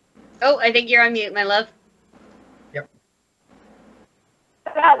 Oh, I think you're on mute, my love.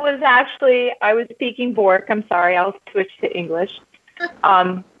 That was actually, I was speaking Bork. I'm sorry, I'll switch to English.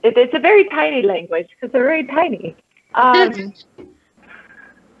 It's a very tiny language because they're very tiny.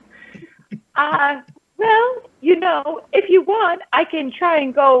 Well, if you want, I can try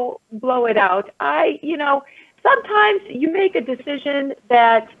and go blow it out. Sometimes you make a decision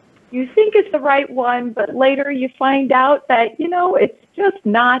that you think is the right one, but later you find out that, it's just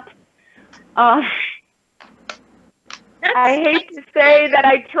not. I hate to say that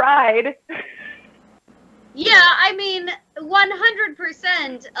I tried. Yeah, I mean,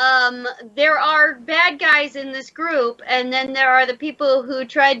 100%. There are bad guys in this group, and then there are the people who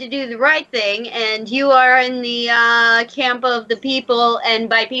tried to do the right thing, and you are in the camp of the people, and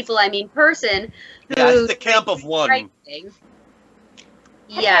by people I mean person. Yeah, it's the camp of one. Right thing.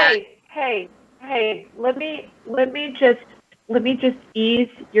 Yeah. Hey, let me just ease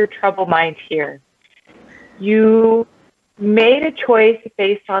your troubled mind here. You made a choice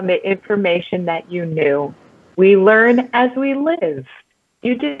based on the information that you knew. We learn as we live.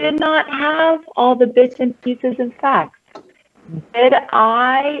 You did not have all the bits and pieces and facts. Did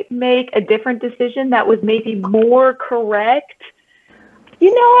I make a different decision that was maybe more correct?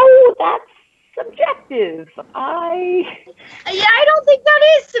 That's subjective. I don't think that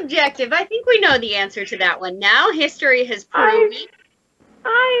is subjective. I think we know the answer to that one now. History has proven.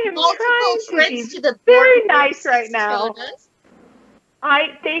 I am multiple trips to the very nice right now.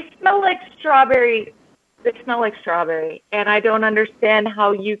 They smell like strawberry. They smell like strawberry, and I don't understand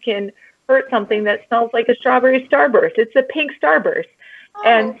how you can hurt something that smells like a strawberry starburst. It's a pink starburst,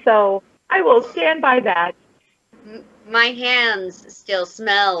 and so I will stand by that. My hands still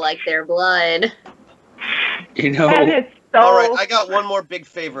smell like their blood. That is so... All right, I got one more big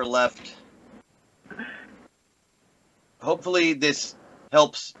favor left. Hopefully this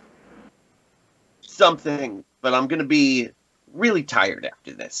helps something, but I'm going to be really tired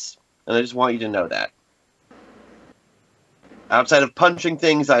after this. And I just want you to know that. Outside of punching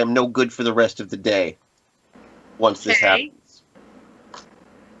things, I am no good for the rest of the day once this happens.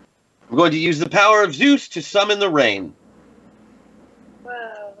 I'm going to use the power of Zeus to summon the rain.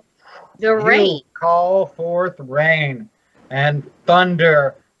 Whoa. The rain. You call forth rain and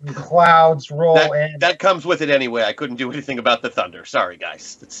thunder and clouds roll in. That comes with it anyway. I couldn't do anything about the thunder. Sorry,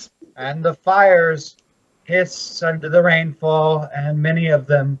 guys. And the fires hiss under the rainfall, and many of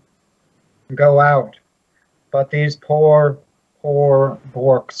them go out. But these poor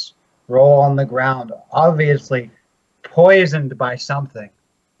Borks roll on the ground, obviously poisoned by something.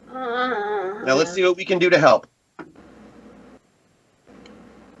 Now let's see what we can do to help.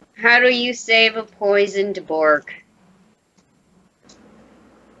 How do you save a poisoned Bork?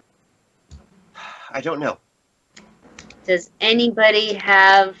 I don't know. Does anybody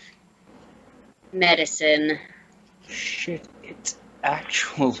have medicine? Shit, it's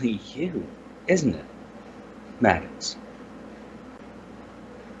actually you, isn't it, Maddox?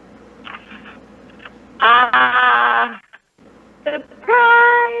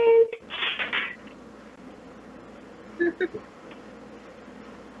 Surprise!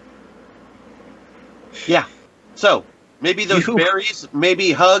 Yeah. So, maybe those berries,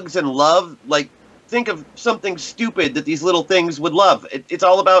 maybe hugs and love. Like, think of something stupid that these little things would love. It's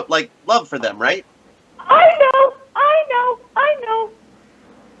all about, like, love for them, right? I know.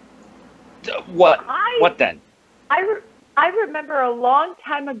 What? What then? I remember a long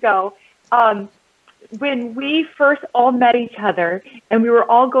time ago, when we first all met each other and we were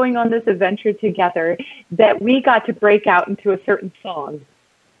all going on this adventure together, that we got to break out into a certain song.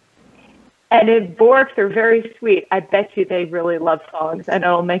 And if Borks are very sweet, I bet you they really love songs and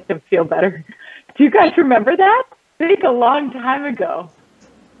it'll make them feel better. Do you guys remember that? I think a long time ago.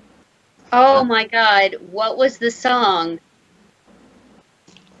 Oh my God, what was the song?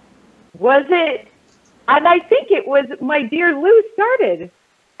 Was it? And I think it was My Dear Lou started.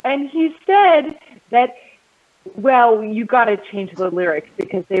 And he said that, well, you got to change the lyrics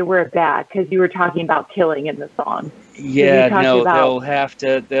because they were bad, because you were talking about killing in the song. Yeah, no, they'll have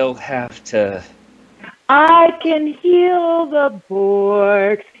to. I can heal the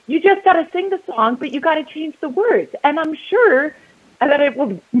Borks. You just got to sing the song, but you got to change the words. And I'm sure that it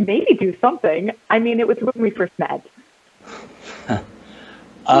will maybe do something. I mean, it was when we first met.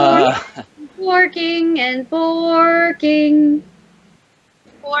 Borking and borking.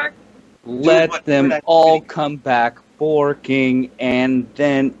 Bork. Let them all come back borking, and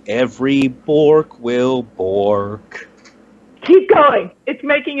then every Bork will bork. Keep going. It's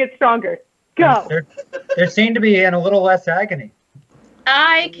making it stronger. Go. There seem to be in a little less agony.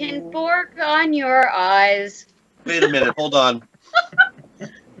 I can bork on your eyes. Wait a minute, hold on.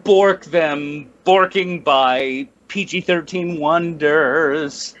 Bork them, borking by PG-13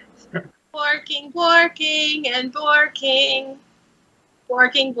 wonders. Borking, borking, and borking.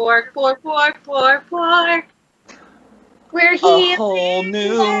 Borking, bork, bork, bork, bork, bork. We're A whole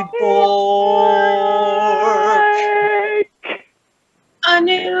new Bork.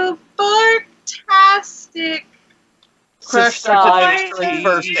 starts administering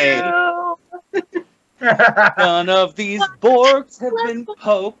first aid. None of these Borgs have been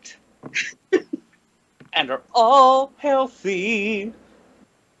poked and are all healthy.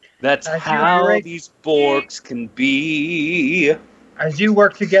 That's As you how break- these Borgs can be. As you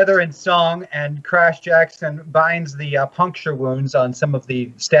work together in song, and Crash Jackson binds the puncture wounds on some of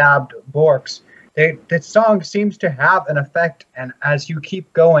the stabbed Borks, the song seems to have an effect, and as you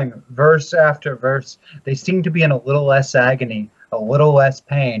keep going, verse after verse, they seem to be in a little less agony, a little less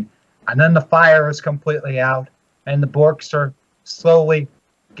pain, and then the fire is completely out, and the Borks are slowly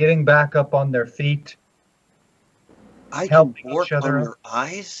getting back up on their feet. I helping can work each other on up. your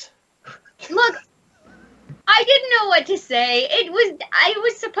eyes? Look, I didn't know what to say. I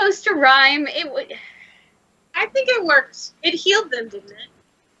was supposed to rhyme. I think it worked. It healed them, didn't it?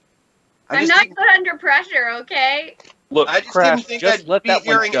 I'm not good under pressure, okay? Look, I just Crash, didn't think just I'd let be that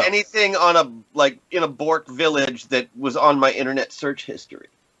one hearing go. anything on in a Bork village that was on my internet search history.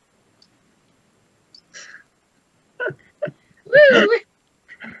 Woo!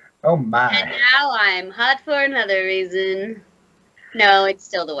 Oh my. And now I'm hot for another reason. No, it's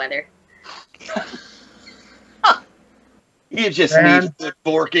still the weather. You just And- need the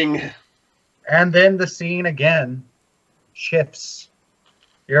borking. And then the scene again shifts.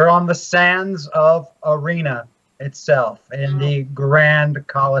 You're on the sands of Arena itself in the Grand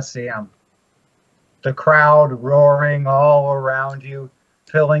Coliseum. The crowd roaring all around you,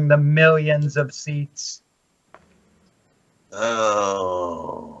 filling the millions of seats.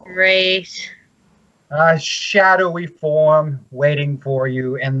 Oh. Great. A shadowy form waiting for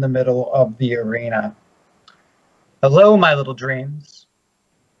you in the middle of the arena. Hello, my little dreams.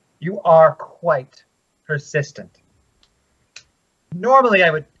 You are quite persistent. Normally, I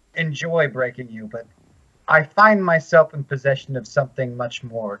would enjoy breaking you, but I find myself in possession of something much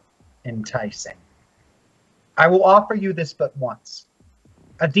more enticing. I will offer you this but once.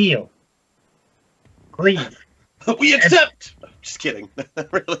 A deal. Leave. We accept. Just kidding.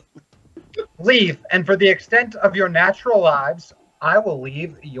 Really. Leave, and for the extent of your natural lives, I will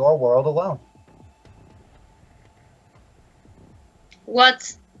leave your world alone.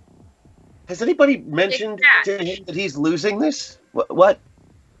 What's... Has anybody mentioned to him that he's losing this? What?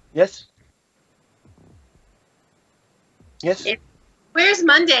 Yes? Yes? Where's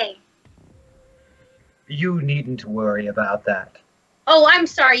Monday? You needn't worry about that. Oh, I'm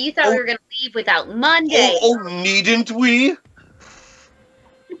sorry. You thought we were going to leave without Monday. Oh, needn't we?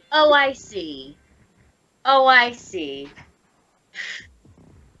 Oh, I see. Oh, I see.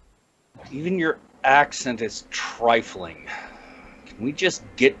 Even your accent is trifling. Can we just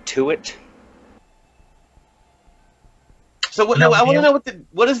get to it? So what? No I want to deal. know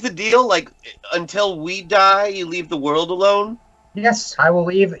what is the deal? Like, until we die, you leave the world alone? Yes, I will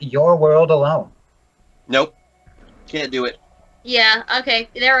leave your world alone. Nope, can't do it. Yeah, okay.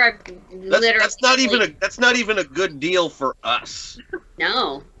 There are literally... That's not even a good deal for us.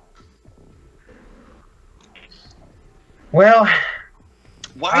 No. Well,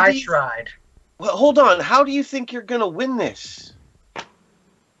 Why I do you, tried. Well, hold on. How do you think you're gonna win this?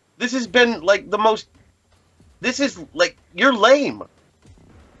 This has been like the most. This is like you're lame.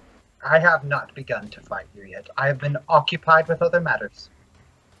 I have not begun to fight you yet. I have been occupied with other matters.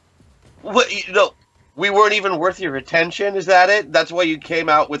 What? We weren't even worth your attention. Is that it? That's why you came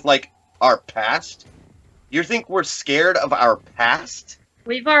out with like our past. You think we're scared of our past?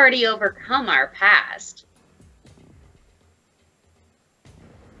 We've already overcome our past.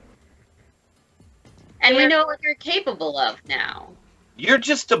 And we know what you're capable of now. You're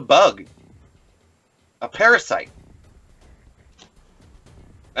just a bug. A parasite.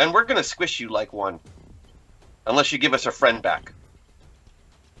 And we're gonna squish you like one. Unless you give us our friend back.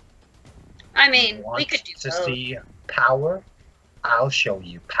 I mean, we Want could do to both. see power? I'll show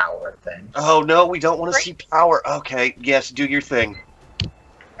you power then. Oh no, we don't want to see power. Okay, yes, do your thing.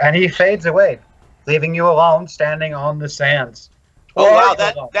 And he fades away, leaving you alone, standing on the sands. Oh Or wow, are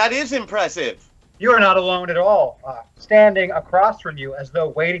you alone? that is impressive. You are not alone at all. Standing across from you as though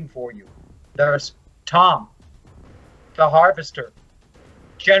waiting for you. There's Tom, the Harvester,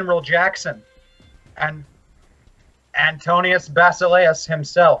 General Jackson, and Antonius Basileus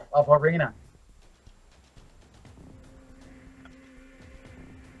himself of Arena.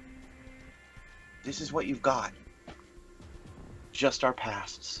 This is what you've got. Just our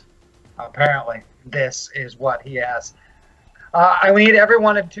pasts. Apparently, this is what he has. I need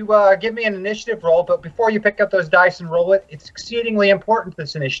everyone to give me an initiative roll, but before you pick up those dice and roll it, it's exceedingly important,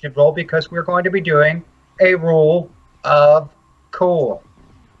 this initiative roll, because we're going to be doing a rule of cool.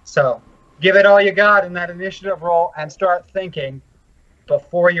 So, give it all you got in that initiative roll and start thinking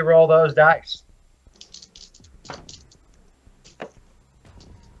before you roll those dice.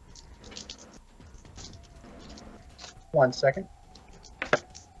 1 second.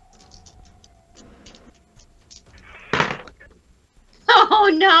 Oh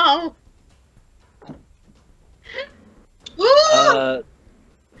no! Ooh!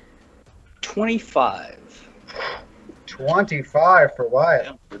 25. 25 for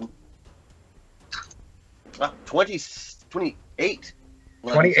Wyatt. 28.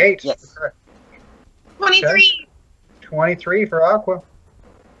 28. Yes. 23. Okay. 23 for Aqua.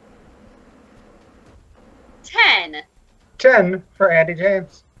 10. 10 for Andy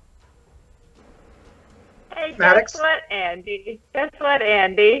James. Hey, Maddox? guess what, Andy? Guess what,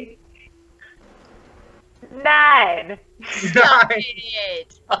 Andy? 9. Stop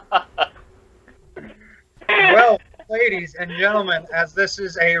it. Well, ladies and gentlemen, as this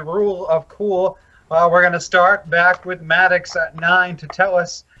is a rule of cool, we're going to start back with Maddox at 9 to tell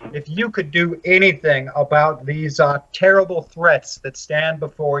us if you could do anything about these terrible threats that stand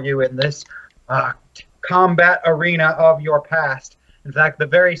before you in this combat arena of your past. In fact, the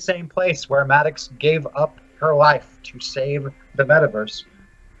very same place where Maddox gave up her life to save the metaverse.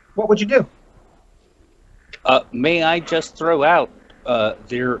 What would you do? May I just throw out,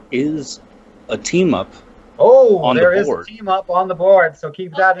 there is a team up Oh, there the is a board. team up on the board, so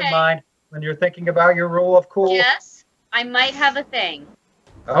keep that in mind when you're thinking about your rule of cool. Yes, I might have a thing.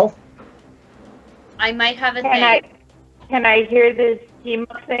 Oh, I might have a thing. Can I hear this team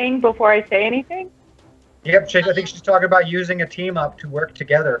up thing before I say anything? yep. I think she's talking about using a team up to work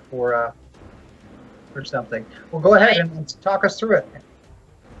together for something. Well, go ahead and talk us through it.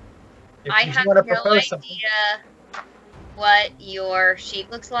 If I you have want no to propose something. idea what your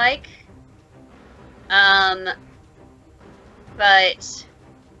sheet looks like. But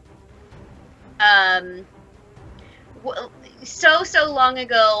so long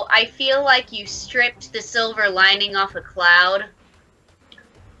ago, I feel like you stripped the silver lining off a cloud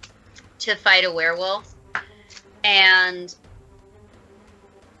to fight a werewolf. And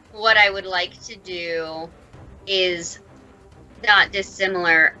what I would like to do is not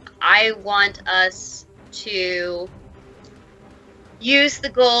dissimilar. I want us to use the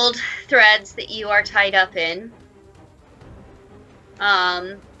gold threads that you are tied up in,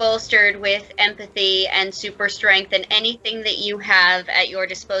 bolstered with empathy and super strength and anything that you have at your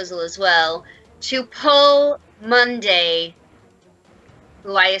disposal as well, to pull Monday,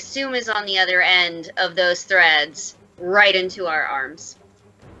 who I assume is on the other end of those threads, right into our arms.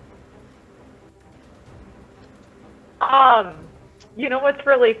 You know what's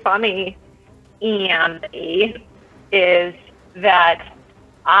really funny, Andy, is that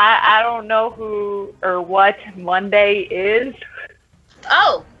I don't know who or what Monday is.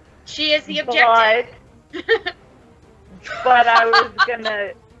 Oh, she is the objective. But I was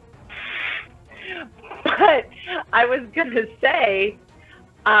gonna, say,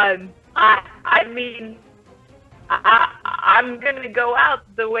 I'm gonna go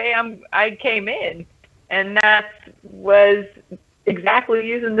out the way I came in, and that was exactly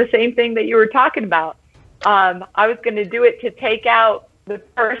using the same thing that you were talking about. I was gonna do it to take out the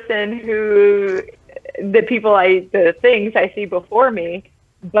person the things I see before me.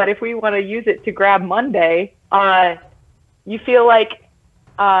 But if we want to use it to grab Monday, you feel like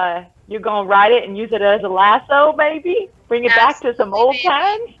you're gonna ride it and use it as a lasso, maybe? Bring it back to some old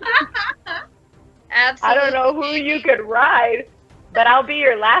times? Absolutely. I don't know who you could ride, but I'll be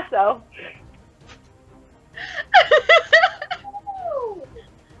your lasso.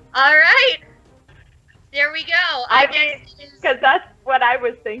 All right. There we go. Because that's what I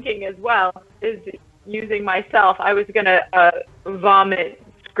was thinking as well, is using myself. I was going to vomit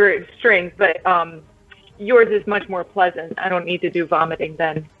strings, but yours is much more pleasant. I don't need to do vomiting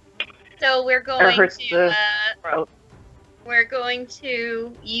then. So we're Or going hurts to the throat. we're going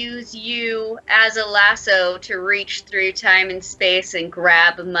to use you as a lasso to reach through time and space and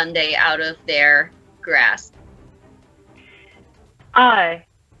grab Monday out of their grasp. Powerful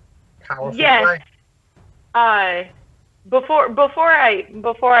yes. play. Before I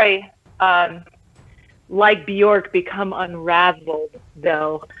like Bjork become unraveled,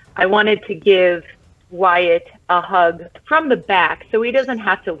 though, I wanted to give Wyatt a hug from the back so he doesn't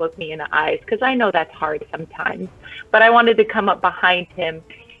have to look me in the eyes, because I know that's hard sometimes. But I wanted to come up behind him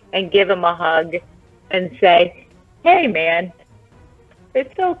and give him a hug and say, hey man,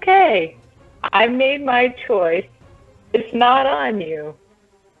 it's okay. I made my choice. It's not on you.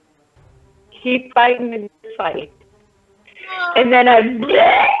 Keep fighting the good fight. And then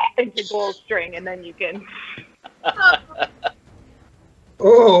into gold string, and then you can.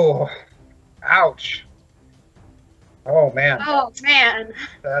 Oh, ouch. Oh man. Oh man.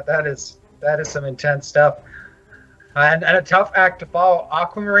 That is some intense stuff. And a tough act to follow.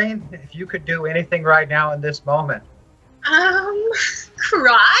 Aquamarine, if you could do anything right now in this moment,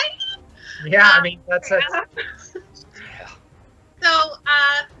 Cry? Yeah, I mean that's So,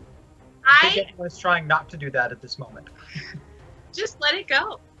 I think I everyone's trying not to do that at this moment. just let it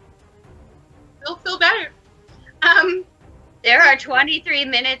go. You'll feel better. There are 23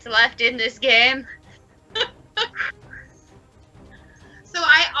 minutes left in this game. So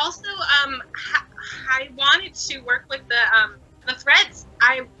I also I wanted to work with the threads.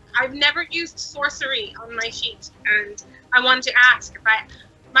 I've never used sorcery on my sheet, and I wanted to ask if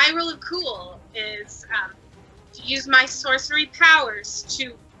my rule of cool is to use my sorcery powers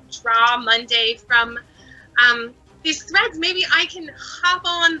to draw Monday from these threads. Maybe I can hop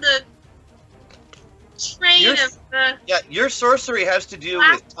on the train of the. Yeah, your sorcery has to do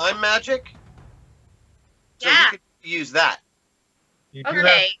with time magic. So Yeah. you could use that. You do Okay.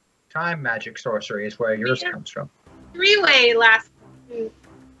 have time magic sorcery is where yours comes from. Three-way last.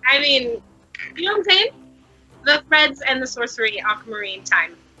 I mean, you know what I'm saying? The threads and the sorcery aquamarine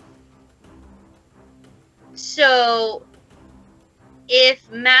time. So, if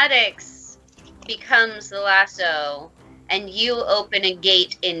Maddox becomes the lasso and you open a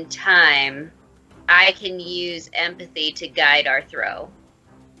gate in time, I can use empathy to guide our throw.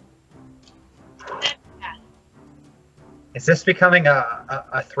 Is this becoming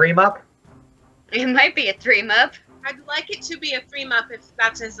a three-up? It might be a 3-up. I'd like it to be a 3-up if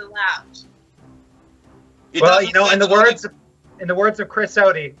that is allowed. Well, you know, in the words of Chris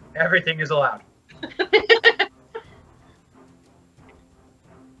Odie, everything is allowed.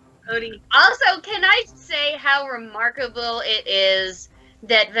 Odie. Also, can I say how remarkable it is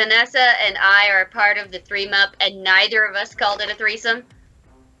that Vanessa and I are part of the 3-up and neither of us called it a threesome?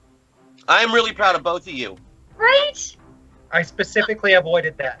 I'm really proud of both of you. Right? I specifically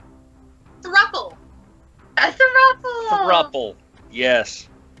avoided that. Thruple. A thruple. Thruple. Yes.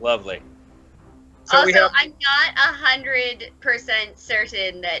 Lovely. So also, I'm not 100%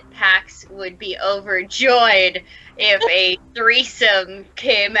 certain that Pax would be overjoyed if a threesome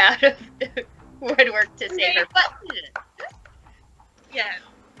came out of the woodwork to save her. But yeah.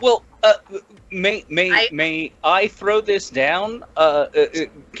 Well, may I throw this down?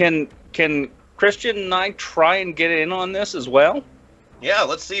 Can Christian and I try and get in on this as well? Yeah,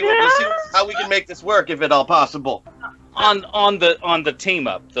 let's see how we can make this work, if at all possible. On the team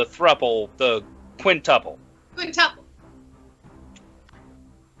up, the thruple, the quintuple. Quintuple.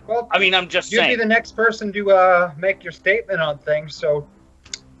 Well, I mean, I'm just you'd saying. be the next person to make your statement on things. So,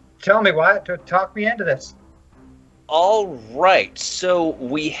 tell me, Wyatt, to talk me into this. All right, so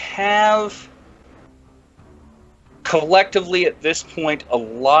we have collectively at this point a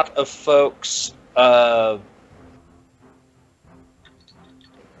lot of folks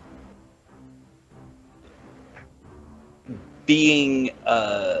being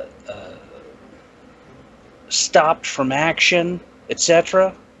stopped from action,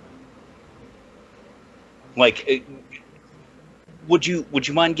 etc. Like, would you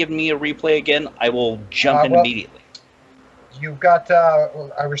mind giving me a replay again? I will jump in well, immediately. You've got,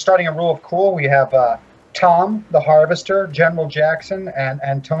 we're starting a rule of cool. We have Tom, the Harvester, General Jackson, and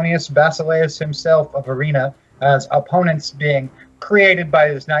Antonius Basileus himself of Arena as opponents being created by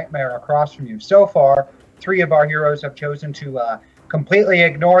this nightmare across from you. So far, 3 of our heroes have chosen to completely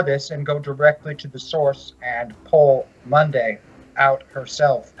ignore this and go directly to the source and pull Monday out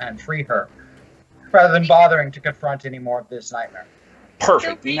herself and free her, rather than bothering to confront any more of this nightmare.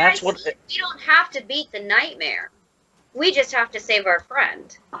 Perfect. So And that's what. we don't have to beat the nightmare. We just have to save our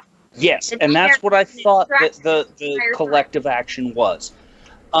friend. Yes, The and that's what I nightmare thought that distracts the entire collective action was.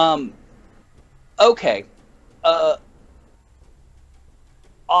 Okay.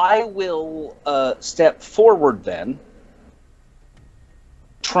 I will step forward then,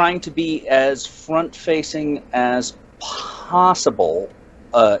 trying to be as front-facing as possible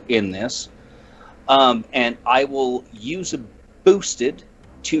in this, and I will use a boosted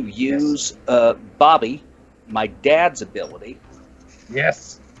to use Bobby, my dad's ability.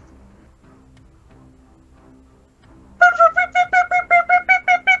 Yes.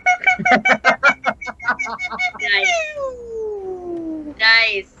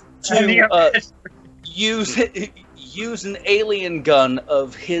 Nice. To use an alien gun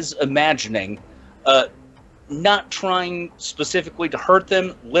of his imagining, not trying specifically to hurt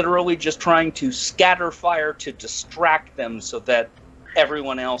them, literally just trying to scatter fire to distract them so that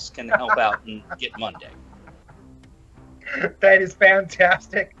everyone else can help out and get Monday. That is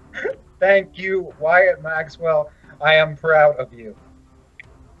fantastic. Thank you, Wyatt Maxwell. I am proud of you.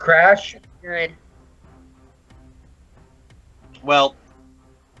 Crash? Good. Well,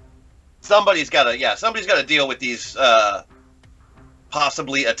 somebody's got to deal with these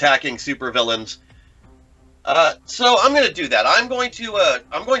possibly attacking supervillains. So I'm going to do that. I'm going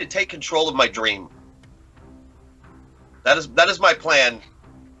to take control of my dream. That is my plan.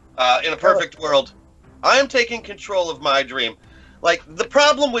 In a perfect world, I am taking control of my dream. Like, the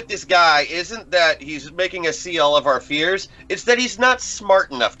problem with this guy isn't that he's making us see all of our fears, it's that he's not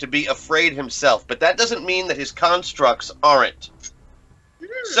smart enough to be afraid himself, but that doesn't mean that his constructs aren't.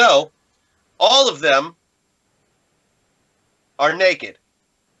 So, all of them are naked.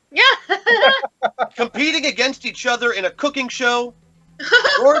 Yeah. Competing against each other in a cooking show.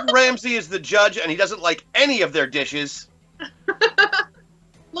 Gordon Ramsay is the judge, and he doesn't like any of their dishes.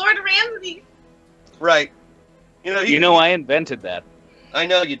 Lord Ramsay. Right. I invented that. I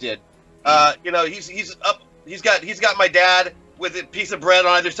know you did. He's up. He's got my dad with a piece of bread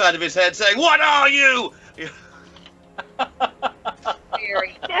on either side of his head, saying, "What are you?"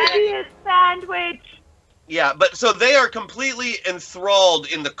 Very Debbie sandwich. Yeah, but so they are completely enthralled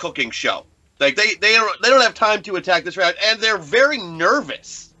in the cooking show. Like they don't have time to attack this round, and they're very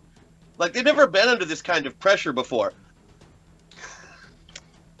nervous. Like they've never been under this kind of pressure before.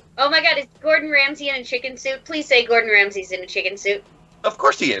 Oh my god, is Gordon Ramsay in a chicken suit? Please say Gordon Ramsay's in a chicken suit. Of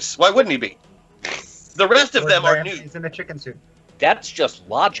course he is. Why wouldn't he be? The rest of them are nude. He's in a chicken suit. That's just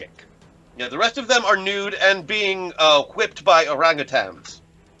logic. Yeah, the rest of them are nude and being whipped by orangutans.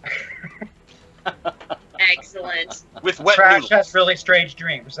 Excellent. With wet Crash noodles. has really strange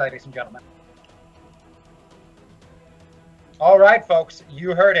dreams, ladies and gentlemen. All right, folks,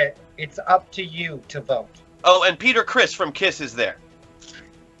 you heard it. It's up to you to vote. Oh, and Peter Criss from Kiss is there.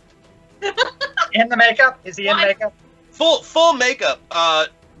 In the makeup? Is he in makeup? Full makeup,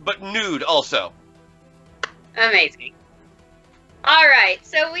 but nude also. Amazing. All right,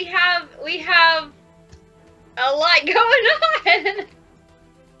 so we have a lot going on.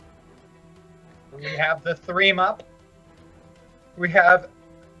 We have the Threem Up. We have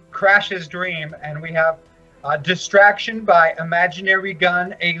Crash's Dream, and we have Distraction by Imaginary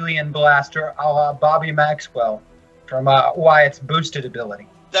Gun Alien Blaster a la Bobby Maxwell from Wyatt's boosted ability.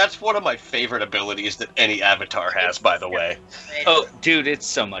 That's one of my favorite abilities that any avatar has, by the way. Oh, dude, it's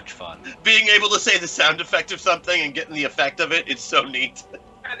so much fun. Being able to say the sound effect of something and getting the effect of it, it's so neat.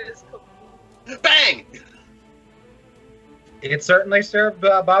 That is cool. Bang! It certainly served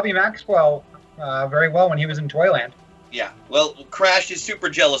Bobby Maxwell very well when he was in Toyland. Yeah, well, Crash is super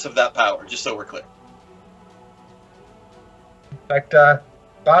jealous of that power, just so we're clear. In fact,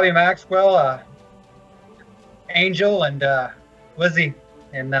 Bobby Maxwell, Angel, and Lizzie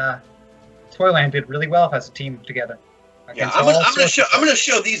in Toyland did really well as a team together. Yeah, I'm gonna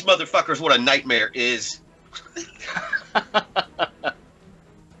show these motherfuckers what a nightmare is.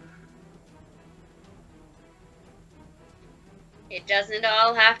 It doesn't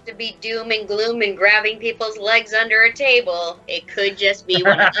all have to be doom and gloom and grabbing people's legs under a table. It could just be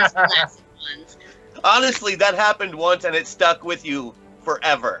one of these classic ones. Honestly, that happened once and it stuck with you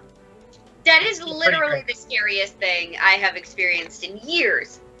forever. That is literally the scariest thing I have experienced in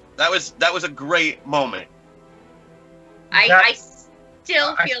years. That was a great moment. I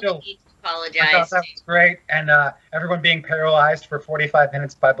still feel the need to apologize. I thought that was great, and everyone being paralyzed for 45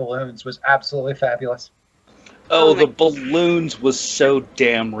 minutes by balloons was absolutely fabulous. Oh, the balloons was so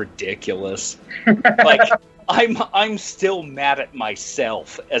damn ridiculous. Like, I'm still mad at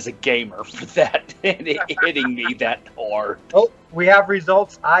myself as a gamer for that hitting me that hard. Oh, we have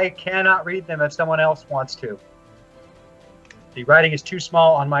results. I cannot read them if someone else wants to. The writing is too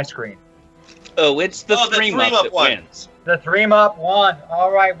small on my screen. Oh, it's the Threem Up that wins. The Threem Up won.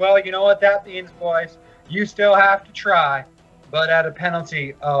 All right, well, you know what that means, boys. You still have to try, but at a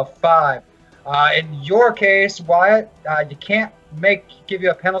penalty of 5. In your case, Wyatt, you can't give you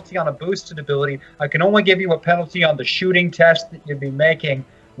a penalty on a boosted ability. I can only give you a penalty on the shooting test that you'd be making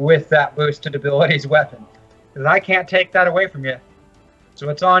with that boosted ability's weapon. Because I can't take that away from you. So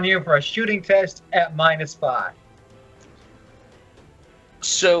it's on you for a shooting test at -5.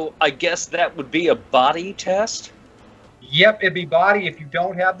 So I guess that would be a body test? Yep, it'd be body if you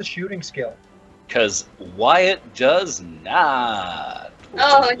don't have the shooting skill. Because Wyatt does not.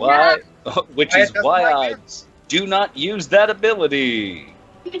 Oh, no. Which is why I do not use that ability.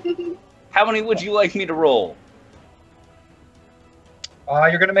 How many would you like me to roll?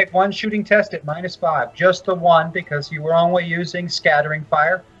 You're going to make one shooting test at -5. Just the one, because you were only using scattering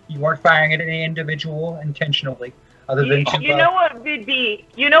fire. You weren't firing at any individual intentionally, other than you know what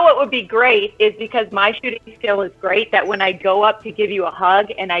would be great is because my shooting skill is great, that when I go up to give you a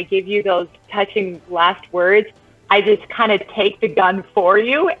hug and I give you those touching last words, I just kind of take the gun for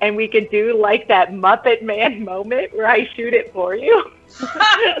you, and we could do like that Muppet Man moment where I shoot it for you.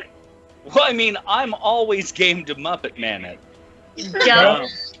 Well, I mean, I'm always game to Muppet Man it.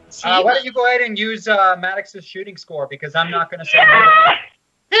 Why don't you go ahead and use Maddox's shooting score, because I'm not going to say no.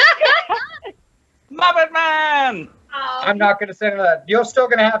 Muppet Man! I'm not going to say no to that. You're still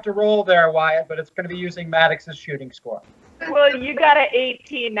going to have to roll there, Wyatt, but it's going to be using Maddox's shooting score. Well, you got an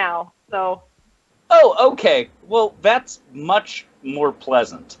 18 now, so. Oh, okay. Well, that's much more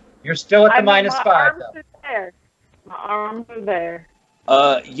pleasant. You're still at the my -5, arms though. are there. My arms are there.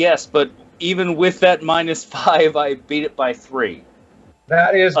 Yes, but even with that -5, I beat it by 3.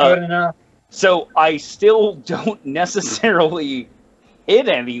 That is good enough. So I still don't necessarily hit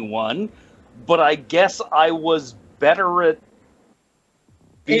anyone, but I guess I was better at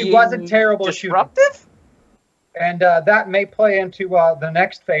being He wasn't terrible at disruptive? shooting. And that may play into the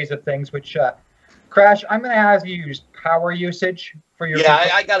next phase of things, which, Crash, I'm going to have you use power usage for your... Yeah,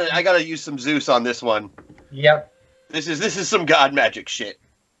 I gotta use some Zeus on this one. Yep. This is some god magic shit.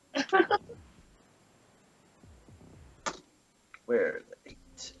 Where are the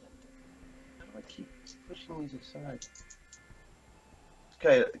 8? How do I keep pushing these aside?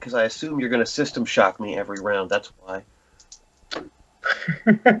 Okay, because I assume you're gonna system shock me every round. That's why.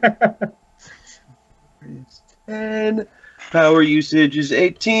 10. Power usage is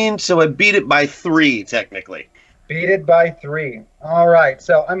 18, so I beat it by 3 technically. Beat it by 3. All right,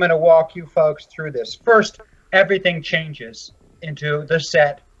 so I'm going to walk you folks through this. First, everything changes into the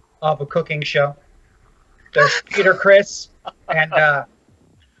set of a cooking show. There's Peter Criss and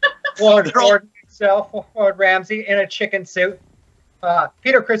Lord Gordon himself, Lord Ramsay, in a chicken suit.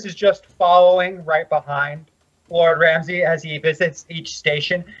 Peter Criss is just following right behind Lord Ramsay as he visits each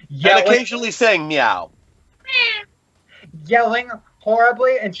station, And occasionally saying meow. yelling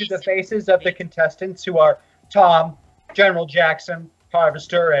horribly into the faces of the contestants, who are Tom, General Jackson,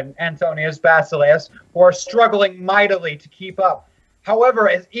 Harvester, and Antonius Basileus, who are struggling mightily to keep up. However,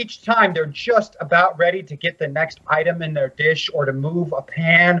 as each time they're just about ready to get the next item in their dish, or to move a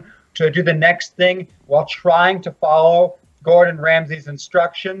pan, to do the next thing while trying to follow Gordon Ramsay's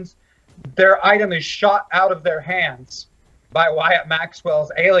instructions, their item is shot out of their hands by Wyatt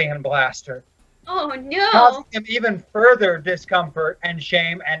Maxwell's alien blaster, Oh no! causing him even further discomfort and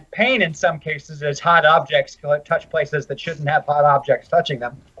shame and pain in some cases, as hot objects touch places that shouldn't have hot objects touching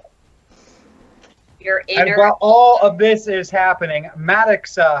them. Your And inner. while all of this is happening,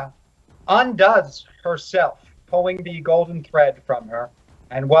 Maddox undoes herself, pulling the golden thread from her.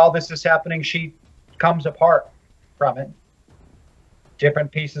 And while this is happening, she comes apart from it.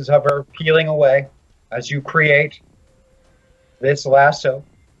 Different pieces of her peeling away as you create this lasso.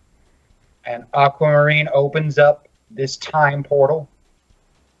 And Aquamarine opens up this time portal.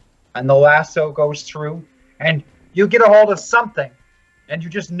 And the lasso goes through. And you get a hold of something. And you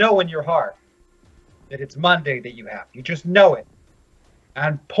just know in your heart that it's Monday that you have. You just know it.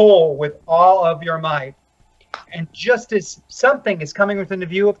 And pull with all of your might. And just as something is coming within the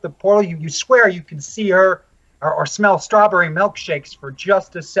view of the portal, you swear you can see her or smell strawberry milkshakes for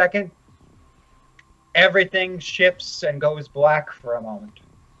just a second. Everything shifts and goes black for a moment.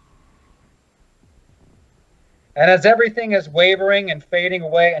 And as everything is wavering and fading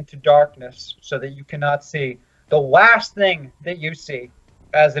away into darkness so that you cannot see, the last thing that you see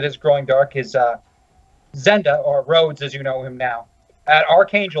as it is growing dark is Zenda, or Rhodes as you know him now, at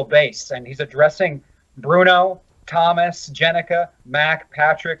Archangel Base. And he's addressing Bruno, Thomas, Jenica, Mac,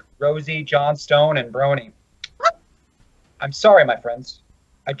 Patrick, Rosie, John Stone, and Brony. I'm sorry, my friends.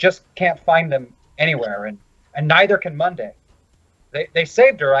 I just can't find them anywhere, and neither can Monday. They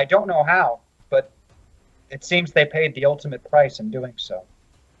saved her, I don't know how, but it seems they paid the ultimate price in doing so.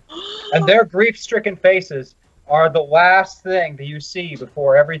 And their grief-stricken faces are the last thing that you see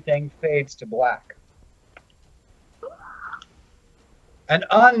before everything fades to black. An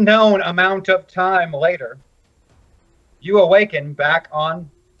unknown amount of time later, you awaken back on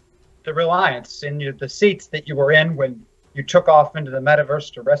the Reliance, in the seats that you were in when you took off into the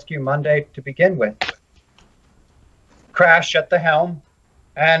metaverse to rescue Monday to begin with. Crash at the helm,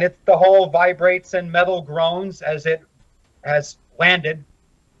 and the hull vibrates and metal groans as it has landed.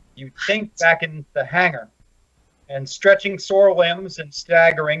 You think back in the hangar, and stretching sore limbs and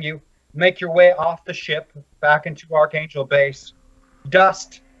staggering, you make your way off the ship back into Archangel Base.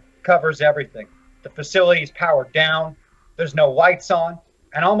 Dust covers everything. The facility is powered down. There's no lights on.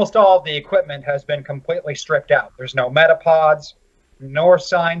 And almost all of the equipment has been completely stripped out. There's no metapods, nor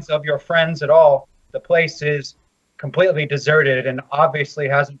signs of your friends at all. The place is completely deserted and obviously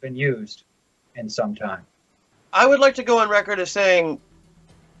hasn't been used in some time. I would like to go on record as saying,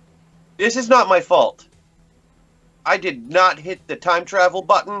 this is not my fault. I did not hit the time travel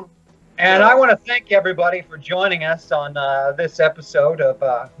button. And I want to thank everybody for joining us on this episode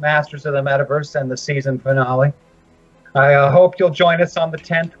of Masters of the Metaverse and the season finale. I hope you'll join us on the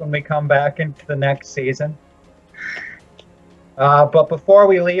 10th when we come back into the next season. But before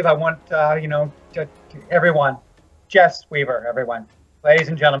we leave, I want, everyone, Jess Weaver, everyone, ladies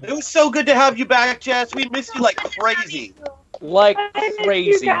and gentlemen. It was so good to have you back, Jess. We missed you like crazy. Like I miss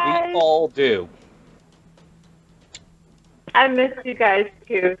crazy, you guys. we all do. I miss you guys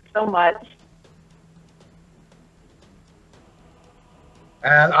too so much.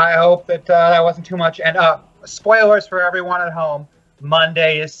 And I hope that that wasn't too much. And spoilers for everyone at home,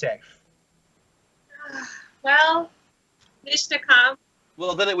 Monday is safe. Well, Nishnakam.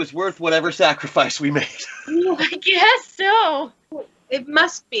 Well, then it was worth whatever sacrifice we made. I guess so. It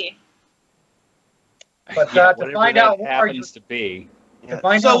must be. But Yeah, to whatever find that out more, happens to be. to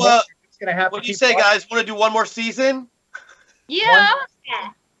find So, out more, it's going to have what to do you keep say, watching. guys? Want to do one more season? Yeah.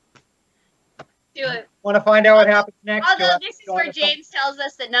 Do it. Want to find out what happens next? you'll Although have this to is join where us on- James tells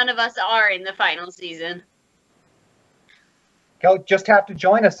us that none of us are in the final season. You'll just have to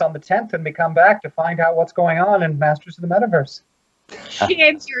join us on the 10th when we come back to find out what's going on in Masters of the Metaverse.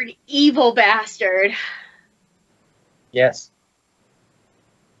 James, you're an evil bastard. Yes.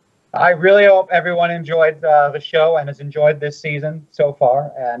 I really hope everyone enjoyed the show and has enjoyed this season so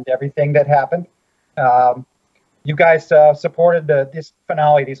far and everything that happened. You guys supported this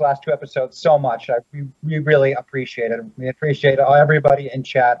finale, these last 2 episodes, so much. We really appreciate it. We appreciate everybody in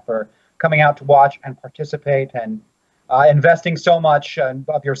chat for coming out to watch and participate and investing so much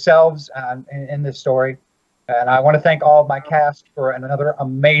of yourselves in this story. And I want to thank all of my cast for another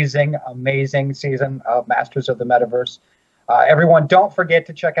amazing, amazing season of Masters of the Metaverse. Everyone, don't forget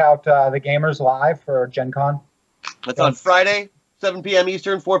to check out the Gamers Live for Gen Con. That's on Friday, 7 p.m.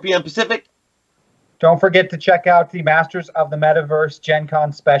 Eastern, 4 p.m. Pacific. Don't forget to check out the Masters of the Metaverse Gen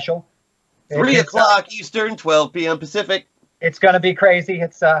Con special. 3 o'clock Eastern, 12 p.m. Pacific. It's going to be crazy.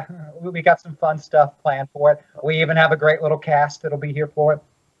 It's we got some fun stuff planned for it. We even have a great little cast that'll be here for it.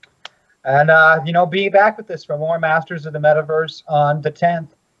 And, be back with us for more Masters of the Metaverse on the 10th.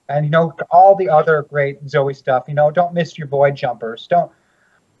 And, all the other great Zoe stuff. Don't miss your Void Jumpers. Don't.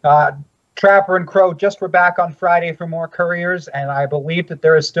 Trapper and Crow just were back on Friday for more Couriers. And I believe that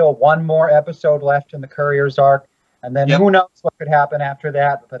there is still one more episode left in the Couriers arc. And then who knows what could happen after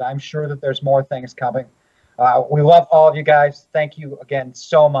that. But I'm sure that there's more things coming. We love all of you guys. Thank you again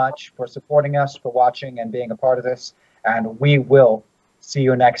so much for supporting us, for watching and being a part of this. And we will see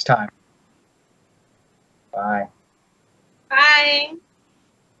you next time. Bye. Bye.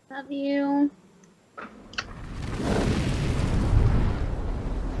 Love you.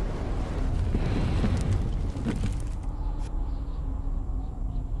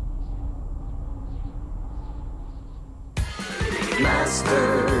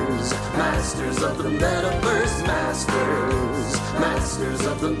 Masters of the Metaverse, Masters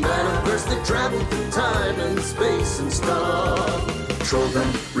of the Metaverse. They travel through time and space and stuff. Troll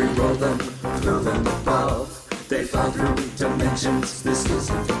them, re-roll them, throw them above. They fly through dimensions, this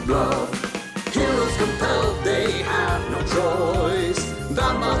isn't a bluff. Heroes compelled, they have no choice.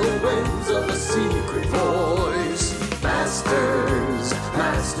 Bound by the winds of a secret voice.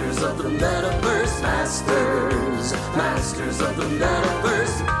 Masters of the Metaverse, Masters of the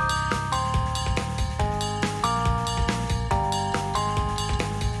Metaverse.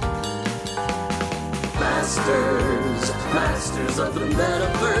 Masters of the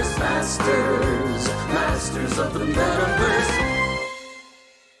Metaverse, Masters of the Metaverse.